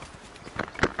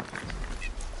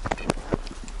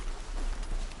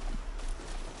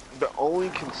 only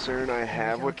concern I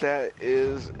have with that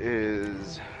is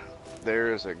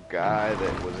there is a guy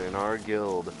that was in our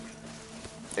guild,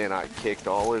 and I kicked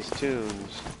all his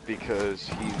tunes because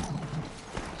he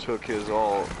took his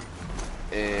ult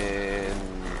and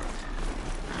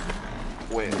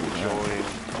went and joined.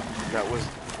 That was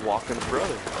Walken's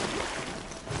brother.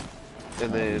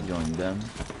 And then he joined them.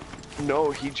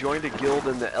 No, he joined a guild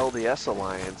in the LDS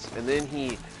Alliance, and then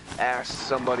he asked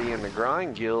somebody in the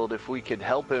Grind Guild if we could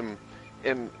help him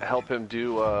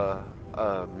do a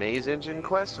maze engine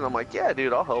quest, and I'm like, yeah,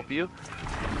 dude, I'll help you.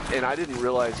 And I didn't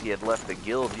realize he had left the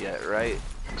guild yet, right?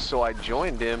 So I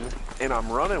joined him, and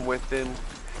I'm running with him,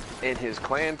 and his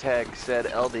clan tag said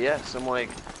LDS. I'm like,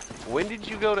 when did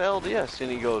you go to LDS? And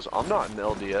he goes, I'm not in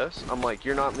LDS. I'm like,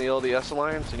 you're not in the LDS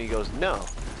Alliance? And he goes, no.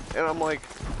 And I'm like,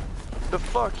 the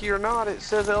fuck you're not? It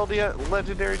says LDS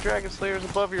Legendary Dragon Slayers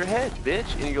above your head,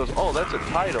 bitch. And he goes, oh, that's a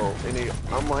title. And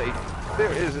I'm like,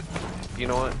 there is, you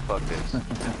know what? Fuck this.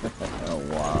 Oh,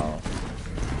 wow.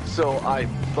 So I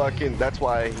fucking, that's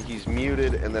why he's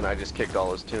muted, and then I just kicked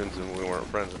all his tunes and we weren't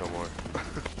friends no more.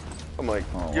 I'm like,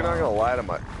 oh, you're not gonna lie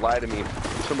to me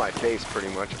to my face, pretty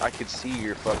much. I could see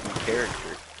your fucking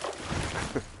character.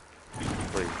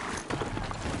 Like,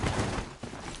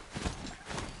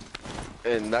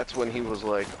 and that's when he was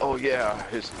like, oh yeah,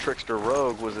 his Trickster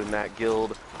Rogue was in that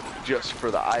guild just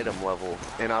for the item level,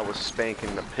 and I was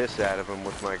spanking the piss out of him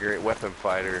with my Great Weapon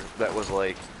Fighter that was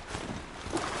like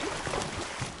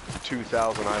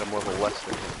 2,000 item level less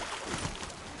than him.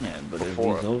 Yeah, but if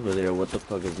he's over there, what the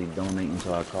fuck is he donating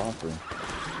to our coffer? No,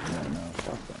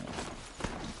 fuck that.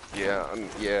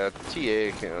 Yeah,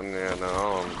 TA can, yeah,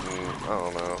 no, I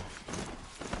don't know.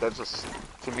 That just,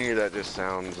 to me, that just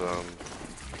sounds,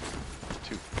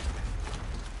 too...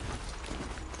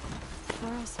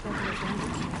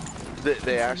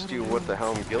 They asked you what the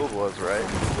Helm Guild was, right?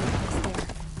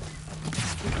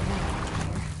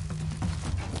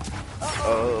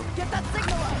 Oh. Get that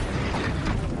signal up!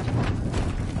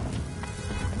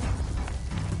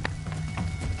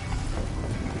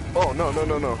 Oh, no.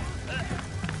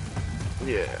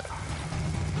 Yeah.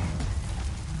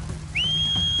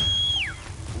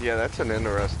 Yeah, that's an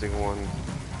interesting one.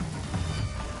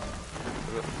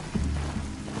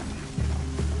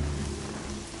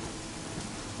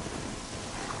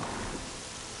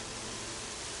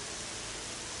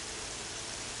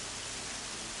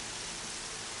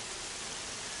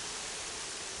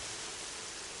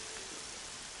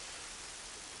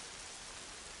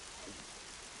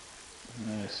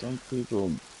 Yeah, some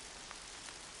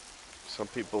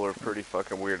people are pretty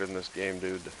fucking weird in this game,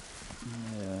 dude.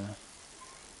 Yeah.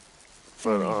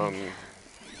 But,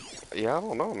 yeah, I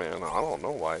don't know, man. I don't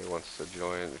know why he wants to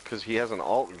join. Because he has an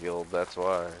alt guild, that's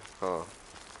why. Huh.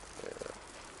 Yeah.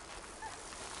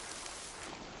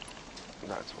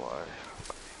 That's why.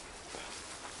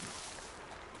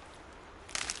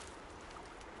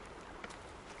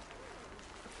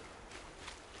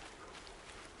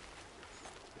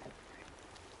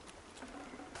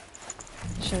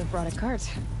 Should have brought a cart.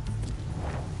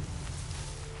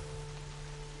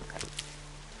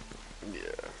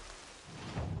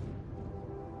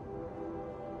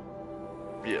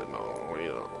 Yeah, no, we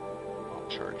don't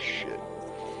charge shit.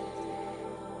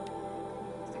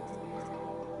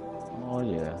 Oh,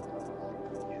 yeah.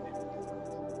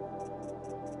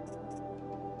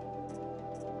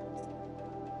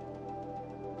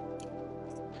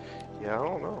 Yeah, I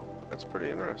don't know. That's pretty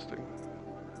interesting.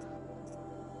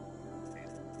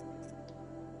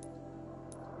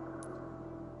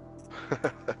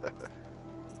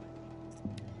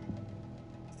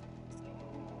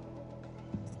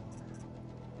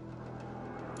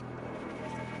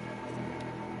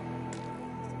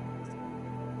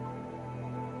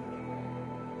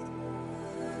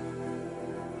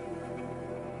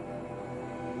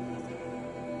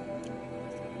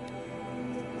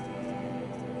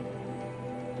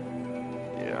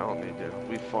 Yeah, I don't need to.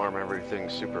 We farm everything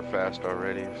super fast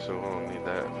already, so I don't need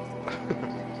that.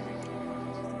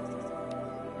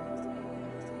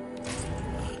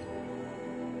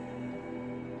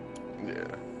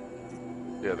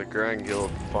 Yeah, the Grind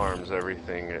Guild farms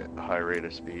everything at a high rate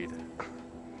of speed.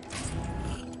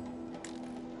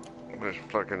 Just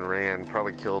fucking ran,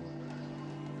 probably killed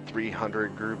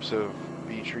 300 groups of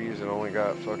bee trees and only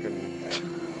got fucking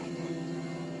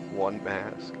one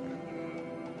mask.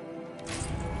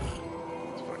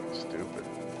 It's fucking stupid.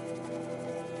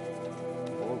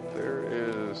 Well, there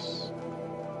is...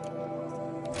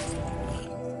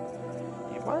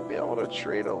 You might be able to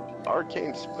trade a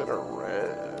Arcane Spinner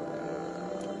Red.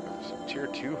 Tier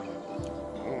 2. Yeah,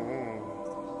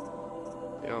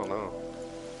 I don't know.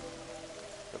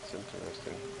 That's That's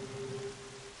interesting.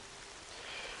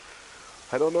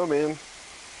 I don't know, man.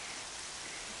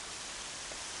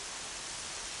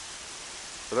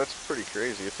 But that's pretty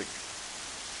crazy. It's a...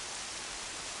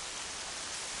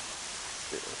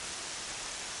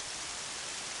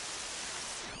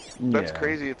 That's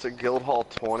crazy. It's a guild hall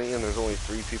 20 and there's only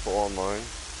 3 people online.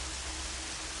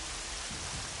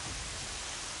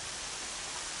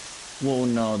 Well,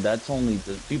 no, that's only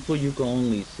the people you can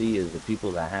only see is the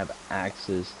people that have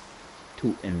access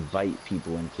to invite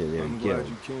people into their I'm guild. glad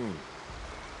you came.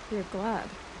 You're glad.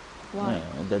 Why?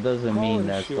 Yeah, that doesn't Call mean it a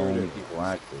that's the shared only interest. people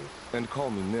active. And call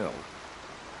me Nil.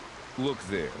 Look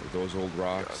there, those old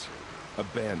rocks. A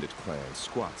bandit clan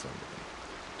squats under them.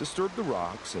 Disturb the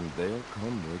rocks and they'll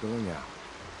come wriggling out.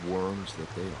 Worms that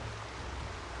they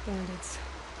are. Bandits.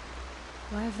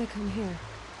 Why have they come here?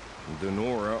 The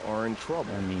Nora are in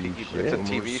trouble. I mean, It's a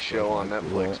TV show on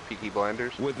Netflix, Peaky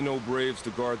Blinders. With no braves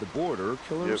to guard the border,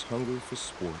 killers hunger for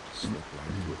sport to slip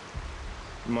right through.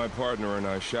 My partner and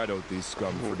I shadowed these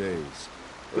scum for days.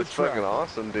 That's fucking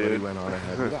awesome, But he dude. went on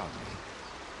ahead without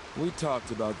me. We talked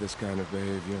about this kind of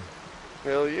behavior.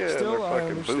 Hell yeah, Still, they're I fucking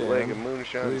understand. bootlegging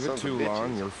moonshine Leave it sons of too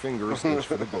long, bitches. your fingers itch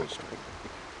for the bowstring.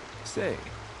 Say,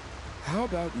 how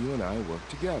about you and I work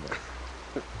together?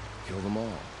 Kill them all.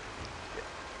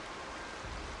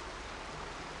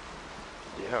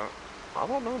 Yeah, I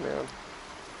don't know, man.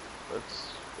 That's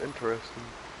interesting.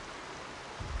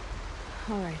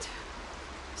 All right.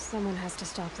 Someone has to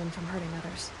stop them from hurting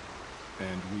others.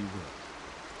 And we will.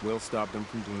 We'll stop them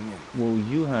from doing anything. Well,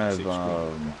 you have, Six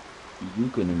strong. you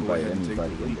can Go invite ahead and take the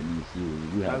anybody lead. underneath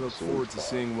you. You I have look sword forward to power.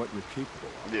 seeing what you're capable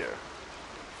of. Yeah.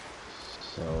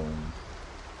 So,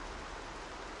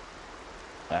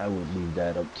 I would leave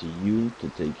that up to you to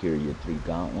take care of your 3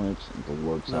 gauntlets. If it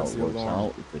works That's out, the works alarm.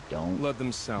 out. If it don't, Let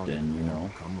them sound it. then, you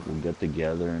know, we'll get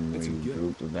together and It's a gift.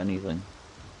 regroup if anything.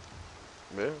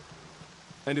 Yeah.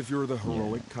 And if you're the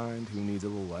heroic kind who needs a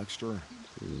little extra,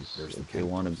 there's the If they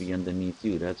want to be underneath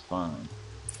you, that's fine.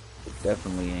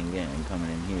 Definitely ain't getting coming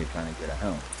in here trying to get a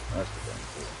helm. That's the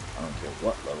thing. I don't care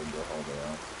what level you're holding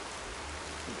out.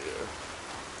 Yeah.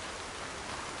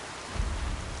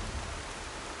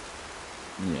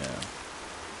 Yeah.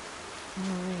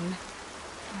 Marine.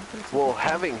 Well,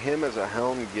 having him as a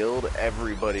helm guild,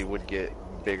 everybody would get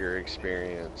bigger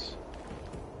experience.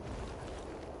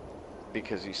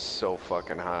 Because he's so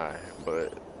fucking high.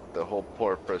 But the whole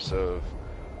purpose of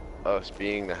us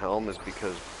being the helm is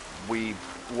because we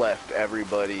left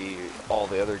everybody, all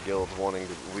the other guilds wanting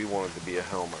to, we wanted to be a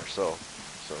helm ourselves.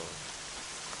 So.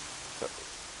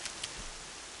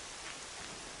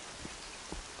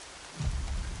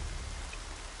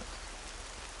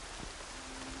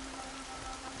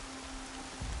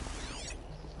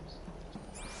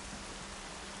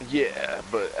 Yeah,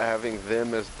 but having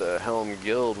them as the Helm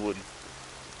Guild would...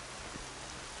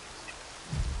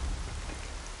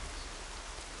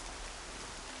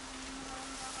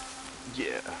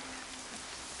 Yeah.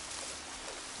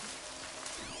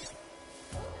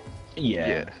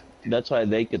 Yeah. That's why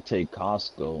they could take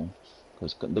Costco.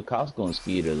 Because the Costco and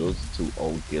Skeeter, those are 2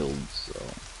 old guilds, so...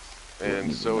 it And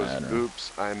wouldn't so even is matter.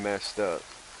 Oops, I Messed Up.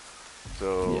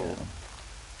 So... Yeah.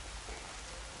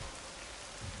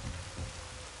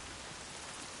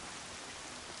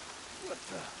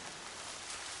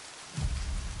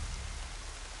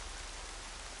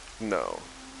 No.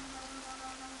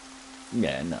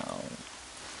 Yeah, no.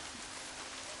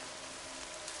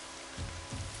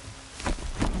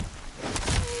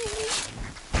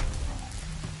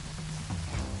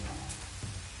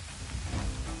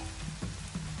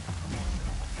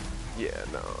 Yeah,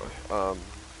 no.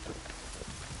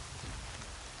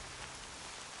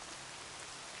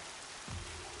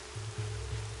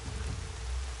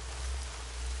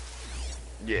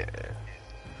 Yeah.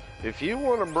 If you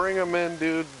want to bring them in,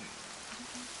 dude,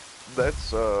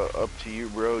 that's up to you,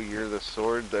 bro. You're the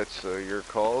sword. That's your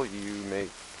call. You make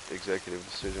executive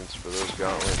decisions for those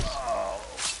gauntlets.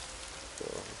 So,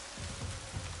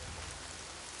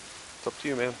 it's up to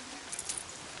you, man.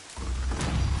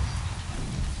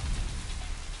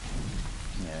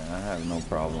 Yeah, I have no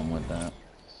problem with that.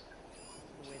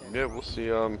 Yeah, we'll see.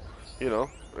 You know,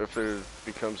 if there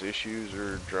becomes issues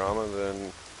or drama,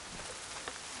 then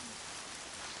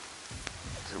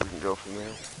we can go from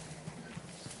there.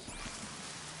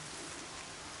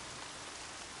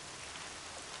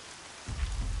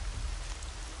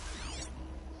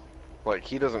 Like,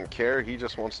 he doesn't care. He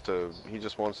just wants to. He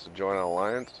just wants to join an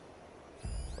alliance.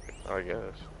 I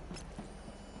guess.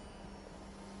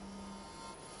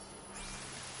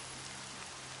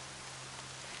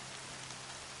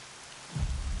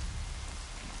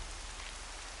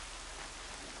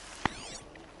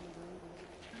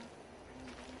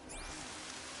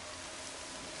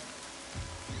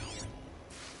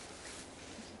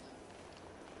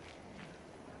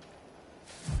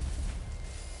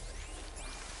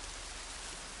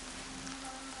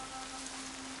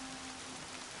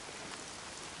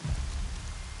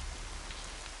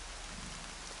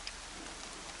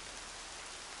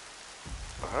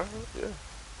 Yeah.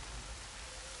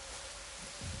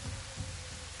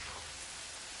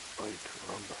 Ay,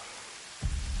 caramba.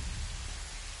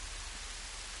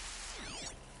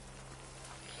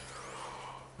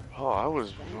 Oh,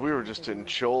 we were just in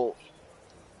Jolt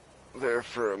there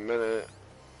for a minute.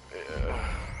 Yeah.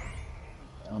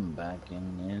 I'm back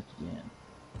in this again.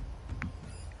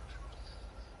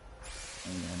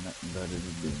 Ain't got nothing better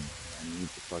to do. I need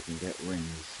to fucking get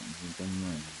rings. I need them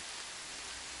rings.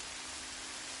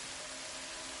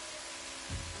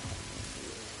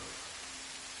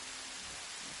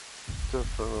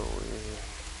 Definitely.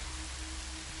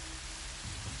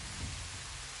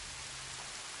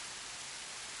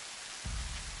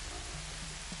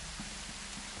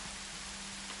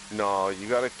 No, you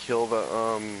gotta kill the,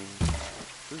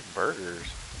 these burgers.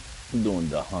 I'm doing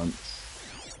the hunts.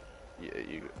 Yeah,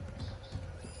 you...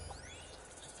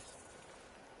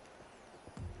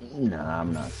 Nah,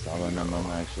 I'm not selling them.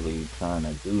 I'm actually trying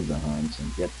to do the hunts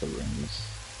and get the rings.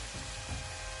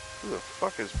 Who the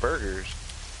fuck is burgers?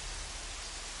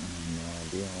 No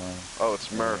idea why. Oh,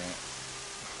 it's Murph.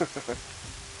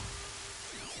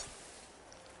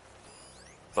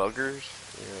 Buggers?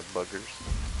 Yeah, buggers.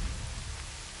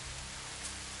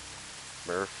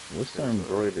 Murph. What's the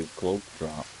embroidered cloak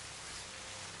drop?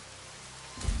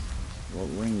 What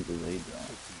ring do they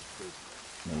drop?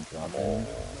 They drop in?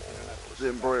 The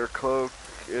embroidered cloak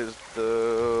is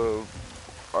the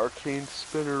arcane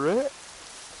spinneret,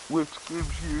 which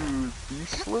gives you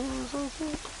beast slayers, I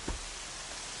think.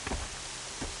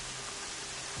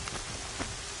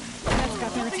 That's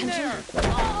got their attention.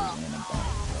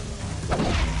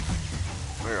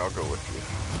 Here, I'll go with you.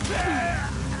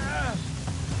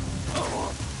 I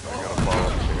got a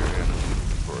volunteer in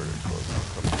embroidered cloak.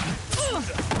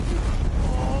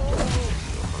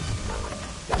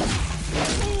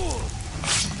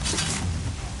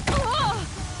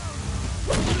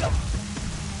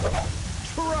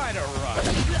 Try to run.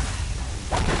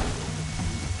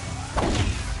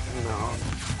 No.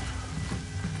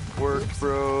 Work,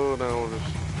 bro. Now we're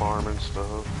just farming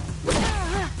stuff.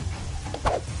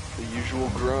 The usual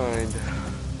grind.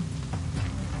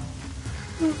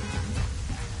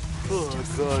 Oh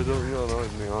god, don't yawn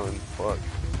on me on. Fuck.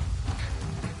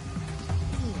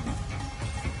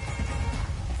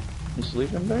 You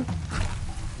sleeping there?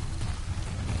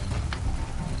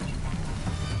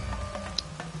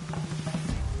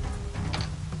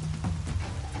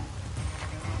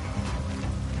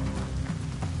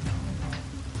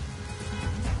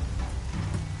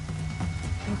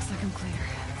 Looks like I'm clear.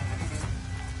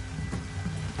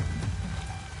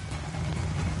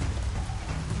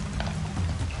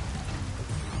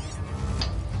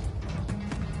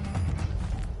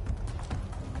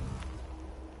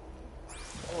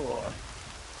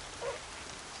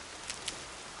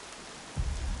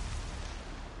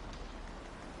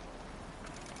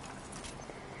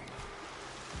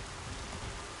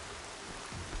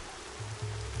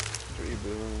 Three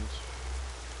boons.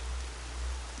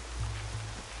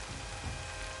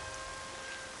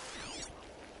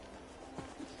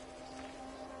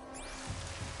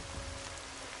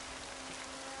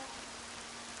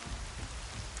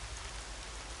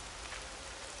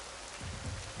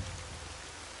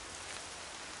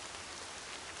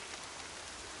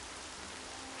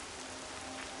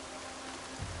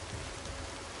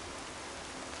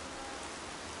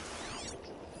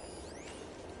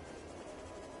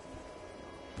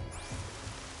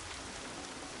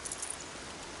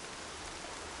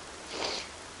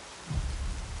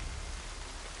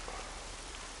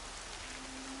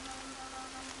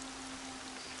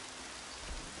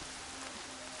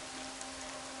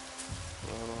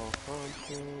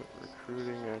 Content,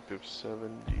 recruiting, active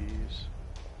 70s.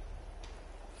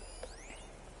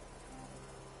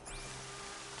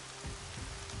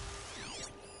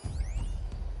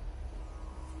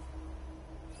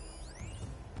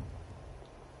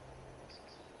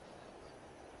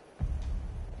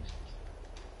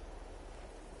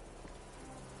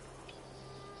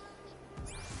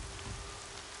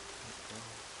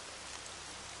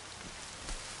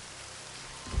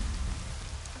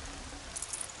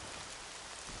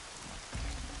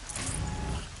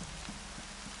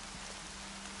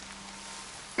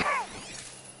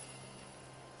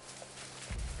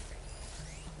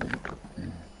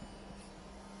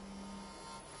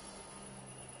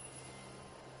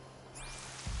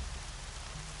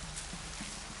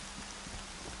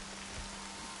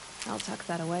 I'll tuck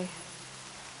that away.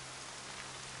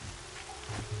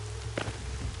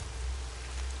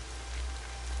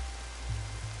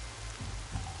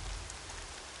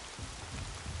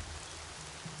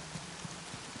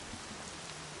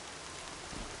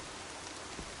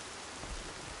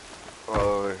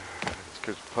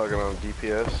 Because you're plugging on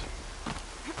DPS.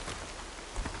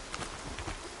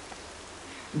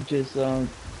 Just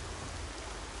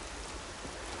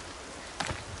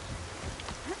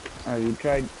have you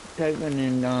tried typing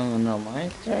in an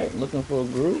alliance chat looking for a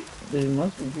group? There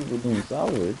must be people doing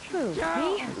salvage.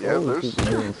 Yeah, There's people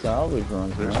doing salvage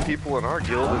runs. There's people in our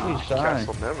guild Don't in be shy.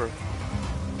 Castle Never.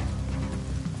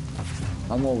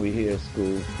 I'm over here,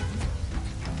 school.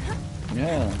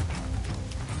 Yeah.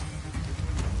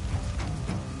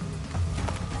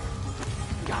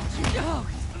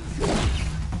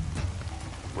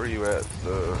 Where you at? I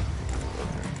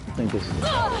think this is a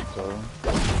salvage, so.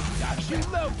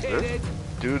 There's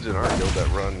dudes in our guild that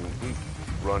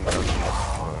run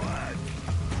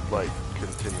like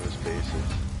continuous basis.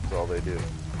 That's all they do.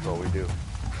 That's all we do.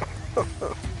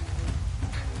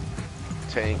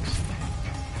 Tanks,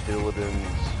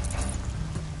 Illidan's,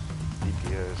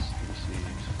 DPS,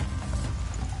 DCs.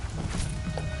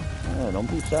 Yeah, don't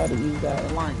be shy to use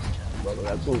that alliance chat, brother.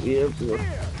 That's what we're here for.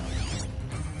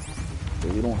 So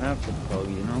you don't have to bug,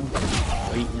 you know?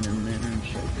 Waiting in there and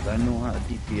shit. Cause I know how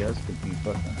DPS could be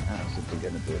fucking ass if they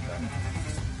get into it then.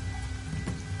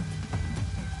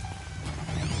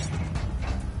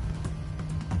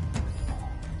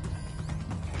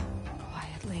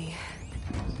 Quietly.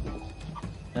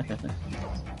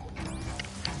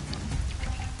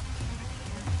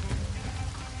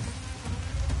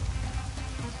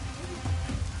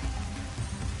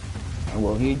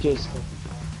 Well, he just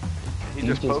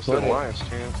posted put it. Alliance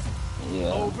Champ.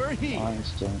 Yeah. Overheat.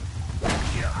 Alliance Champ.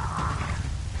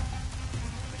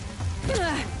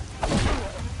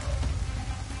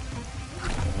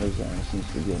 His ass needs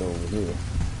to get over here.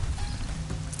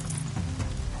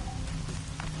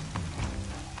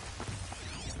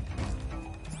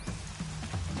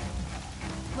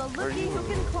 The looky who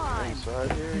can climb.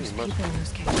 Inside here, There's you must people in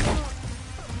those caves.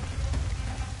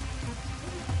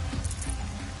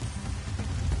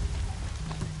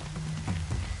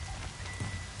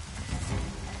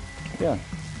 Yeah.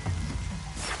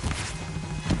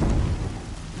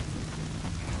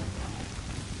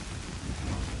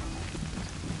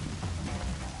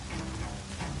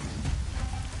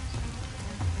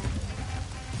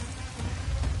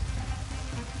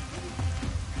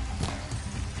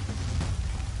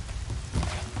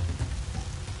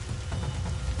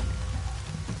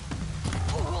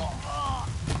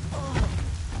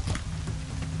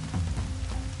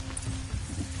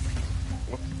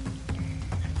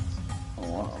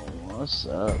 What's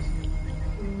up?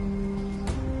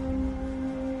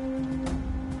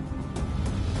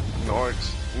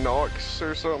 Nox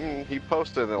or something. He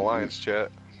posted an Alliance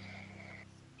chat.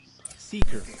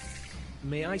 Seeker,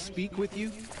 may I speak with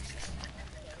you?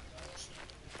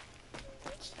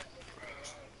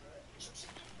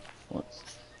 What?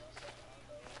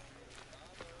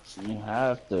 You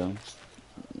have to.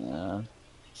 Yeah.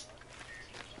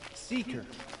 Seeker,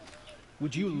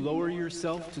 would you lower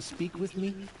yourself to speak with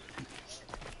me?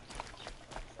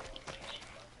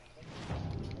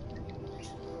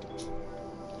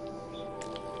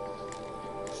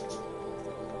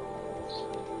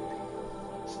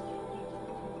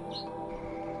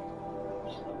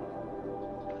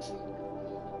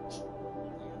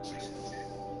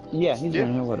 Yeah, he's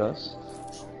in here with us.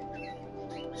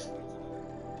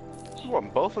 You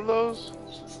want both of those?